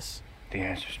 Justice. The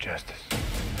answer's justice.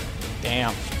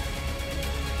 Damn.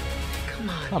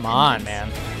 Come on, man.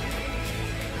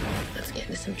 Let's get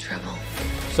into some trouble.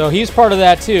 So he's part of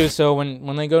that too. So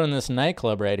when they go in this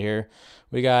nightclub right here,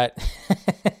 we got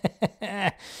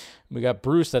we got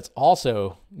Bruce that's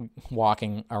also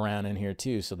walking around in here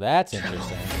too. So that's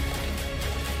interesting.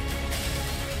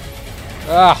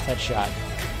 That shot.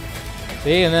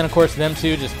 See, and then of course them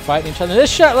two just fighting each other. This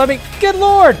shot, good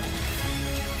Lord!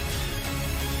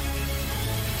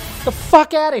 Get the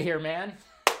fuck out of here, man.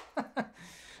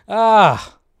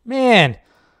 Man.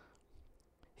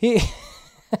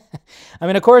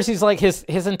 Of course, he's like,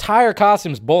 his entire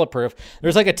costume's bulletproof.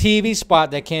 There's like a TV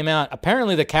spot that came out.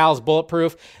 Apparently, the cow's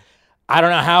bulletproof. I don't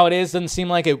know how it is. Doesn't seem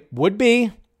like it would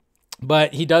be.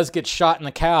 But he does get shot in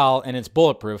the cowl, and it's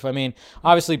bulletproof.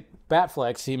 Obviously,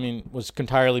 Batflex, I mean, was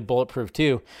entirely bulletproof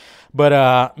too.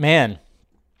 But man,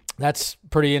 that's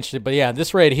pretty interesting. But yeah,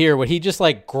 this right here, where he just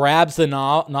like grabs the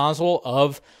nozzle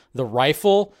of the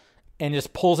rifle and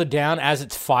just pulls it down as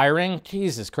it's firing.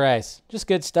 Jesus Christ. Just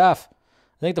good stuff.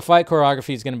 I think the fight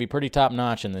choreography is going to be pretty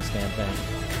top-notch in this damn thing.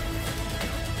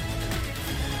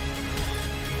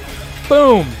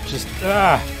 Boom! Just,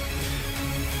 God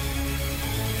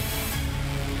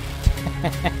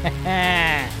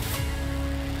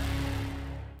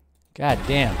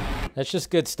damn. That's just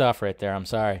good stuff right there. I'm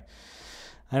sorry.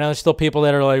 I know there's still people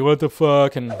that are like, what the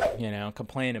fuck, and, you know,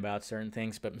 complain about certain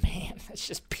things, but man, that's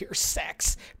just pure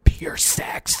sex. Pure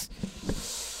sex.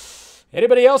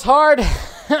 Anybody else hard?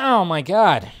 Oh my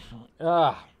God.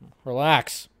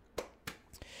 Relax.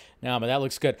 No, but that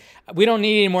looks good. We don't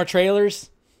need any more trailers.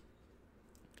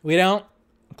 We don't.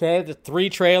 Okay, the 3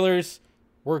 trailers,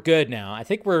 we're good now. I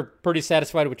think we're pretty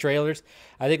satisfied with trailers.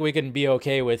 I think we can be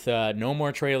okay with no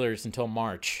more trailers until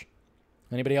March.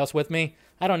 Anybody else with me?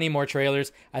 I don't need more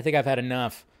trailers. I think I've had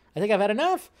enough.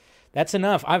 That's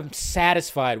enough. I'm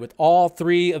satisfied with all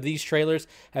 3 of these trailers.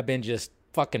 Have been just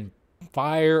fucking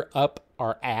fire up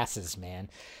our asses, man.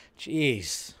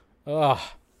 Jeez. Ugh.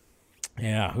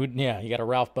 Yeah. You got a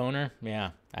Ralph Boner?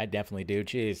 Yeah, I definitely do.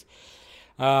 Jeez.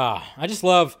 I just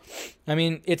love. I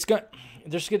mean, it's got.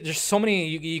 There's so many.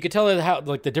 You could tell how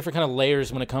like the different kind of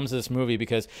layers when it comes to this movie,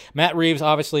 because Matt Reeves,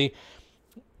 obviously,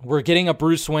 we're getting a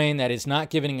Bruce Wayne that is not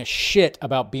giving a shit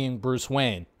about being Bruce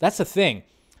Wayne. That's the thing.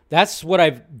 That's what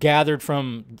I've gathered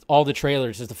from all the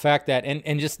trailers, is the fact that,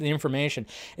 and just the information,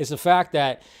 is the fact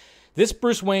that this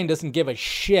Bruce Wayne doesn't give a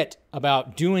shit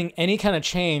about doing any kind of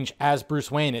change as Bruce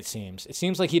Wayne, it seems. It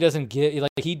seems like he doesn't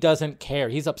care.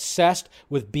 He's obsessed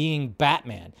with being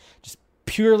Batman. Just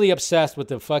purely obsessed with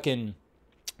the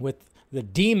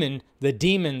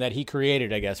demon that he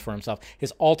created, I guess, for himself.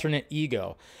 His alternate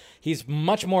ego. He's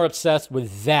much more obsessed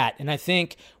with that. And I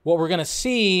think what we're going to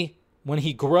see when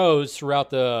he grows throughout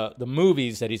the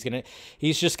movies, that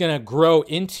he's just going to grow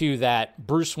into that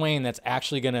Bruce Wayne that's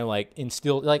actually going to like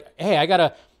instill, like, hey,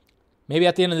 maybe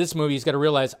at the end of this movie, he's got to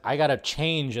realize I got to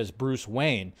change as Bruce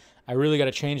Wayne. I really got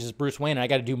to change as Bruce Wayne. I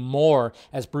got to do more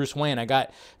as Bruce Wayne. I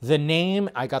got the name,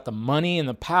 I got the money and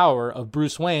the power of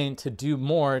Bruce Wayne to do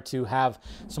more, to have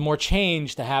some more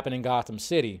change to happen in Gotham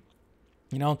City.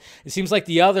 You know, it seems like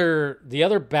the other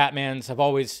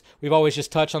Batmans we've always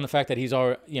just touched on the fact that he's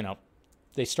already, you know,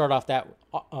 they start off that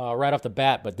right off the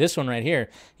bat, but this one right here,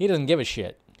 he doesn't give a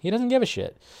shit.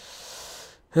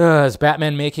 Is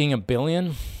Batman making $1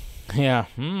 billion? Yeah,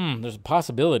 there's a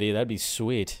possibility. That'd be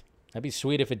sweet. That'd be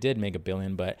sweet if it did make $1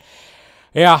 billion, but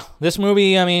yeah, this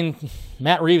movie, I mean,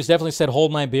 Matt Reeves definitely said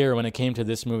hold my beer when it came to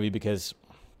this movie, because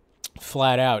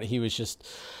flat out, he was just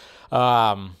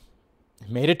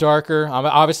made it darker.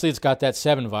 Obviously, it's got that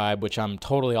Seven vibe, which I'm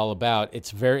totally all about.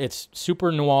 It's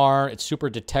super noir. It's super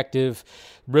detective.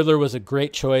 Riddler was a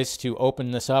great choice to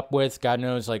open this up with. God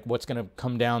knows like what's going to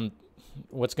come down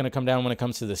when it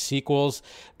comes to the sequels.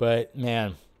 But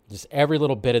man, just every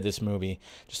little bit of this movie,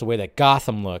 just the way that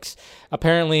Gotham looks.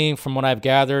 Apparently, from what I've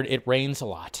gathered, it rains a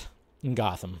lot in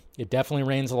Gotham. It definitely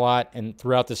rains a lot and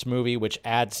throughout this movie, which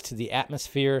adds to the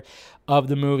atmosphere of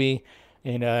the movie.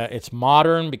 And it's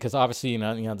modern because obviously, you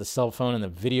know, the cell phone and the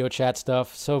video chat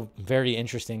stuff, so very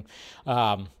interesting.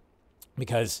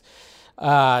 Because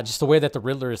just the way that the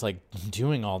Riddler is like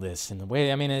doing all this, and the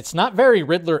way, I mean, it's not very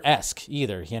Riddler-esque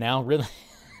either, you know, really.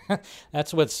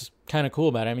 That's what's kind of cool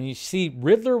about it. I mean, you see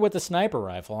Riddler with a sniper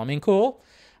rifle. I mean, cool.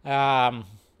 I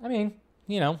mean,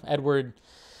 you know, Edward.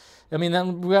 I mean,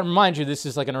 then we got to remind you, this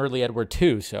is like an early Edward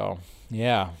too. So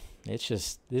yeah, it's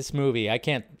just this movie.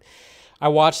 I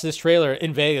watched this trailer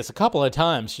in Vegas a couple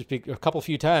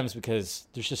few times because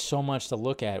there's just so much to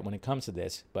look at when it comes to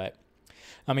this. But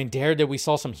I mean, did we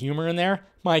saw some humor in there?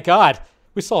 My God,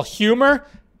 we saw humor.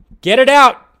 Get it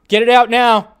out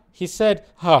now. He said,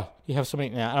 you have so many.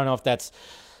 Now, I don't know if that's.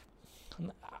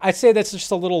 I'd say that's just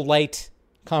a little light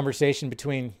conversation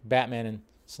between Batman and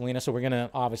Selina. So we're gonna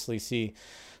obviously see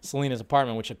Selina's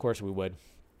apartment, which of course we would.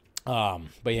 But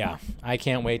yeah, I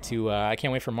can't wait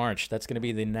for March. That's going to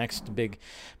be the next big,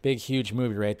 huge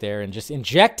movie right there. And just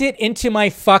inject it into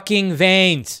my fucking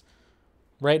veins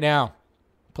right now.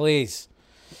 Please.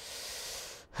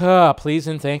 Please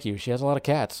and thank you. She has a lot of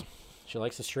cats. She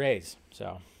likes the strays.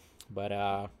 So, but,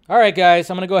 all right, guys,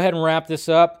 I'm going to go ahead and wrap this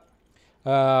up.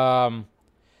 You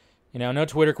know, no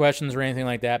Twitter questions or anything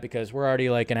like that because we're already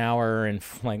like an hour and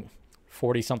like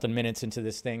 40 something minutes into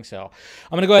this thing. So I'm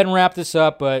going to go ahead and wrap this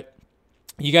up, but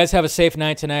you guys have a safe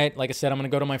night tonight. Like I said, I'm going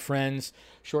to go to my friends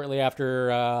shortly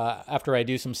after I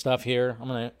do some stuff here. I'm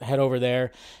going to head over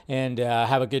there and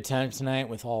have a good time tonight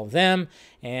with all of them.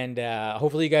 And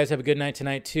hopefully you guys have a good night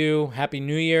tonight too. Happy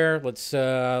New Year. Let's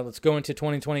go into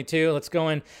 2022. Let's go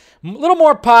in a little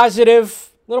more positive.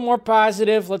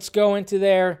 Let's go into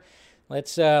there.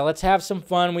 Let's have some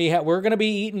fun. We're going to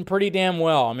be eating pretty damn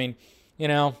well. I mean, you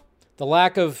know,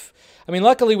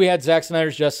 luckily we had Zack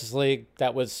Snyder's Justice League.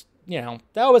 That was the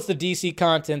DC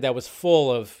content that was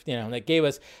full of,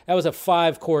 that was a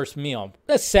 5-course meal.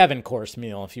 A 7-course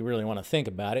meal, if you really want to think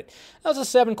about it. That was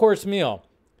a 7-course meal.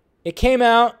 It came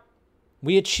out.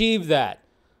 We achieved that.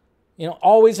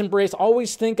 Always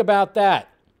think about that.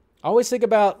 Always think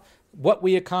about what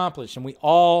we accomplished, and we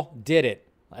all did it.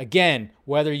 Again,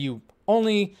 whether you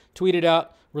only tweeted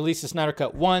out, released the Snyder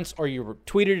Cut once, or you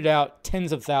tweeted it out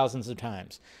tens of thousands of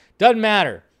times. Doesn't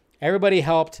matter. Everybody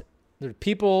helped. The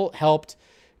people helped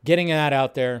getting that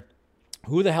out there.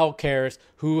 Who the hell cares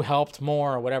who helped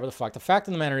more or whatever the fuck? The fact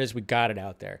of the matter is we got it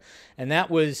out there. And that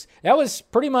was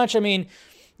pretty much, we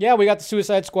got the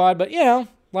Suicide Squad, but, a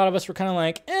lot of us were kind of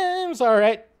like, it was all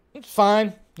right. It's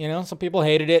fine. Some people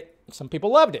hated it. Some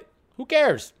people loved it. Who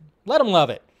cares? Let them love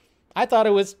it. I thought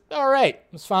it was all right. It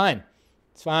was fine.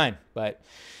 It's fine. But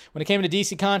when it came to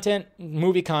DC content,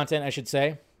 movie content, I should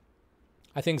say,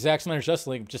 I think Zack Snyder's Justice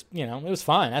League just, it was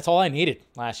fine. That's all I needed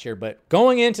last year. But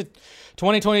going into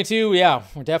 2022,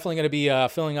 we're definitely going to be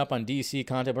filling up on DC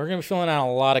content. But we're going to be filling out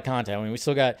a lot of content. We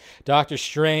still got Doctor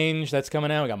Strange that's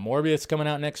coming out. We got Morbius coming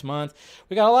out next month.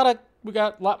 We got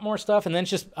a lot more stuff, and then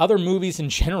just other movies in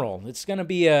general. It's gonna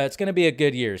be a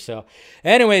good year. So,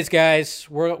 anyways, guys,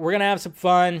 we're gonna have some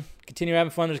fun. Continue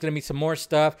having fun. There's gonna be some more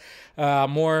stuff,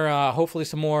 hopefully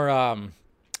some more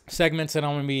segments that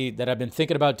I've been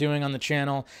thinking about doing on the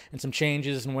channel, and some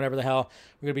changes and whatever the hell.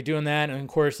 We're gonna be doing that, and of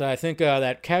course, I think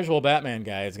that Casual Batman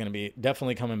guy is gonna be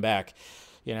definitely coming back.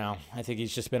 I think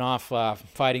he's just been off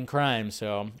fighting crime,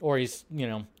 or he's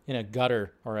in a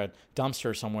gutter or a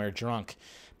dumpster somewhere, drunk.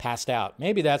 Passed out.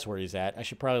 Maybe that's where he's at. I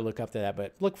should probably look up to that,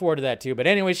 but look forward to that too. But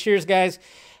anyways, cheers, guys.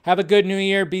 Have a good New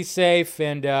Year. Be safe,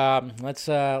 and let's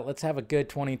have a good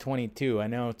 2022. I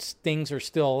know things are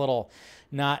still a little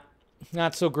not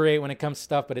so great when it comes to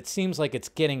stuff, but it seems like it's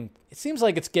getting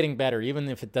better, even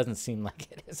if it doesn't seem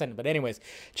like it isn't. But anyways,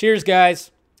 cheers, guys.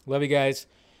 Love you guys,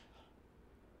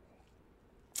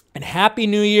 and Happy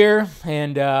New Year.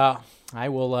 And I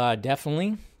will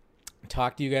definitely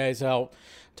talk to you guys out.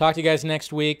 Talk to you guys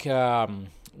next week.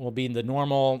 We'll be in the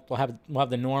normal. We'll have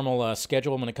the normal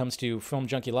schedule when it comes to Film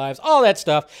Junkee Lives, all that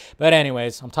stuff. But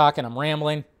anyways, I'm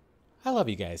rambling. I love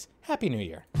you guys. Happy New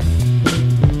Year.